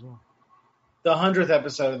out as well. The 100th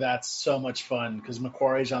episode of that's so much fun because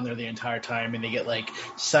Macquarie's on there the entire time, and they get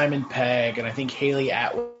Simon Pegg and I think Haley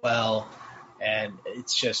Atwell, and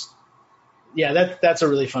it's just that's a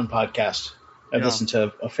really fun podcast. I've listened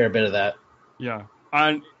to a fair bit of that. Yeah,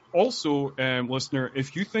 and also, listener,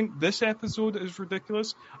 if you think this episode is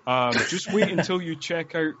ridiculous, just wait until you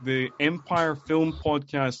check out the Empire Film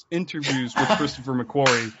Podcast interviews with Christopher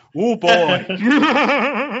McQuarrie. Oh boy!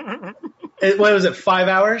 What was it? 5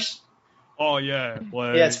 hours? Oh yeah,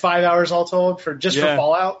 it's 5 hours all told for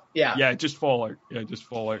Fallout. Yeah, just Fallout. Yeah, just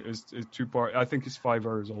Fallout. It's 2 part. I think it's 5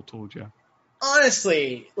 hours all told. Yeah.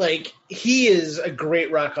 Honestly, he is a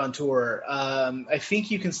great raconteur. I think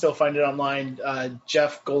you can still find it online.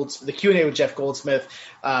 The Q&A with Jeff Goldsmith.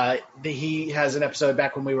 He has an episode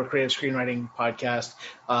back when we were Creative Screenwriting Podcast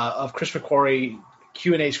of Chris McQuarrie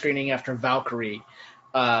Q&A screening after Valkyrie,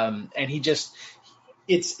 and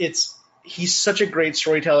he's such a great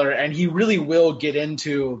storyteller, and he really will get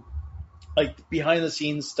into behind the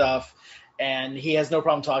scenes stuff, and he has no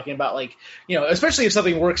problem talking about especially if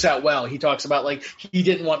something works out well. He talks about he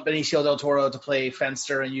didn't want Benicio del Toro to play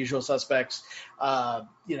Fenster in Usual Suspects, and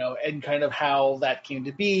kind of how that came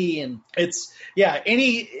to be. And it's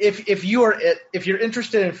if you're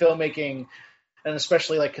interested in filmmaking, and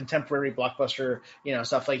especially contemporary blockbuster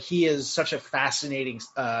stuff, he is such a fascinating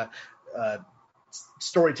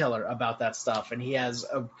storyteller about that stuff, and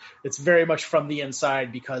it's very much from the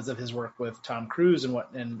inside because of his work with Tom Cruise and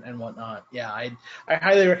whatnot. I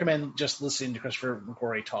highly recommend just listening to Christopher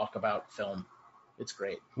McQuarrie talk about film. It's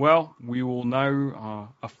great. Well, we will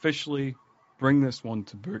now officially bring this one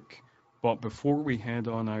to book, but before we head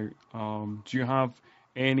on out, do you have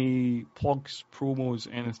any plugs, promos,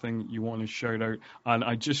 anything you want to shout out? And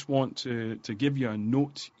I just want to give you a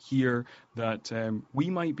note here that we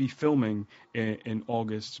might be filming in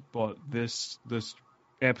August, but this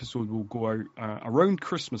episode will go out around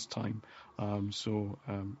Christmas time. So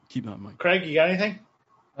keep that in mind. Craig, you got anything?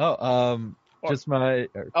 just my.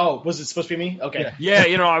 Oh, was it supposed to be me? Okay. Yeah,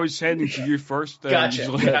 I was heading to you first.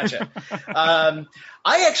 Gotcha.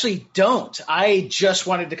 I actually don't. I just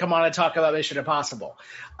wanted to come on and talk about Mission Impossible.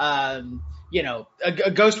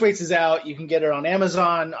 Ghost Waits is out. You can get it on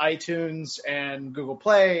Amazon, iTunes, and Google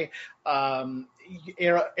Play.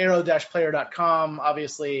 Arrow-player.com,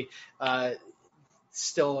 obviously,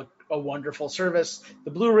 still a wonderful service.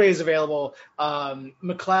 The Blu-ray is available.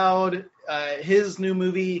 McLeod, his new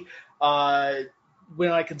movie,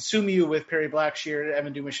 When I Consume You, with Perry Blackshear,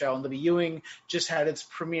 Evan Dumichel, and Libby Ewing, just had its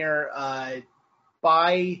premiere I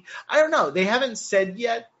don't know. They haven't said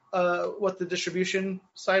yet what the distribution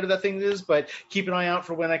side of that thing is, but keep an eye out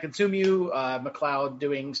for When I Consume You. McLeod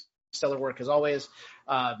doing stellar work as always.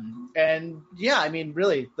 And yeah, I mean,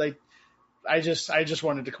 really, like, I just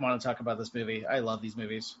wanted to come on and talk about this movie. I love these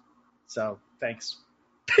movies. So thanks.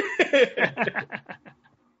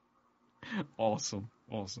 Awesome.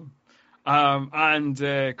 And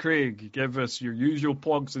Craig, give us your usual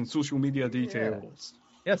plugs and social media details.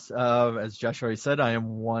 Yes, as Josh already said, I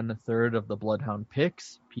am 1/3 of the Bloodhound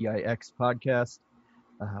Picks, PIX podcast,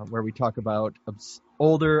 where we talk about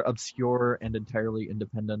older, obscure, and entirely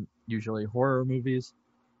independent, usually horror movies.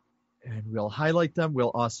 And we'll highlight them.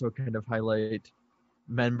 We'll also kind of highlight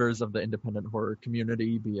members of the independent horror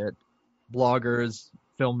community, be it bloggers,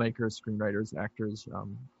 filmmakers, screenwriters, actors,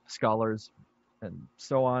 scholars, and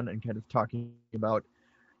so on, and kind of talking about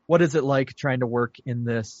what is it like trying to work in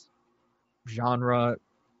this genre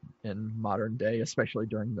in modern day, especially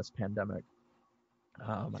during this pandemic.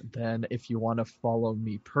 Then if you want to follow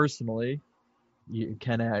me personally, you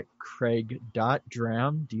can at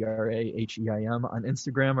craig.dram, Draheim, on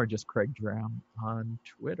Instagram, or just Craig Dram on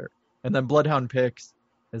Twitter. And then Bloodhound Picks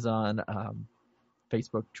is on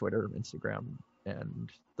Facebook, Twitter, Instagram,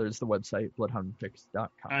 and there's the website,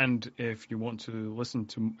 bloodhoundpicks.com. And if you want to listen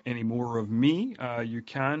to any more of me, you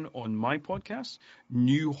can on my podcast,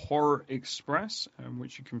 New Horror Express,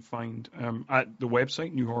 which you can find at the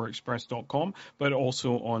website, newhorrorexpress.com, but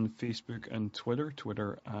also on Facebook and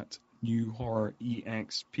Twitter at New Horror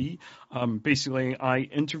EXP. Basically, I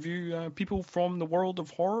interview people from the world of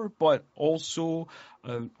horror, but also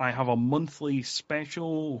I have a monthly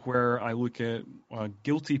special where I look at a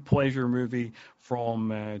guilty pleasure movie from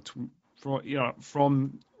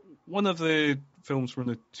one of the films from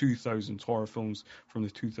the 2000s, horror films from the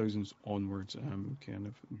 2000s onwards. Kind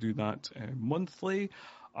of do that monthly,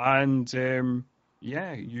 and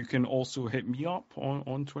you can also hit me up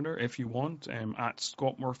on Twitter if you want, at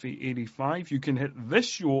ScottMurphy85. You can hit this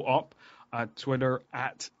show up at Twitter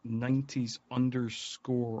at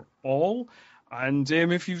 90s_all. And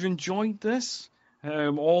if you've enjoyed this,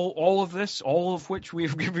 all of this, all of which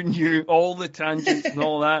we've given you, all the tangents and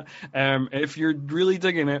all that, if you're really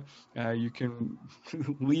digging it, you can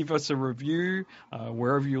leave us a review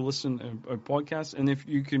wherever you listen to podcasts. And if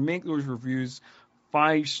you can make those reviews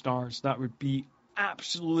 5 stars, that would be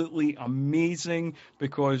absolutely amazing,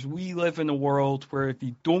 because we live in a world where if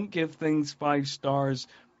you don't give things 5 stars,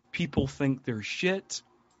 people think they're shit.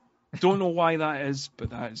 Don't know why that is,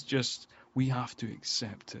 but that is just, we have to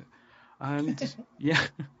accept it. And yeah,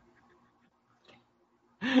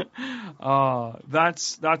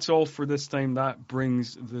 that's all for this time. That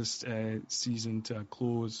brings this season to a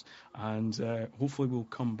close, and hopefully we'll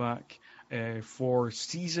come back for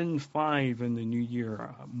season 5 in the new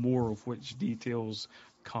year. More of which details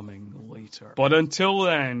coming later. But until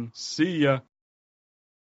then, see ya.